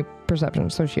has 20 perception,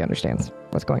 so she understands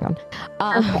what's going on.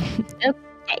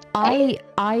 Okay.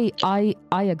 I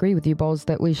agree with you, Bazz,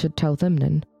 that we should tell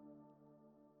Thimden.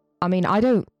 I mean, I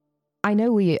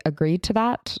know we agreed to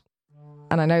that.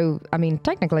 And I mean,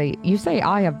 technically, you say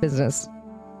I have business.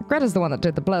 Greta's the one that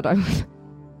did the blood oath.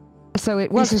 So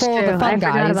it was This is for true. the fun I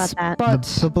forgot guys, about that. but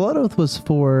The blood oath was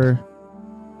for.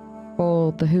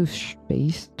 for the hoosh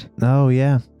beast. Oh,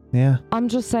 yeah. Yeah. I'm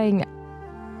just saying,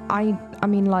 I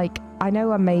mean, like, I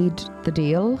know I made the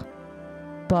deal,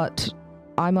 but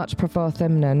I much prefer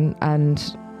Thymnen,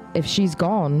 and if she's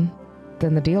gone,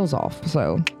 then the deal's off.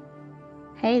 So,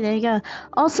 Hey, there you go.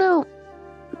 Also,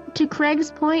 to Craig's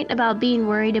point about being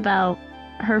worried about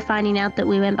her finding out that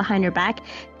we went behind her back,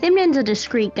 Thymnen's a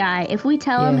discreet guy. If we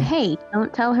tell him, Yeah. hey,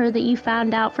 don't tell her that you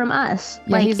found out from us.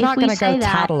 yeah, he's if not we gonna say go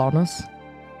that, tattle on us.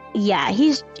 yeah,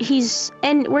 he's,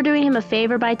 and we're doing him a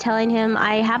favor by telling him.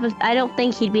 I don't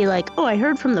think he'd be like, oh, I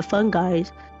heard from the fun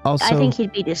guys. Also, I think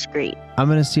he'd be discreet. I'm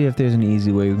gonna see if there's an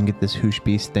easy way we can get this hoosh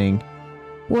beast thing.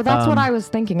 Well, that's what Um, I was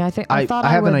thinking. I thought I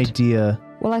have would, an idea.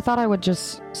 Well, I thought I would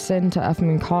just send to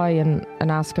Efman Kai and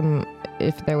ask him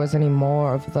if there was any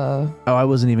more of the. Oh, I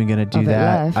wasn't even gonna do Of it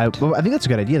that. I left. think that's a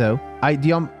good idea though.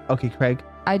 Okay, Craig.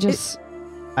 I just.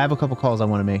 I have a couple calls I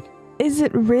want to make. Is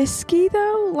it risky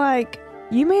though? Like,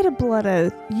 you made a blood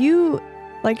oath.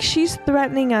 She's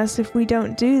threatening us if we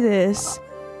don't do this.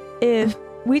 If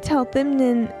we tell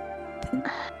Thymnen,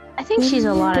 I think she's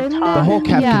a lot of The talk. The whole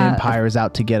Captain Yeah. Empire is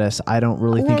out to get us. I don't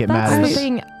really think it that's matters. the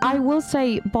thing. I will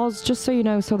say, Bazz, just so you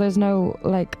know, so there's no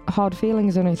like hard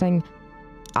feelings or anything.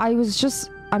 I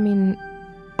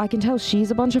can tell she's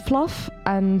a bunch of fluff,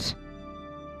 and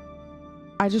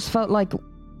I just felt like,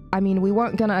 we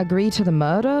weren't gonna agree to the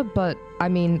murder, but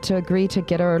to agree to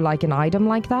get her like an item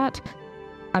like that,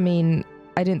 I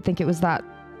didn't think it was that.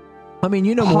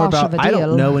 You know more harsh about. of a I don't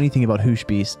deal. know anything about hoosh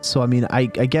beasts, so I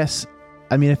guess.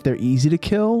 If they're easy to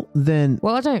kill, then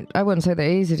Well, I wouldn't say they're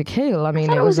easy to kill. I thought it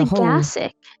it was was a whole.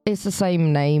 Gasic. It's the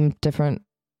same name, different.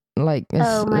 Like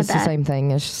Oh, my it's the bad. same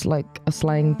thing. It's just like a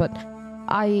slang. But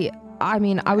I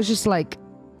was just like,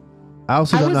 I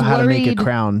also I don't was know how to make a worried-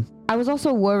 crown. I was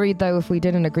also worried though if we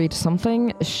didn't agree to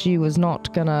something, she was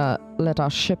not gonna let our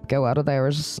ship go out of there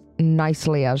as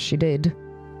nicely as she did.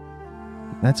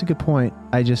 That's a good point.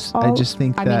 I just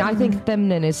think that. I think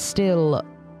Thymnen is still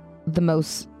the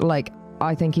most like.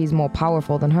 I think he's more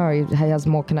powerful than her. He has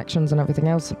more connections and everything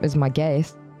else. Is my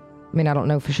guess. I don't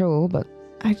know for sure, but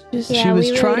I just Yeah, she was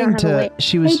we really trying don't have a to. way-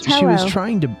 She was. Hey, She was Tello.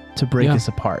 trying to break Yeah. us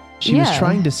apart. She was Yeah.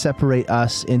 trying to separate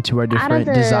us into our Out of different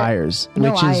the- desires,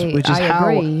 which is I how.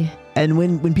 agree. And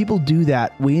when people do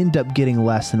that, we end up getting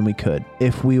less than we could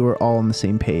if we were all on the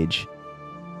same page.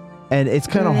 And it's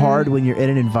kind of hard when you're in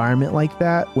an environment like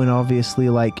that, when obviously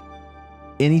like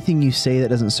anything you say that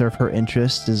doesn't serve her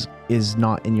interest is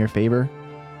not in your favor.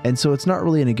 And so it's not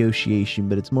really a negotiation,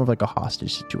 but it's more of like a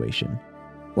hostage situation.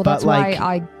 Well, But, that's why like-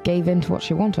 I gave in to what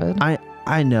she wanted.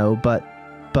 I know, but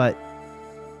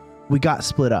we got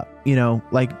split up,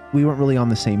 like we weren't really on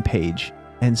the same page.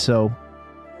 And so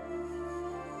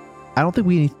I don't think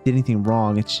we did anything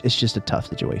wrong. It's just a tough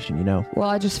situation, Well,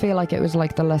 I just feel like it was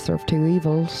like the lesser of two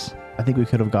evils. I think we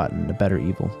could have gotten a better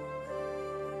evil.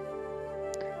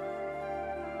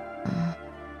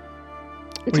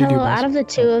 do you do, Tello, Bazz? out of the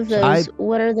two of those,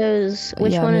 what are those?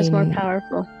 Which Yeah, one is more I mean-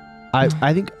 powerful? I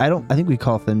think we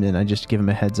call Thymnen. I just give him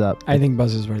a heads up. I think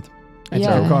Buzz is right. As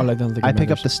Yeah. I recall, I don't think I it pick up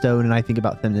matters. the stone and I think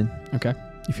about Thymnen.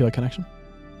 You feel a connection?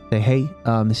 Say, hey,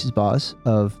 this is Bazz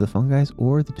of the Fun Guys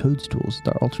or the Toadstools. It's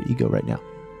our alter ego right now.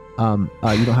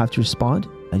 You don't have to respond.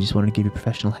 I just wanted to give you a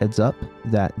professional heads up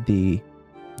that the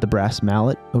brass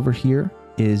mallet over here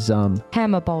is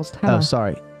Hammer, Balls. Hammer. oh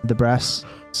sorry, the brass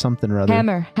something or other.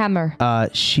 Hammer.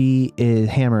 She is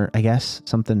Hammer, I guess,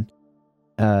 something.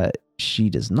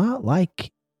 She does not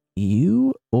like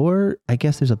you, or I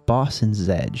guess there's a boss in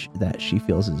Zedge that she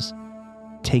feels is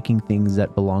taking things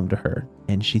that belong to her,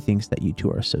 and she thinks that you two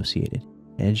are associated.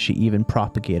 And she even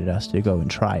propagated us to go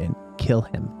and try and kill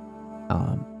him,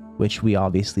 which we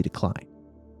obviously declined.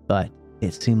 But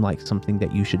it seemed like something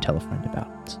that you should tell a friend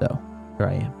about. So here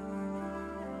I am.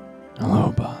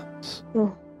 Hello, Bazz.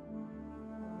 Oh.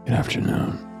 Good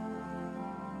afternoon.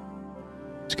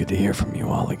 It's good to hear from you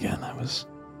all again. I was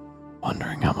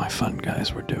wondering how my fun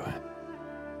guys were doing.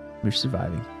 We're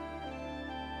surviving.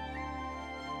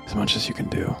 As much as you can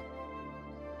do.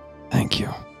 Thank you.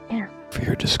 Yeah. For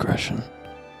your discretion.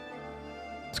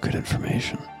 It's good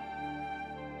information.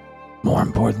 More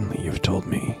importantly, you've told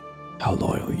me how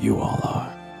loyal you all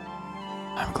are.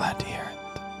 I'm glad to hear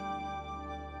it.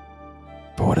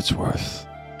 For what it's worth,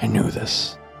 I knew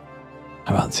this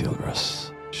about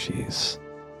Zilbrus. She's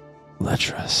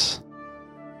lecherous.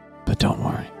 But don't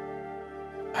worry.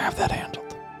 I have that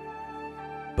handled.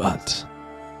 But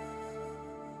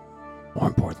more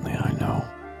importantly, I know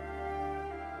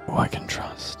who I can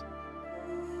trust.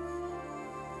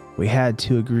 We had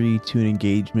to agree to an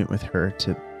engagement with her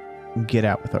to get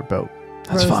out with our boat.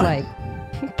 That's Rose fine.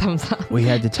 like thumbs up. We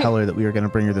had to tell her that we were going to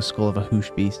bring her the skull of a hoosh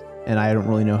beast, and I don't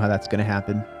really know how that's going to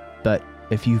happen. But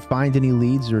if you find any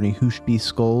leads or any hoosh beast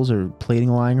skulls or plating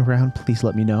lying around, please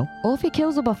let me know. Or if he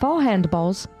kills her beforehand,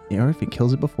 Balls. or if it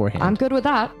kills it beforehand. I'm good with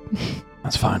that.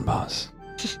 That's fine, boss.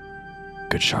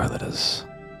 Good Charlotte is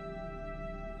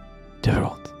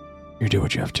difficult. You do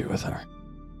what you have to with her.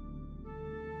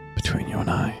 Between you and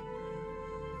I,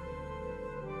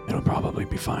 it'll probably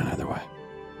be fine either way.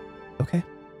 Okay.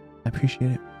 I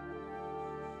appreciate it.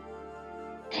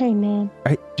 Hey, man. All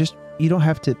right, just you don't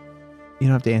have to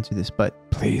answer this, but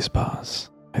Please, boss.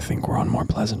 I think we're on more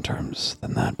pleasant terms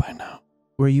than that by now.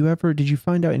 did you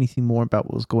find out anything more about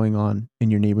what was going on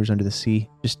in your neighbors under the sea?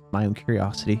 Just my own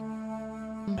curiosity.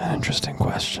 An interesting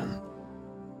question.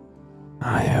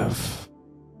 I have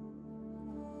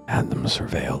had them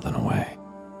surveilled in a way.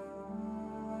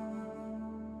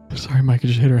 Sorry, Micah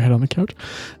just hit her head on the couch.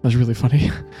 That was really funny.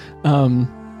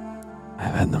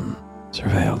 I've had them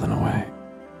surveilled in a way.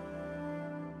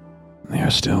 They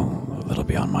are still a little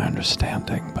beyond my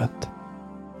understanding, but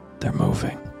they're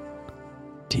moving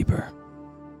deeper,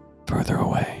 further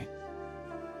away.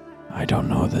 I don't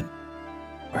know that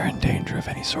we're in danger of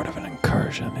any sort of an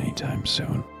incursion anytime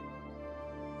soon.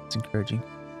 It's encouraging.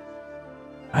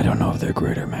 I don't know of their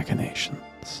greater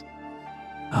machinations.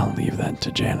 I'll leave that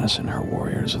to Janice and her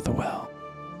warriors of the well.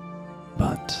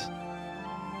 But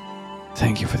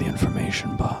thank you for the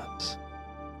information, Bazz.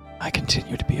 I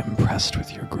continue to be impressed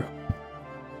with your group.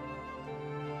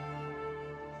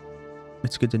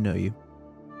 It's good to know you.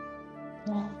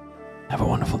 Have a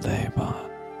wonderful day,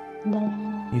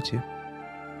 Bazz. You too.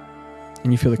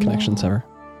 And you feel the connection, Sever.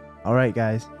 All right,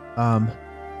 guys.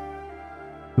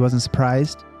 He wasn't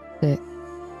surprised. Yeah.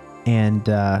 And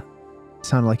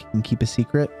sounded like he can keep a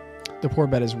secret. The poor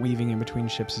bed is weaving in between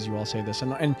ships as you all say this.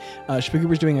 And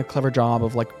Spookyber's doing a clever job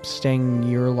of staying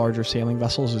near larger sailing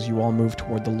vessels as you all move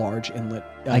toward the large inlet.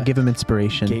 I give him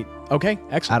inspiration. Gate. Okay,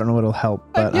 excellent. I don't know what'll help,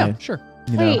 but yeah, sure.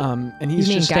 You know. Wait. And he's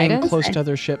You mean just staying guidance? close to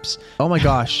other ships. Oh my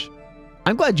gosh.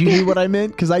 I'm glad you knew what I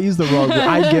meant because I used the wrong word.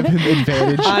 I give him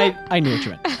advantage. I knew what you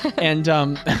meant. And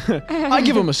I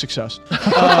give him a success.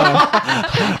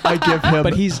 I give him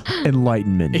But he's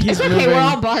enlightenment. he's Okay, moving. we're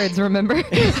all bards, remember?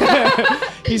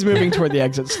 He's moving toward the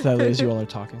exit slowly as you all are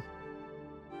talking.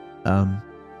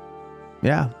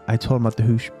 Yeah, I told him about the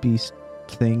Hoosh Beast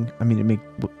thing. I mean,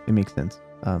 it makes sense.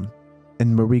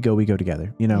 And where we go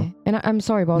together, you know? Yeah. And I'm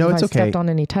sorry, Boz, No, if it's I okay. stepped on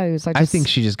any toes. I think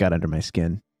she just got under my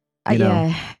skin. You know?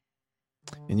 Yeah.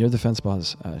 In your defense,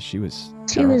 Bazz, she was.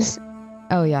 She terrible. was.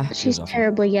 Oh, yeah. She's awful.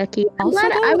 terribly yucky. I'm Also,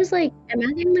 glad. I though- was like, am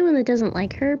I the only one that doesn't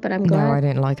like her? But I'm No, I glad.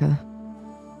 didn't like her.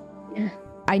 Yeah.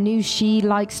 I knew she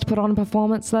likes to put on a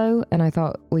performance, though, and I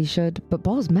thought we should. But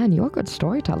Boz, man, you're a good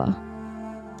storyteller.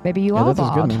 Maybe you are That is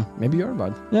bard. good, man. Maybe you're a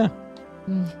bard. Yeah.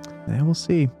 Yeah, we'll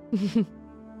see.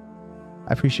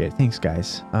 I appreciate it. Thanks,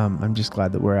 guys. I'm just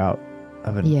glad that we're out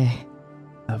of Yeah.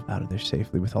 out of there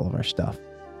safely with all of our stuff.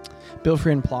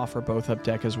 Bilfrey and Ploff are both up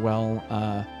deck as well,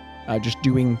 just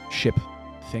doing ship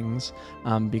things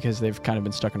because they've kind of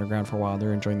been stuck underground for a while.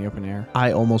 They're enjoying the open air.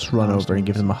 I almost run over and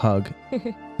give them a hug,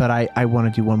 but I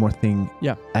want to do one more thing.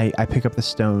 Yeah. I pick up the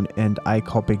stone and I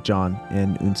call Big John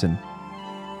and Unsen.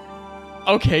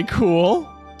 Okay, cool.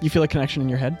 You feel a connection in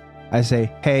your head? I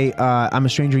say, hey, I'm a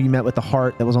stranger you met with the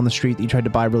heart that was on the street that you tried to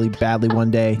buy really badly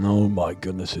one day. Oh my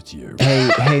goodness, it's you.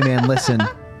 Hey, man, listen.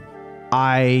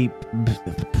 I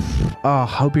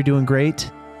hope you're doing great.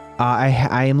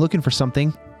 I am looking for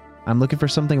something. I'm looking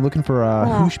for a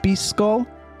Hoosh Beast skull.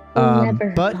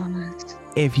 Never But promised.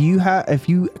 if you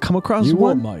come across You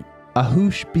one, what, mate? a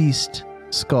Hoosh Beast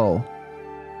skull.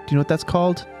 Do you know what that's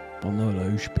called? I know what a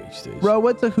Hoosh Beast is. Bro,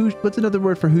 what's another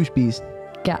word for Hoosh Beast?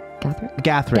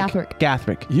 Gathric?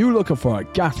 Gathric. You looking for a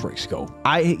Gathric skull?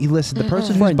 Listen, the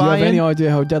person who's Friend, do you have any buying,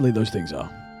 idea how deadly those things are?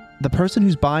 the person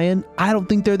who's buying, I don't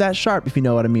think they're that sharp, if you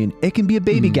know what I mean. It can be a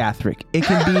baby Gathric. It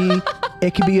can be an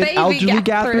Baby elderly Gathric.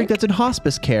 Gathric that's in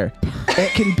hospice care.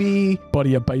 It can be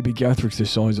Buddy, a baby Gathric's the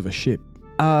size of a ship.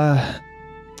 But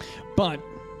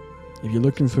if you're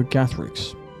looking for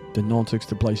Gathrics, the Nautic's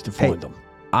the place to find them.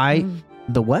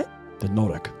 the what? The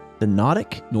Nautic. The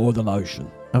Nautic? Northern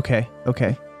Ocean. Okay.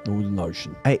 Northern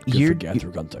Ocean. Good Good for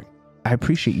Gathric hunting. I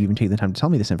appreciate you even taking the time to tell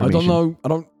me this I information. don't know.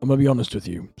 I'm going to be honest with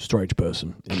you, strange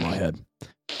person in my head.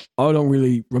 I don't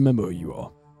really remember who you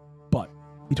are. But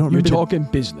You don't you're remember talking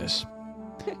business.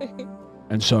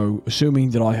 And so,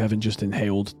 assuming that I haven't just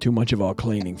inhaled too much of our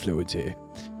cleaning fluids here,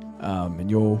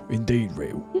 and you're indeed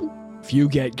real, if you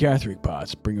get Gathric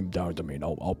parts, bring them down to me and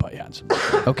I'll pay handsome.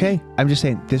 Okay, I'm just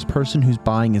saying this person who's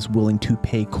buying is willing to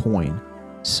pay coin.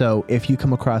 So if you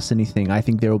come across anything, I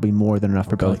think there will be more than enough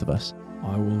for Okay. both of us.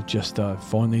 I will just,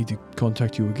 if I need to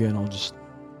contact you again, I'll just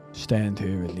stand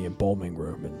here in the embalming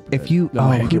room. And If you, let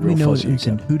my head who get do we real know in fuzzy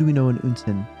Unsen? again. Who do we know in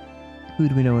Unsen?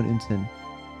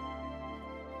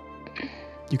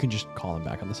 You can just call him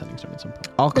back on the sending stone at some point.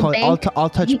 I'll The call. bank? I'll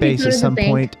touch You could base go at to the some bank.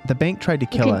 point. The bank tried to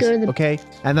kill could us. go to the- Okay,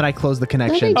 and then I close the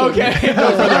connection. No, they Okay,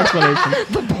 no further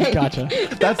explanation.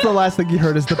 Gotcha. That's the last thing you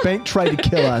heard. Is the bank tried to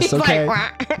kill us? Okay.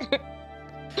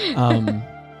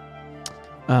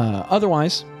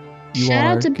 Otherwise, you Shout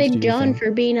all out are to good Big do your John thing.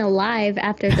 for being alive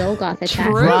after Golgoth attacked.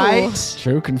 True. Right.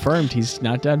 True, confirmed. He's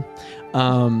not dead.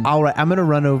 All right. I'm gonna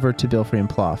run over to Bilfrey and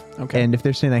Ploff. Okay. And if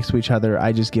they're sitting next to each other,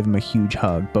 I just give them a huge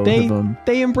hug, both They of them,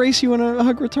 they embrace you in a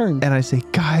hug return. and I say,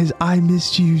 "Guys, I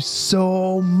missed you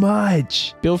so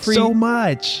much. Bilfrey, So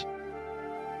much."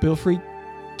 Bilfrey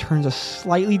turns a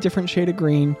slightly different shade of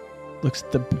green, looks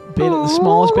the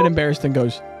smallest bit embarrassed, and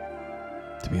goes,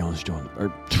 "To be honest, John,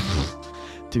 or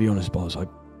to be honest, Bazz, I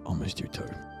missed you too."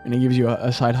 And he gives you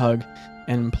a side hug,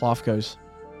 and Ploff goes,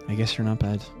 "I guess you're not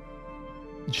bad."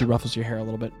 And she ruffles your hair a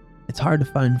little bit. It's hard to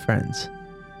find friends.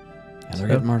 Yeah, they're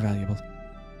getting more valuable.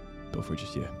 Bilfrey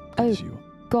just good Oh. to see you.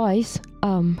 Guys,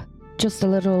 just a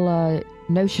little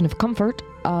notion of comfort.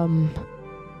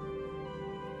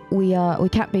 We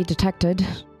can't be detected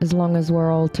as long as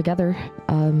we're all together.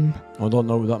 I don't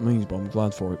know what that means, but I'm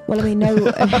glad for it. Well, I mean,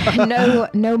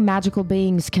 no magical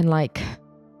beings can like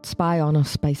spy on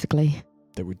us, basically.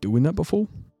 They were doing that before?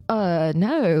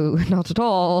 No, not at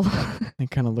all. They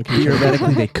kind of look at you.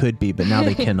 Theoretically, they could be, but now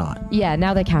they cannot. Yeah,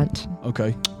 now they can't.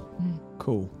 Okay,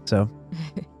 cool. So,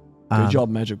 Good job,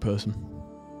 magic person.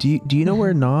 Do you know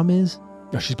where Nam is?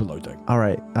 Yeah, she's below deck. All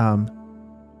right. I'm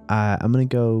gonna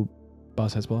go.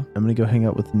 Boss heads below. I'm gonna go hang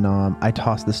out with Nam. I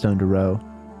toss the stone to Ro,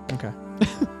 Okay.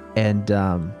 and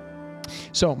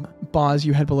So, Bazz,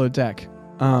 you head below deck.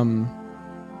 And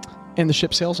the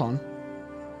ship sails on.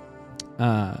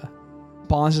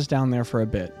 Bazz is down there for a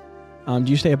bit. Do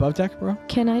you stay above deck, bro?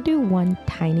 Can I do one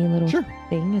tiny little Sure.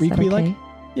 thing? Is We that could be okay? like-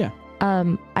 yeah.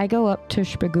 I go up to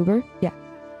Spagoober. Yeah.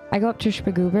 I go up to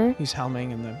Spagoober He's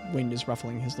helming and the wind is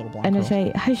ruffling his little blonde and I curls.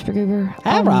 say, "Hi, Spagoober.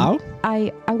 Hello.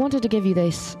 I wanted to give you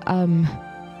this.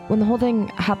 When the whole thing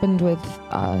happened with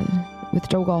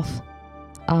Dogoth,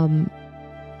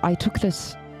 I took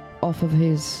this off of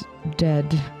his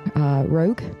dead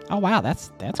rogue. Oh, wow.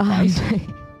 That's Um,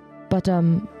 but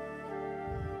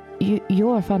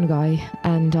you're a fun guy,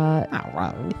 and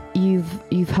wow.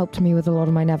 you've helped me with a lot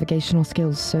of my navigational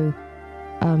skills. So,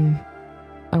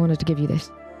 I wanted to give you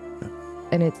this,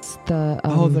 and it's the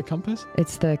the compass?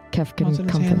 it's the Kefkin Holds it in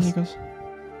his hand and he compass.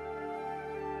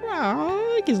 goes,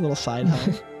 "Wow," he gives a little side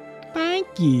hug. Thank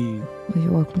you. Well,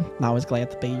 you're welcome. I was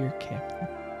glad to be your captain.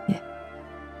 Yeah.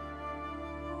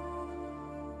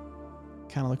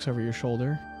 Kind of looks over your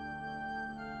shoulder.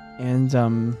 And,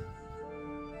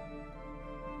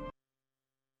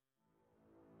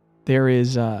 there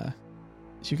is, so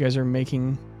you guys are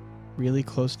making really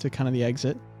close to kind of the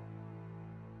exit.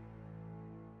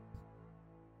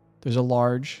 There's a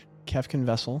large Kefkin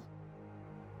vessel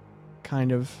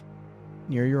kind of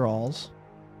near your alls.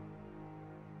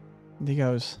 And he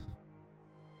goes,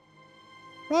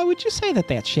 "Well, would you say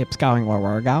that ship's going where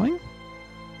we're going?"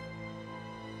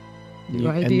 No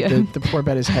And idea. the poor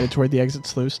bed is headed toward the exit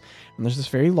sluice. And there's this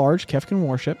very large Kefkin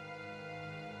warship,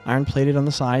 iron-plated on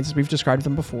the sides, as we've described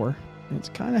them before. And it's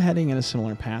kind of heading in a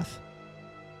similar path.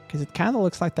 Because it kind of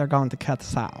looks like they're going to cut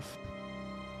us off.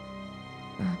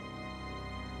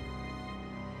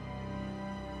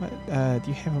 What, do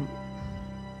you have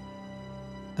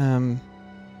a...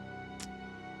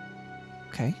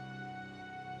 Okay.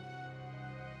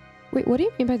 Wait, what do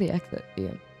you mean by the exit? Yeah.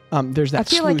 There's that I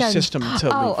feel like sluice I'm- system to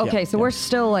Oh, leave. okay. Yeah, so yeah. we're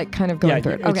still like kind of going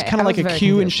through it. It's Okay, kind of I like was a very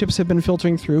queue, and confused. ships have been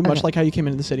filtering through, much Okay. like how you came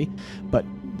into the city. But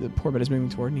the poor bed is moving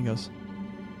toward, and he goes,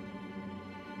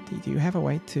 Do you have a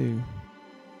way to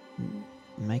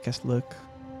make us look,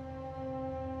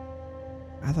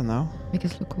 I don't know, Make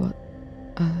us look what?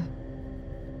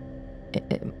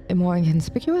 More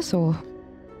inconspicuous or?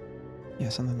 yeah,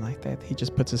 something like that? He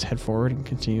just puts his head forward and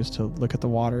continues to look at the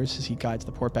waters as he guides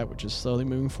the port bet, which is slowly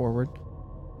moving forward.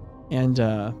 And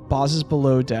Bazz is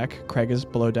below deck. Craig is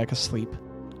below deck asleep.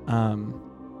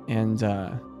 And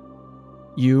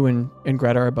you and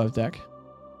Greta are above deck.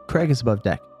 Craig is above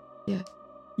deck.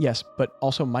 Yes, but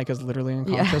also Mike is literally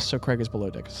unconscious, so Craig is below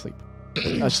deck asleep.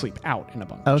 Asleep, out in a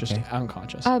bunk, just Okay.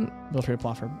 unconscious. Feel free to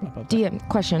plot for above deck. DM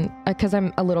question, because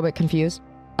I'm a little bit confused.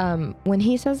 When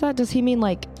he says that, does he mean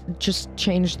like just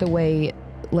change the way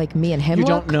like me and him You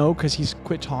look? don't know because he's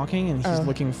quit talking and he's Oh.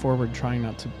 looking forward, trying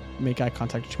not to make eye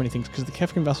contact with too many things because the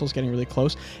Kefkin vessel is getting really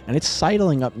close and it's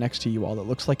sidling up next to you all. It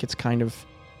looks like it's kind of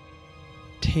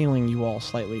tailing you all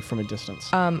slightly from a distance.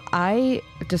 I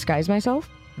disguise myself.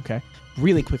 Okay.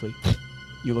 Really quickly,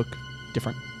 you look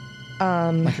different,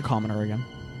 like a commoner again.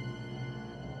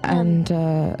 And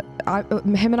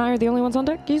him and I are the only ones on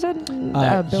deck, you said?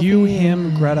 you, Bilfy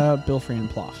him, Greta, Bilfrey, and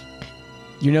Ploff.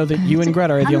 You know that you and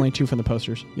Greta are the only two from the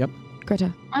posters. Yep.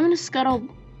 Greta. I'm gonna scuttle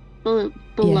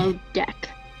below deck,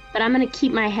 but I'm gonna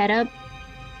keep my head up.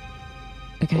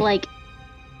 Okay. Like.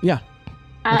 Yeah.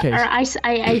 Okay. Or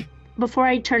I before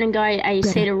I turn and go, I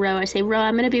say to Ro, Ro,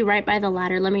 I'm gonna be right by the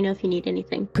ladder. Let me know if you need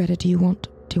anything. Greta, do you want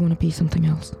to be something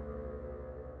else?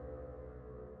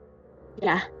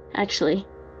 Yeah, actually.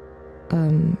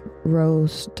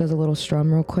 Rose does a little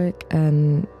strum real quick,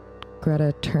 and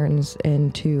Greta turns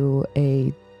into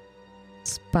a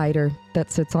spider that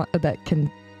sits on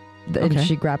and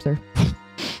she grabs her.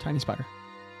 Tiny spider.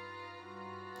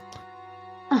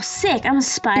 Oh, sick! I'm a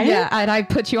spider. Yeah, and I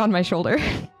put you on my shoulder.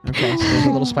 Okay, so there's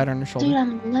a little spider on your shoulder. Dude,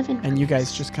 I'm living. And you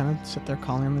guys just kind of sit there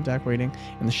calling on the deck, waiting,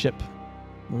 and the ship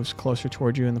moves closer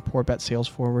toward you, and the poor bet sails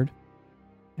forward,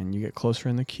 and you get closer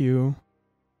in the queue.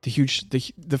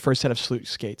 The first set of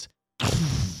sluice gates to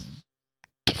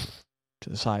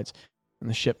the sides, and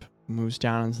the ship moves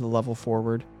down into the level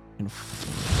forward and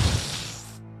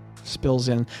spills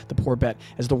in the poor bet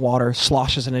as the water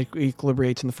sloshes and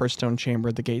equilibrates in the first stone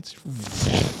chamber. The gates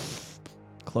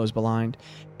close behind,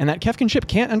 and that Kefkin ship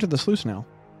can't enter the sluice now,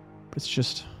 but it's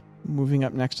just moving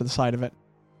up next to the side of it.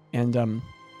 And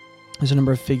there's a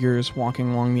number of figures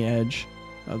walking along the edge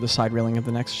of the side railing of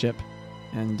the next ship,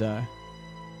 and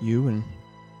you and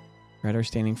Red are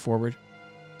standing forward.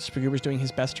 Spagoober's doing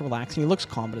his best to relax, and he looks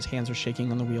calm, but his hands are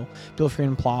shaking on the wheel. Bilfrey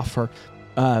and Ploff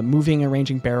are moving,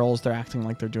 arranging barrels. They're acting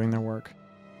like they're doing their work.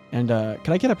 And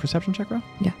can I get a perception check, Ro?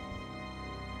 Yeah.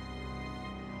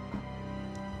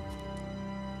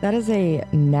 That is a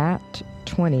nat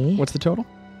 20. What's the total?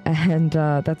 And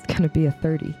that's going to be a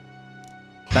 30.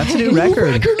 That's a new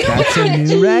record. That's a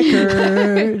new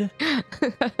record.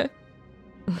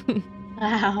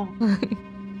 Wow.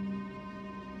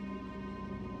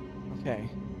 Okay.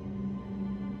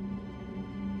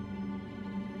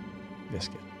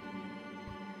 Biscuit.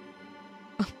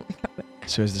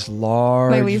 So as this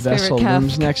large least vessel favorite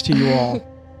looms Kef. next to you all,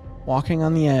 walking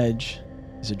on the edge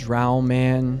is a drow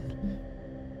man,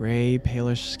 gray,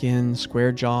 palish skin,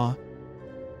 square jaw.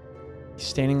 He's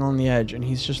standing on the edge, and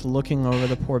he's just looking over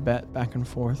the poor bet back and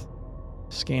forth,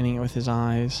 scanning it with his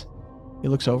eyes. He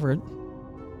looks over it.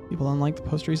 People unlike the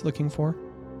poster he's looking for.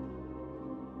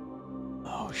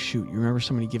 Oh, shoot. You remember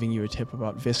somebody giving you a tip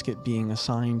about Viscit being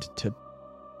assigned to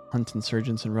hunt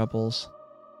insurgents and rebels?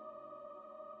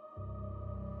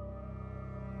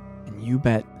 And you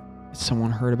bet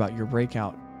someone heard about your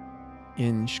breakout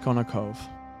in Shkonakov.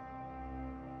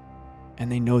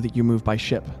 And they know that you move by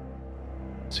ship.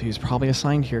 So he's probably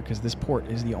assigned here because this port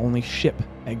is the only ship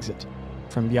exit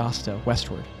from Byasta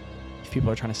westward. If people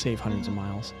are trying to save hundreds of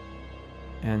miles.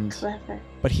 And Clever.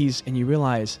 but you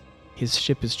realize his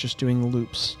ship is just doing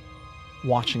loops,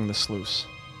 watching the sluice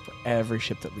for every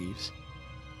ship that leaves,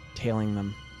 tailing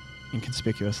them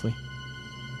inconspicuously.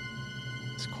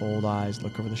 His cold eyes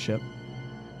look over the ship.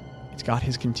 It's got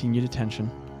his continued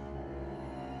attention.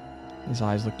 His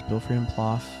eyes look to Bilfrey and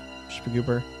Ploff.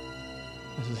 Spagoober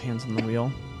has his hands on the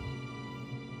wheel.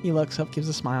 He looks up, gives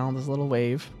a smile, and does a little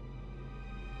wave.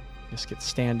 Just gets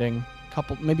standing,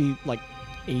 maybe like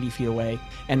 80 feet away.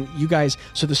 And you guys,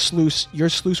 so the sluice, your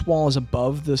sluice wall is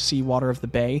above the seawater of the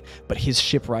bay, but his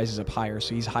ship rises up higher,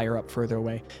 so he's higher up, further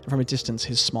away. And from a distance,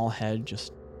 his small head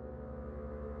just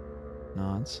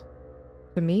nods.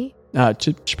 To me? To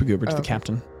Spagoober, to the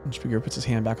captain. And Spagoober puts his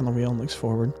hand back on the wheel and looks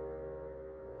forward.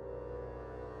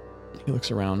 He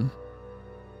looks around.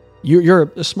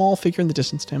 You're a small figure in the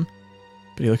distance to him,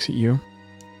 but he looks at you.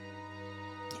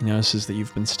 He notices that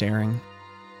you've been staring.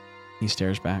 He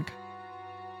stares back.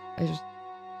 I just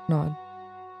nod.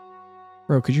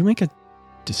 Bro, could you make a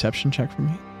deception check for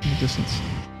me in the distance?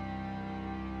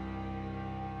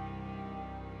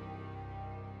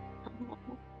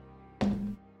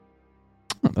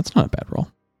 Oh, that's not a bad roll.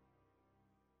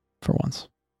 For once.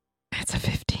 It's a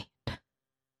 15. Let's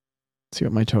see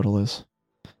what my total is.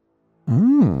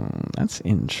 Oh, that's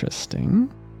interesting.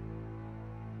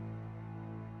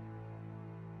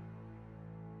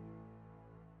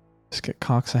 Biscuit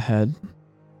cocks ahead.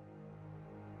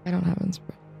 I don't have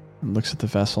inspiration. And looks at the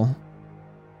vessel.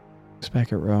 Looks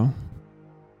back at Ro.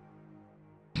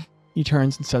 He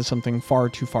turns and says something far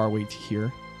too far away to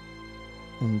hear.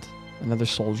 And another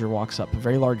soldier walks up, a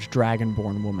very large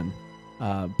dragonborn woman.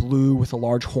 Blue with a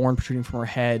large horn protruding from her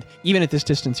head. Even at this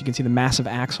distance, you can see the massive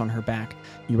axe on her back.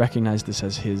 You recognize this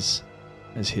as his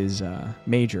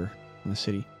major in the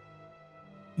city.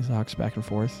 He walks back and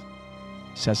forth,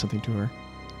 says something to her,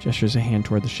 gestures a hand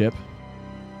toward the ship.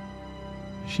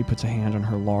 The She puts a hand on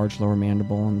her large lower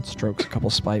mandible and strokes a couple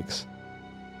spikes.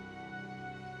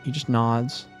 He just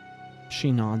nods.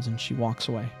 She nods and she walks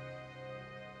away.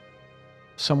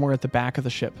 Somewhere at the back of the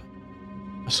ship,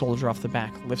 a soldier off the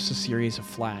back lifts a series of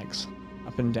flags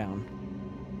up and down.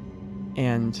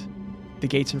 And the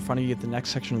gates in front of you at the next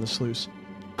section of the sluice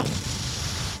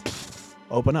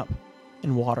open up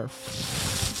in water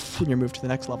when you're moved to the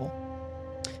next level.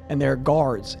 And there are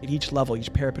guards at each level,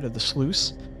 each parapet of the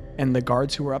sluice. And the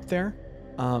guards who are up there,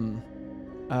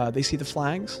 they see the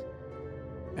flags.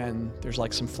 And there's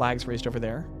like some flags raised over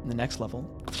there. And the next level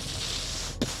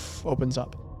opens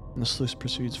up. And the sluice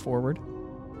proceeds forward.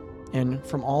 And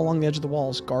from all along the edge of the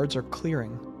walls, guards are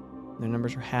clearing. Their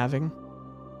numbers are halving.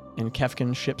 And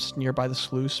Kefkin ships nearby the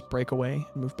sluice break away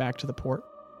and move back to the port.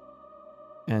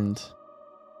 And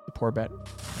the Porbet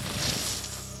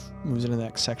moves into the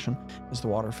next section as the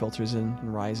water filters in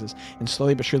and rises. And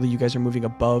slowly but surely, you guys are moving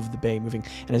above the bay, moving.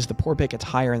 And as the Porbet gets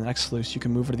higher in the next sluice, you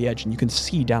can move over to the edge and you can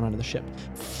see down onto the ship,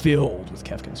 filled with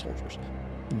Kefkin soldiers.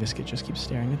 And Visket just keeps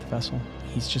staring at the vessel.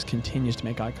 He just continues to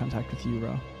make eye contact with you,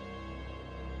 Ro.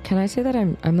 Can I say that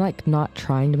I'm like not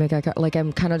trying to make eye contact? Like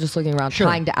I'm kind of just looking around, Sure.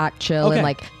 trying to act chill, Okay. and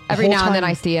like every now and then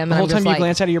I see him, The and whole I'm just time you like,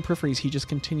 glance out of your peripheries, he just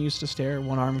continues to stare,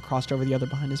 one arm crossed over the other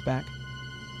behind his back.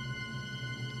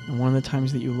 And one of the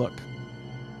times that you look,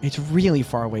 it's really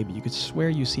far away, but you could swear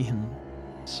you see him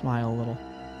smile a little.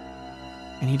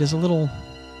 And he does a little...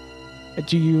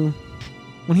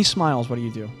 When he smiles, what do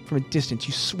you do? From a distance,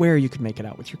 you swear you could make it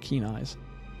out with your keen eyes.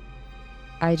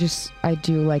 I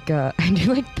do like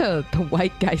the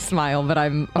white guy smile, but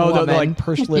I'm a the woman. like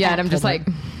pursed lip. Yeah, and I'm just like,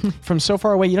 From so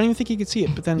far away, you don't even think you could see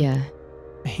it, but then yeah.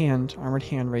 a armored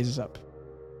hand raises up,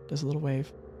 does a little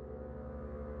wave,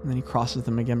 and then he crosses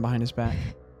them again behind his back.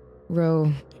 Ro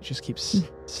He just keeps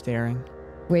staring.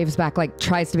 waves back, like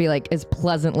tries to be like as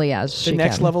pleasantly as she The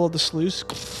next can. level of the sluice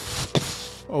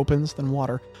opens, then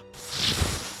water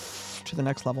to the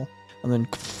next level, and then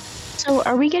So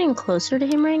are we getting closer to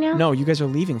him right now? no, you guys are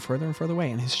leaving further and further away,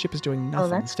 and his ship is doing nothing,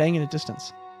 that's- staying at a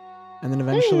distance. And then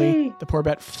eventually, Hey. the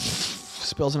Porbet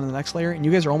spills into the next layer, and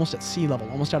you guys are almost at sea level,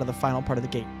 almost out of the final part of the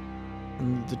gate.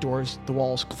 And the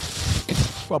walls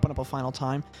open up a final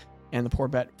time, and the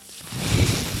Porbet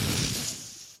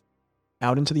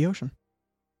out into the ocean.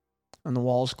 And the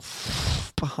walls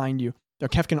behind you. There are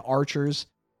Kefkin archers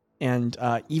and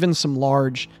even some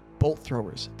large bolt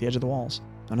throwers at the edge of the walls.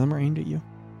 None of them are aimed at you.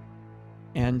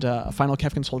 And a final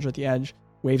Kefkin soldier at the edge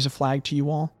waves a flag to you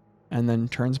all, and then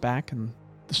turns back, and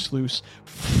the sluice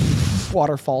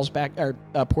water falls back, or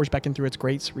pours back in through its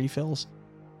grates, refills,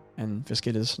 and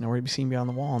Visket is nowhere to be seen beyond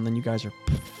the wall. And then you guys are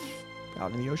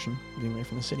out in the ocean, moving away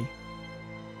from the city.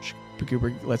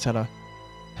 Baguber lets out a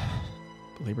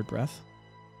belabored breath.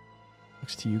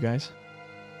 Looks to you guys.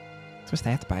 What's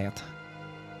that about?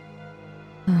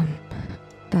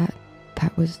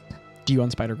 That was Do you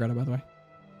on Spider Greta, by the way?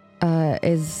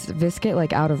 is Visket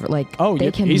like out of like Oh, they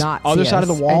he's cannot other see side us,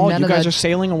 of the wall. and You guys are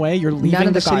sailing away. You're leaving none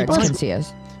of the city guards behind. can see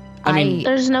us. I mean,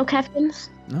 There's no Kefkins?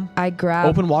 I grab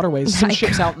open waterways. Some I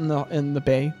ships gra- out in the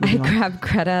bay. I moving on. grab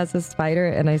Greta as a spider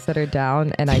and I set her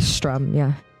down and I strum.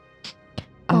 Yeah.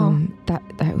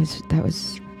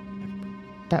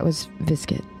 That was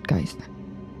Visket, guys.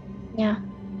 Yeah.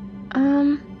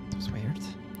 That's weird.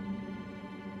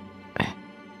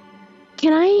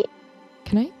 Can I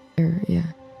Can I? Yeah.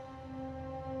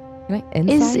 Can I?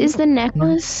 Inside? is the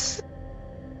necklace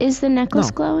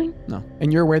No. glowing? No,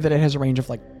 and you're aware that it has a range of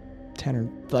like 10 or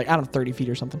like I don't know 30 feet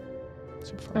or something.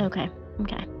 Super far. Okay.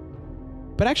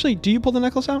 But actually, do you pull the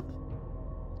necklace out?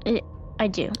 I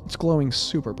do. It's glowing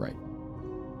super bright.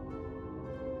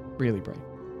 Really bright.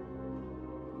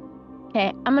 Okay,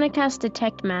 I'm gonna cast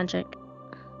detect magic.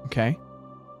 Okay.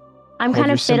 I'm Hold kind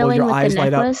your of symbol, fiddling your with eyes the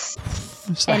light up. necklace.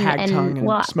 It's the And- hag and tongue and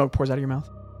what- smoke pours out of your mouth.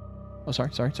 Oh,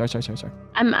 sorry.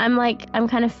 I'm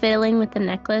kind of fiddling with the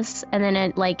necklace, and then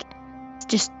it like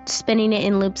just spinning it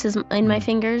in loops in my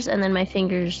fingers, and then my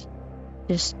fingers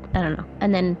just I don't know,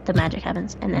 and then the magic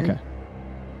happens, and then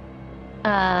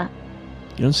Okay.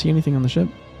 You don't see anything on the ship.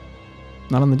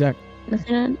 Not on the deck.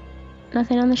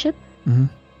 nothing on the ship. Mm-hmm.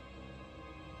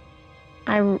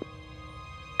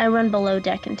 I run below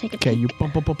deck and take a Okay, peek. you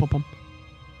bump.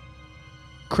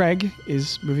 Craig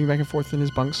is moving back and forth in his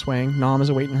bunk, swaying. Nom is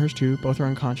awaiting hers too. Both are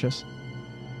unconscious.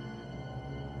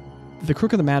 The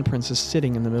Crook of the Mad Prince is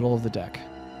sitting in the middle of the deck.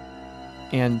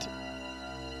 And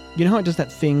you know how it does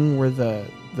that thing where the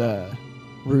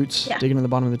roots dig into the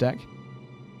bottom of the deck?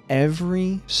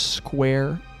 Every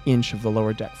square inch of the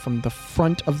lower deck, from the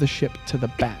front of the ship to the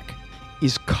back,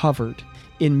 is covered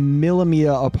in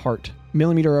millimeter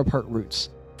apart roots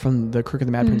from the Crook of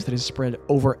the Mad Prince that is spread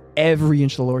over every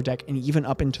inch of the lower deck and even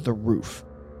up into the roof,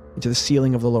 into the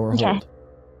ceiling of the lower hold.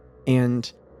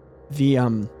 And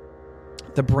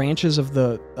the branches of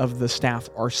the staff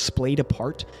are splayed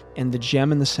apart, and the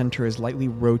gem in the center is lightly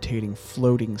rotating,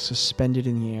 floating, suspended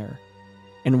in the air.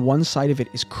 And one side of it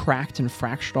is cracked and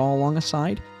fractured all along a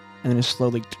side, and then is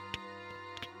slowly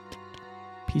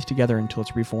pieced together until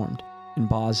it's reformed. And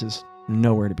Bazz is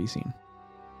nowhere to be seen.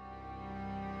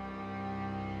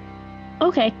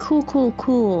 Okay,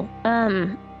 cool.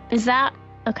 Is that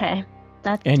okay?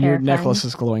 That's And terrifying. your necklace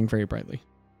is glowing very brightly.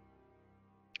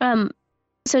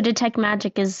 So detect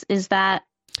magic is that?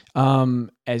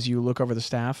 As you look over the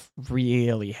staff,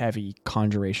 really heavy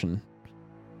conjuration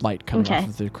light coming off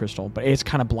of the crystal, but it's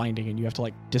kind of blinding, and you have to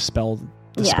like dispel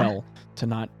the spell to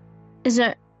not. Is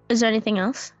there anything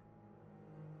else?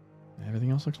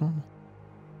 Everything else looks normal.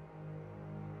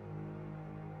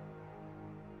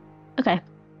 Okay.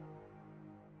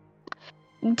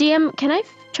 DM, can I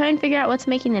try and figure out what's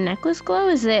making the necklace glow?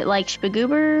 Is it like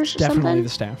Spagoober or something? Definitely the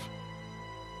staff.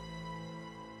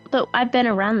 But I've been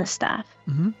around the staff.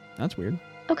 That's weird.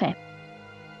 Okay.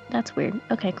 That's weird.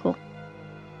 Okay, cool.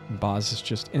 Bazz is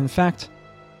just... In fact,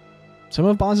 some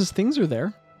of Bazz's things are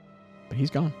there, but he's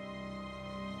gone.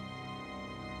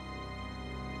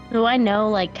 Do I know,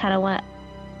 like, kind of what...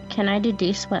 Can I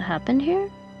deduce what happened here?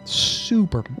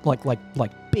 Super... Like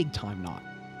big time not.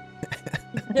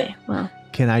 Okay, well...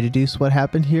 Can I deduce what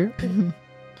happened here?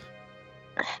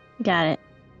 Got it.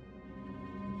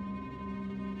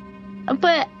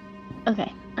 But...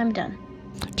 Okay, I'm done.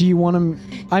 Do you want to...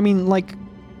 I mean, like...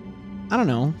 I don't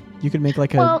know. You could make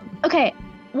like a... Well, okay.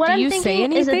 What Do I'm you thinking say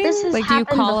anything? is that this has like, do you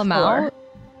happened call him before. out?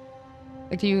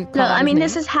 Like, do you call No, out I his mean, name?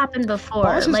 this has happened before.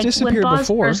 Bazz has Like, when disappeared Bazz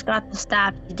before. first got the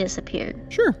staff, he disappeared.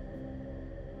 Sure.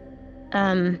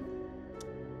 I'm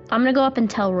gonna go up and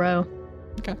tell Ro.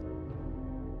 Okay.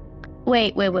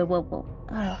 Wait.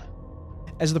 Ugh.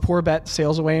 As the poor bet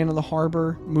sails away into the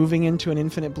harbor, moving into an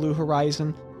infinite blue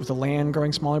horizon, with the land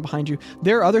growing smaller behind you,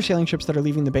 there are other sailing ships that are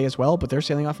leaving the bay as well, but they're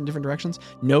sailing off in different directions.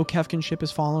 No Kefkin ship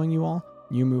is following you all.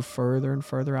 You move further and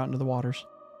further out into the waters.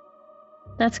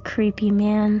 That's creepy,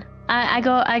 man. I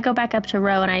go back up to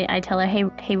Ro and I tell her,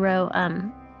 hey Ro,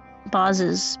 Bazz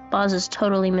is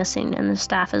totally missing and the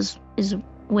staff is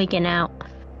wigging out.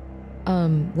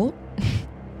 What?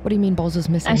 What do you mean Bazz is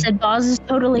missing? I said Bazz is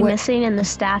totally What? missing and the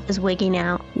staff is wigging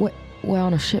out. We're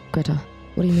on a ship, Greta.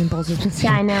 What do you mean Bazz is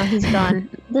missing? Yeah, I know, he's gone.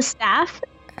 The staff?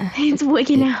 It's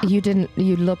wigging out.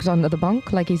 You looked under the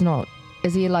bunk like he's not.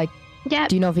 Is he like, Yeah,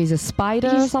 do you know if he's a spider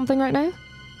or something right now?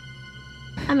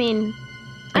 I mean,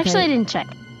 actually I didn't check.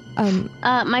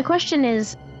 My question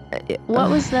is, what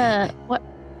was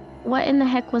what in the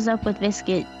heck was up with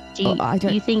Viscit? Do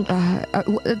you think...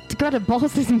 Greta,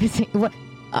 Bazz is missing. What?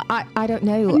 I don't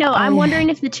know. No, I'm wondering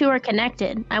if the two are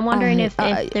connected. I'm wondering if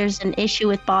there's an issue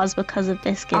with Bazz because of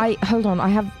Viscit. Hold on. I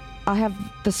have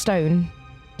the stone.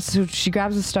 So she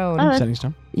grabs the stone. Setting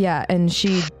stone. Yeah, and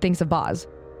she thinks of Bazz.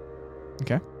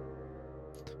 Okay.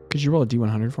 Could you roll a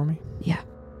D100 for me? Yeah.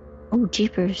 Oh,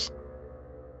 jeepers.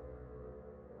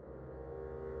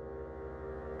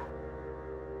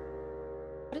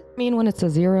 What does it mean when it's a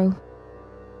 0?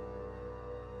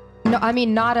 No, I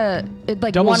mean not a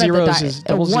like Double one zeros of the is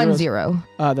double 1 zeros.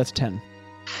 0. That's 10.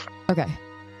 Okay,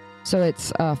 so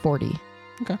it's 40.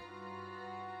 Okay.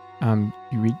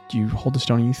 You hold the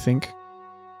stone and you think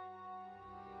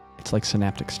it's like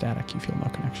synaptic static. You feel no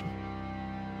connection.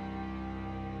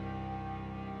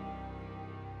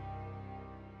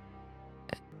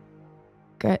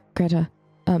 Greta,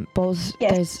 Bazz,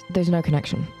 Yes. there's no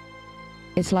connection.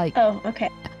 It's like Oh, okay.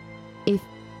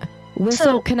 we're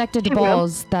so connected to hey, Ro.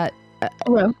 Bazz that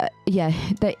Ro.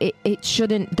 that it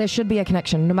shouldn't. There should be a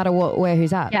connection no matter where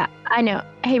he's at. Yeah, I know.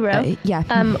 Hey, Ro. Yeah.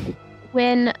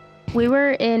 When we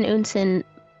were in Unsen,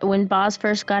 when Bazz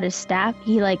first got his staff,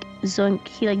 he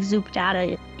zooped out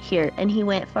of here and he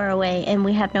went far away and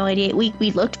we have no idea. We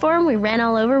looked for him, we ran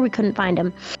all over, we couldn't find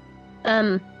him.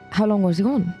 How long was he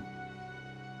gone?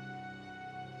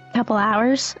 Couple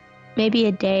hours, maybe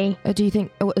a day. Do you think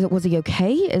was he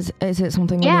okay? Is it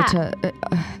something Yeah. we need to?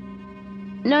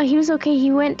 No, he was okay.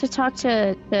 He went to talk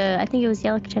to I think it was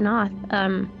Yelik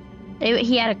Tanoth.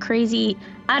 He had a crazy,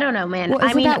 I don't know, man. Well, I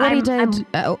isn't mean, that what he I'm-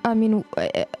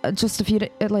 did? Just a few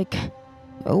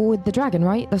with the dragon,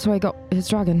 right? That's where he got his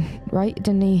dragon, right?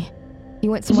 Didn't he? He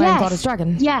went somewhere and got his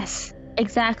dragon. Yes,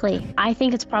 exactly. I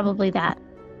think it's probably that.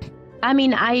 I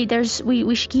mean,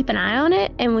 we should keep an eye on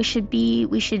it and we should be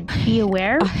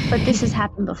aware, but this has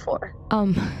happened before.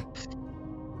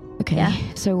 Okay. Yeah.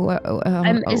 So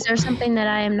Is there something that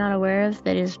I am not aware of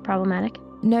that is problematic?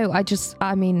 No,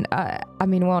 I mean,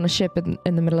 we're on a ship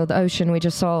in the middle of the ocean. We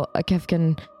just saw a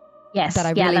Kefkin Yes. that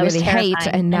I yeah, really, that was really hate.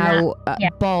 terrifying. And now yeah.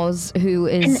 Bazz, who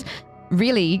is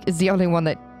the only one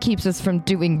that keeps us from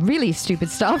doing really stupid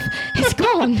stuff, is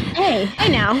gone. Hey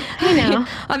now.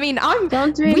 I mean,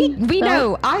 Don't dream. we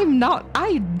know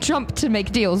I jumped to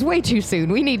make deals way too soon.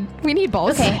 We need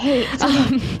Bazz. Okay, hey, it's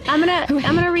okay.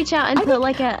 I'm gonna reach out and put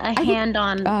like a hand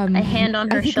on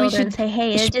her shoulder and say,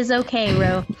 hey, it is okay,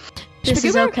 Ro. This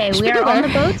is okay. We are on the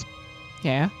boat.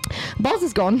 Yeah. Bazz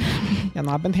is gone. Yeah,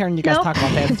 no, I've been hearing you guys talk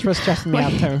about that. It's really stressing me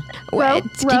out too. Ro,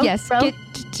 yes.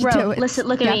 Ro, listen,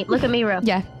 look at me, Ro.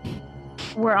 Yeah.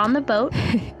 We're on the boat.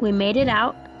 We made it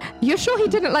out. You're sure he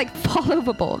didn't like fall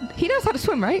overboard? He knows how to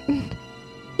swim, right?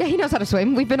 Yeah, he knows how to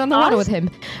swim. We've been on the water with him.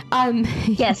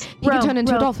 Yes. He can turn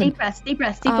into a dolphin.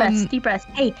 Deep breaths.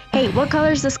 Hey, what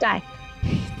color is the sky?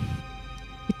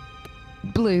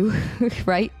 Blue,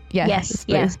 right? Yeah.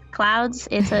 Yes. Clouds.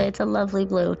 It's a lovely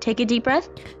blue. Take a deep breath.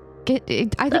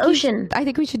 Ocean. I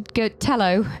think we should go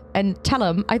Tello and tell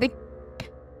him. I think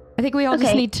we all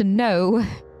just need to know.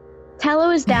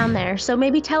 Tello is down there, so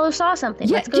maybe Tello saw something.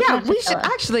 Yeah, Let's go talk to we should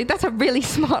Tello. actually. That's a really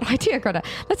smart idea, Greta.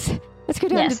 Let's go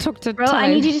down to talk to Bro, Tello. I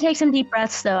need you to take some deep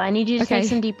breaths, though. I need you to take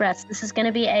some deep breaths. This is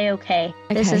gonna be a-okay.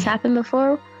 This has happened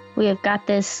before. We have got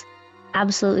this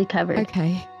absolutely covered.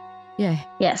 Okay. Yeah.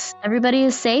 Yes. Everybody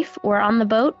is safe. We're on the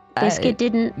boat. Biscuit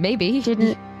didn't.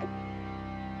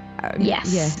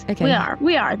 Yes. Yeah. Okay.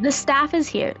 We are. The staff is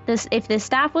here. If the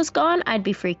staff was gone, I'd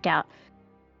be freaked out.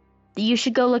 You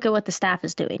should go look at what the staff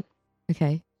is doing.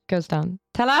 Okay. Goes down.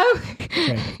 Tello.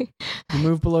 Okay. You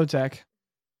move below deck,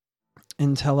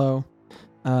 and Tello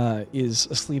is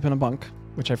asleep in a bunk,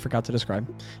 which I forgot to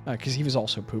describe, because he was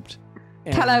also pooped.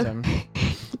 And, Tello.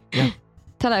 Yeah.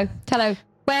 Tello.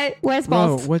 Where's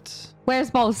Whoa, Bazz? Where's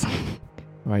Bazz?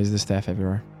 Why is the staff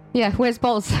everywhere? Yeah, where's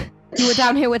Bazz? You were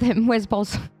down here with him. Where's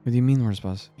Bazz? What do you mean, where's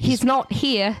Bazz? He's not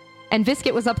here, and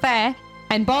Biscuit was up there,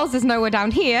 and Bazz is nowhere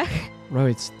down here.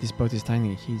 Bro, this boat is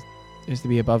tiny. He has to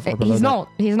be above or below.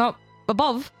 He's not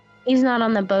above. He's not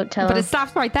on the boat, Tello. But his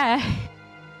staff's right there.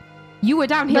 You were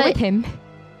down here with him.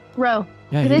 Ro,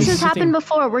 Yeah, this has happened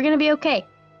before. We're gonna be okay.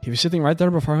 He was sitting right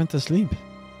there before I went to sleep.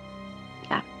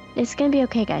 Yeah, it's gonna be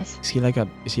okay, guys. Is he like a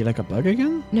bug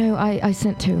again? No, I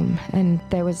sent to him, and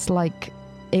there was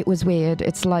it was weird.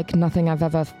 It's like nothing I've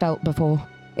ever felt before.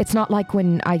 It's not like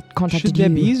when I contacted you.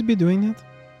 Should the bees be doing that?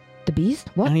 The bees?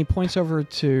 What? And he points over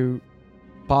to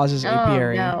Bazz's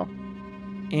apiary. Oh,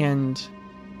 no. And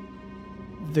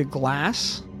the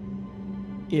glass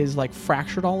is like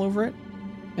fractured all over it.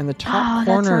 And the top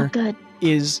corner that's not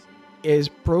good. is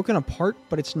broken apart,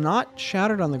 but it's not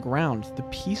shattered on the ground. The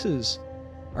pieces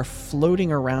are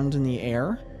floating around in the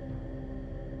air.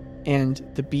 And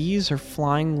the bees are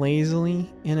flying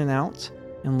lazily in and out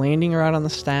and landing right on the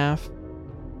staff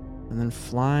and then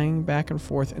flying back and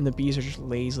forth, and the bees are just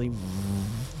lazily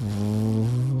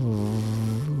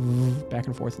back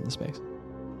and forth in the space.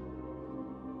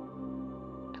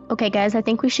 Okay, guys, I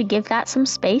think we should give that some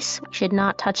space. We should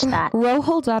not touch that. Ro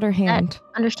holds out her hand.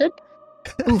 Understood?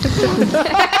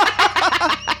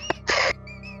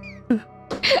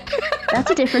 That's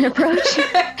a different approach.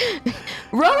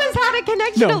 Ro has had a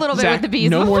connection a little bit with the bees.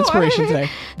 No before. more inspiration today.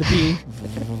 The bee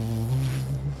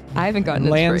I haven't gotten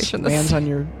inspiration. lands on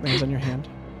your hand.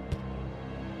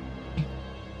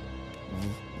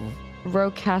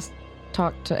 Ro cast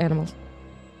talk to animals.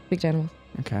 Speak to animals.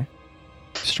 Okay.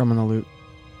 Strumming the lute.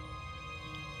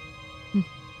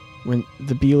 When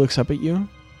the bee looks up at you,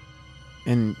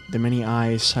 and the many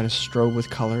eyes kind of strobe with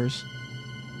colors,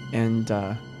 and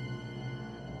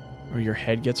or your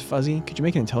head gets fuzzy, could you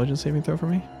make an intelligence saving throw for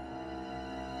me?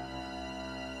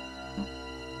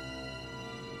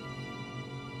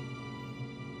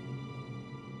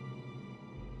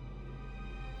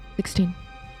 $16.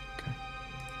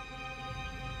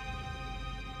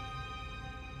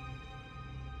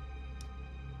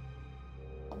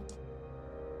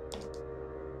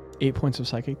 8 points of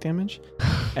psychic damage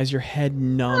as your head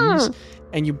numbs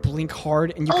and you blink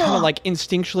hard and you kind of like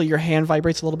instinctually your hand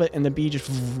vibrates a little bit and the bee just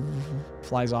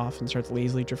flies off and starts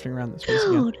lazily drifting around the space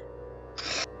again.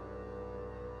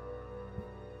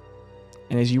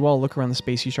 And as you all look around the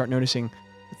space, you start noticing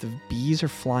that the bees are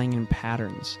flying in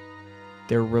patterns.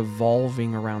 They're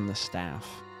revolving around the staff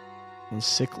in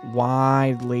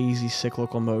wide, lazy,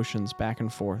 cyclical motions back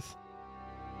and forth.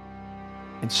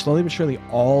 And slowly but surely,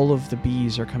 all of the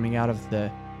bees are coming out of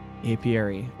the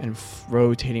apiary and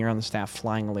rotating around the staff,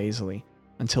 flying lazily,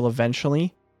 until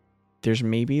eventually there's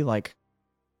maybe like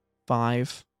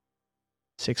 500-600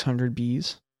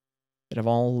 bees that have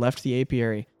all left the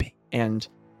apiary, and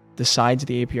the sides of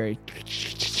the apiary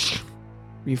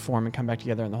reform and come back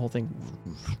together, and the whole thing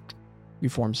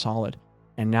reforms solid.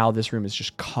 And now this room is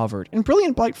just covered in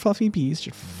brilliant bright fluffy bees,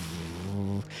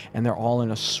 and they're all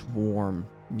in a swarm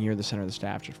near the center of the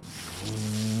staff, just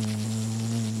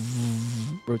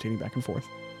rotating back and forth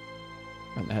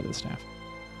around the head of the staff.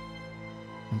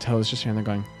 And Tello's just standing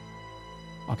there going,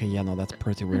 okay, yeah, no, that's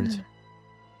pretty weird.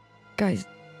 Guys,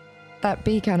 that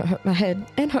bee kind of hurt my head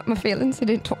and hurt my feelings. He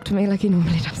didn't talk to me like he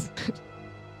normally does.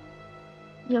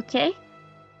 You okay?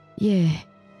 Yeah,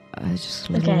 I was just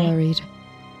a little Okay. worried.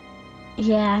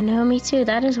 Yeah, no, me too.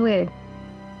 That is weird.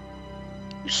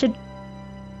 Should...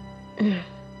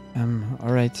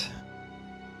 All right.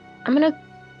 I'm gonna...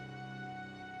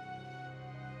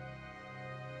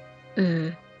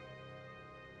 Mm.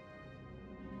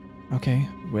 Okay,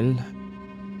 well,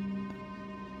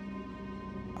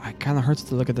 it kind of hurts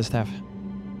to look at the staff.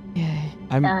 Yeah.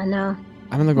 I'm No.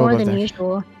 gonna go More above than deck.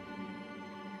 usual.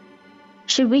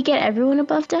 Should we get everyone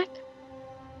above deck?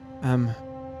 I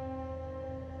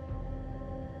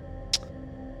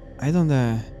don't,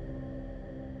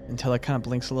 until it kind of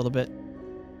blinks a little bit,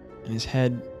 and his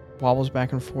head wobbles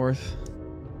back and forth.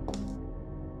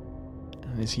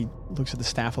 And as he looks at the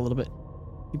staff a little bit,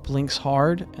 he blinks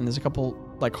hard, and there's a couple,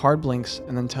 like, hard blinks,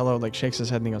 and then Tello, like, shakes his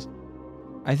head and he goes,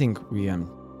 I think we, and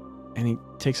he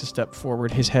takes a step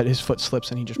forward, his foot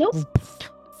slips, and he just Nope.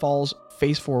 falls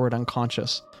face forward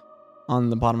unconscious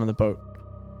on the bottom of the boat.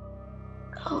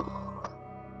 Oh.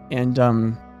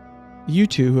 And, you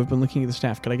two who have been looking at the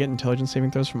staff, could I get intelligence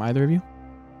saving throws from either of you?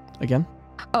 Again?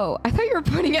 Oh, I thought you were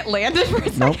pointing at Landon for a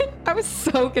second. Nope. I was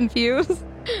so confused.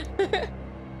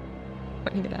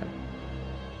 Pointing it out.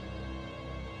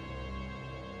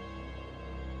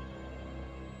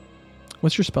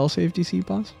 What's your spell save DC,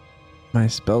 Bazz? My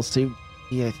spell save,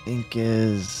 I think,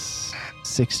 is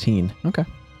 16. Okay.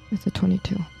 It's a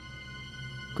 22.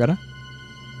 Greta?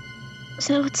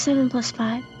 So it's 7 plus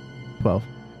 5. 12.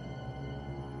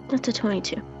 That's a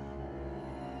 22.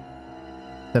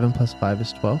 7 plus 5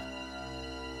 is 12.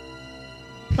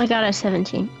 I got a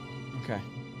 17. Okay.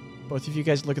 Both of you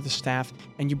guys look at the staff,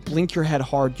 and you blink your head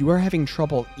hard. You are having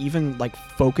trouble even, like,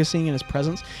 focusing in his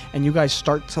presence, and you guys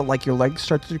start to, like, your legs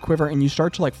start to quiver, and you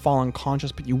start to, like, fall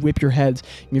unconscious, but you whip your heads,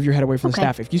 move your head away from the Okay.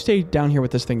 staff. If you stay down here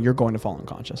with this thing, you're going to fall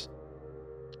unconscious.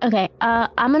 Okay,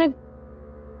 I'm gonna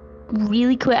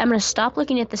really quick. I'm gonna stop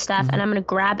looking at the staff and I'm gonna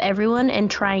grab everyone and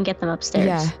try and get them upstairs.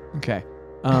 Yeah. Okay.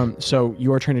 So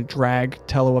you are trying to drag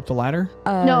Tello up the ladder?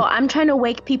 No, I'm trying to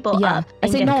wake people yeah. up I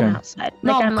and say get no. them Okay. outside.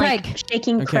 No, Like I'm Craig. like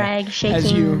shaking Okay. Craig,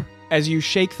 shaking. As you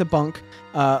shake the bunk,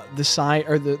 the side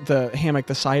or the hammock,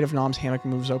 the side of Nom's hammock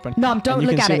moves open. Nom, don't you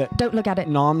look can at see it. that Don't look at it.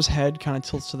 Nom's head kind of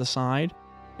tilts to the side,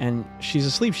 and she's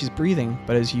asleep. She's breathing,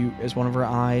 but as one of her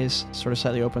eyes sort of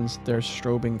slightly opens, there's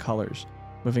strobing colors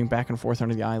moving back and forth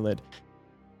under the eyelid.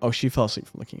 Oh, she fell asleep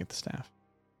from looking at the staff.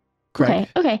 Craig,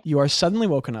 Okay. you are suddenly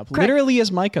woken up, Craig. literally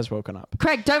as Micah's woken up.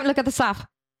 Craig, don't look at the staff.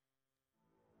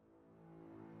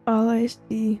 All I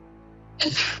see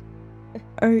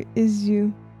is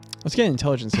you. Let's get an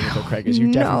intelligence saving throw, Craig, as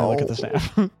you definitely look at the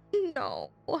staff. No.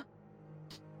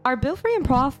 Are Bilfrey and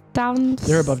Prof down?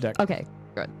 They're above deck. Okay,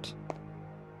 good.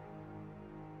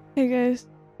 Hey guys.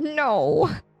 No.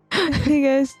 Hey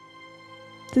guys.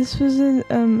 This was a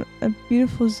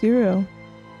beautiful 0.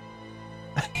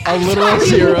 A literal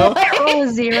 0. Oh,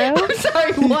 0. I'm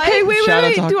sorry, what? Hey, wait, Shout out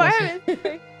wait. to Do I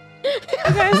Huckles.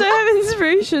 have Guys, I have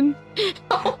inspiration.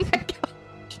 Oh my god.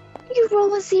 You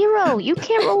roll a 0. You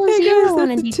can't roll a Hey, 0 guys,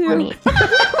 on a that's a 2. d20.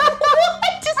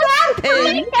 What just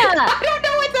happened? Yeah. I don't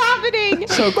know what's happening.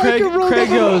 So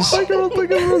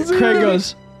Craig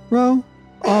goes, row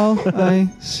all I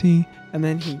see. And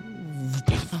then he,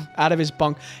 out of his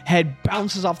bunk, head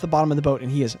bounces off the bottom of the boat, and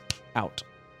he is out.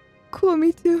 Cool,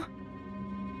 me too.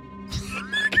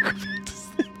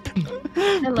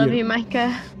 I love you,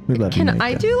 Micah. We love you, Can Micah.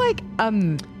 I do like a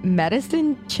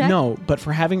medicine check? No, but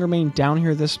for having remained down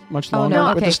here this much Oh, longer no,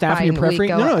 with the okay, staff in your fine, we periphery.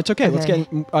 go- No, it's okay. Let's okay.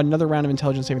 get another round of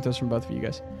intelligence saving throws from both of you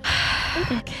guys.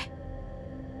 Okay.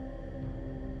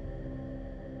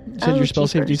 You said Oh, your spell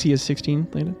save jeepers. DC is 16,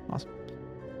 Landon? Awesome.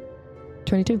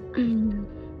 22. I'm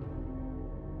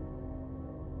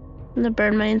gonna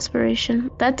burn my inspiration.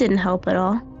 That didn't help at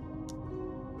all.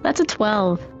 That's a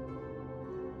 12.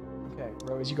 Okay,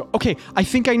 Rose, you go, okay, I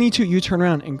think I need to. You turn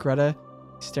around, and Greta,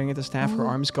 staring at the staff, her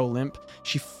arms go limp.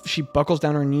 She buckles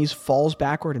down her knees, falls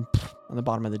backward, and on the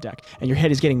bottom of the deck. And your head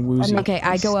is getting woozy. Okay,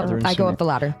 I go Other up. I go instrument. up the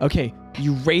ladder. Okay,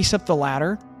 you race up the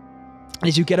ladder.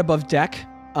 As you get above deck,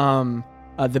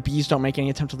 the bees don't make any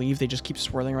attempt to leave. They just keep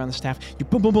swirling around the staff. You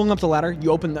boom, boom, boom up the ladder.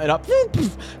 You open it up,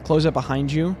 close it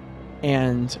behind you,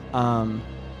 and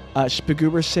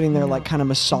Spagoober's sitting there like kind of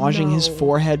massaging his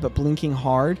forehead but blinking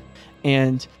hard,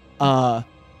 and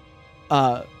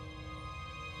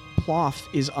Ploth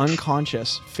is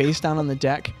unconscious, face down on the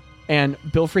deck, and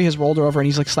Bilfrey has rolled her over and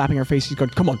he's like slapping her face. He's going,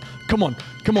 come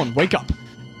on, wake up.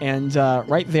 And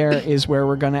right there is where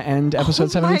we're going to end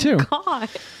episode 72. Oh my God.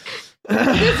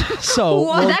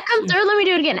 So Did that come through? Let me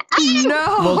do it again.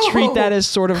 No. we'll treat that as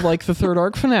sort of like the third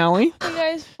arc finale. You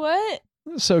guys, what?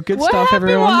 So good What stuff,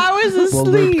 happened everyone. while I was We'll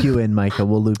asleep? loop you in, Micah.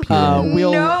 We'll loop you in.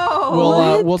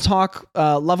 We'll talk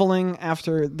leveling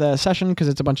after the session because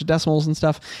it's a bunch of decimals and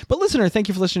stuff. But listener, thank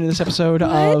you for listening to this episode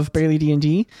of Barely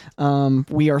D&D.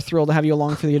 We are thrilled to have you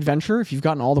along for the adventure. If you've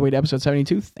gotten all the way to episode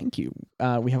 72, thank you.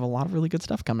 We have a lot of really good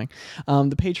stuff coming.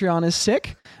 The Patreon is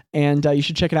sick, and you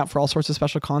should check it out for all sorts of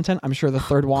special content. I'm sure the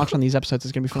third watch on these episodes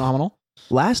is going to be phenomenal.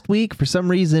 Last week, for some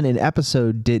reason, an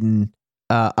episode didn't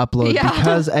upload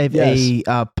because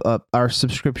of our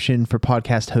subscription for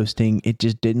podcast hosting. It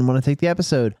just didn't want to take the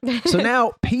episode. So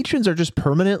now patrons are just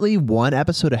permanently one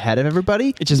episode ahead of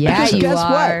everybody. It just because you guess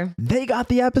are. what? They got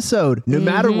the episode. No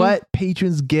matter what,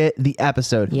 patrons get the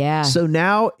episode. Yeah. So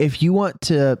now if you want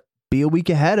to be a week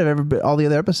ahead of all the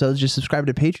other episodes, just subscribe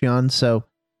to Patreon. So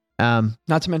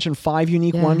not to mention 5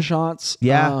 unique one-shots.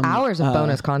 Hours of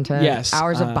bonus content. Yes.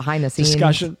 Hours of behind the scenes.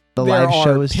 Discussion. The there live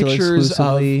show is still pictures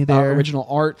exclusively of there. Original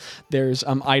art. There's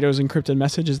Ido's encrypted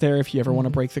messages there if you ever want to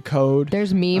break the code.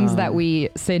 There's memes that we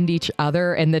send each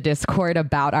other in the Discord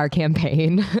about our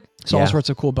campaign. So all sorts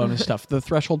of cool bonus stuff. The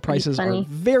threshold prices are funny.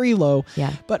 very low.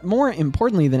 Yeah. But more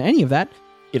importantly than any of that,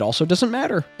 it also doesn't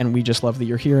matter. And we just love that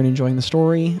you're here and enjoying the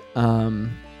story.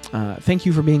 Thank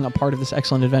you for being a part of this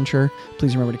excellent adventure.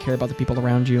 Please remember to care about the people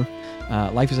around you.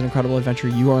 Life is an incredible adventure.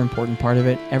 You are an important part of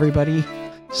it. Everybody,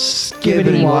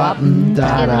 skibbity wop.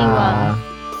 Skibbity wop.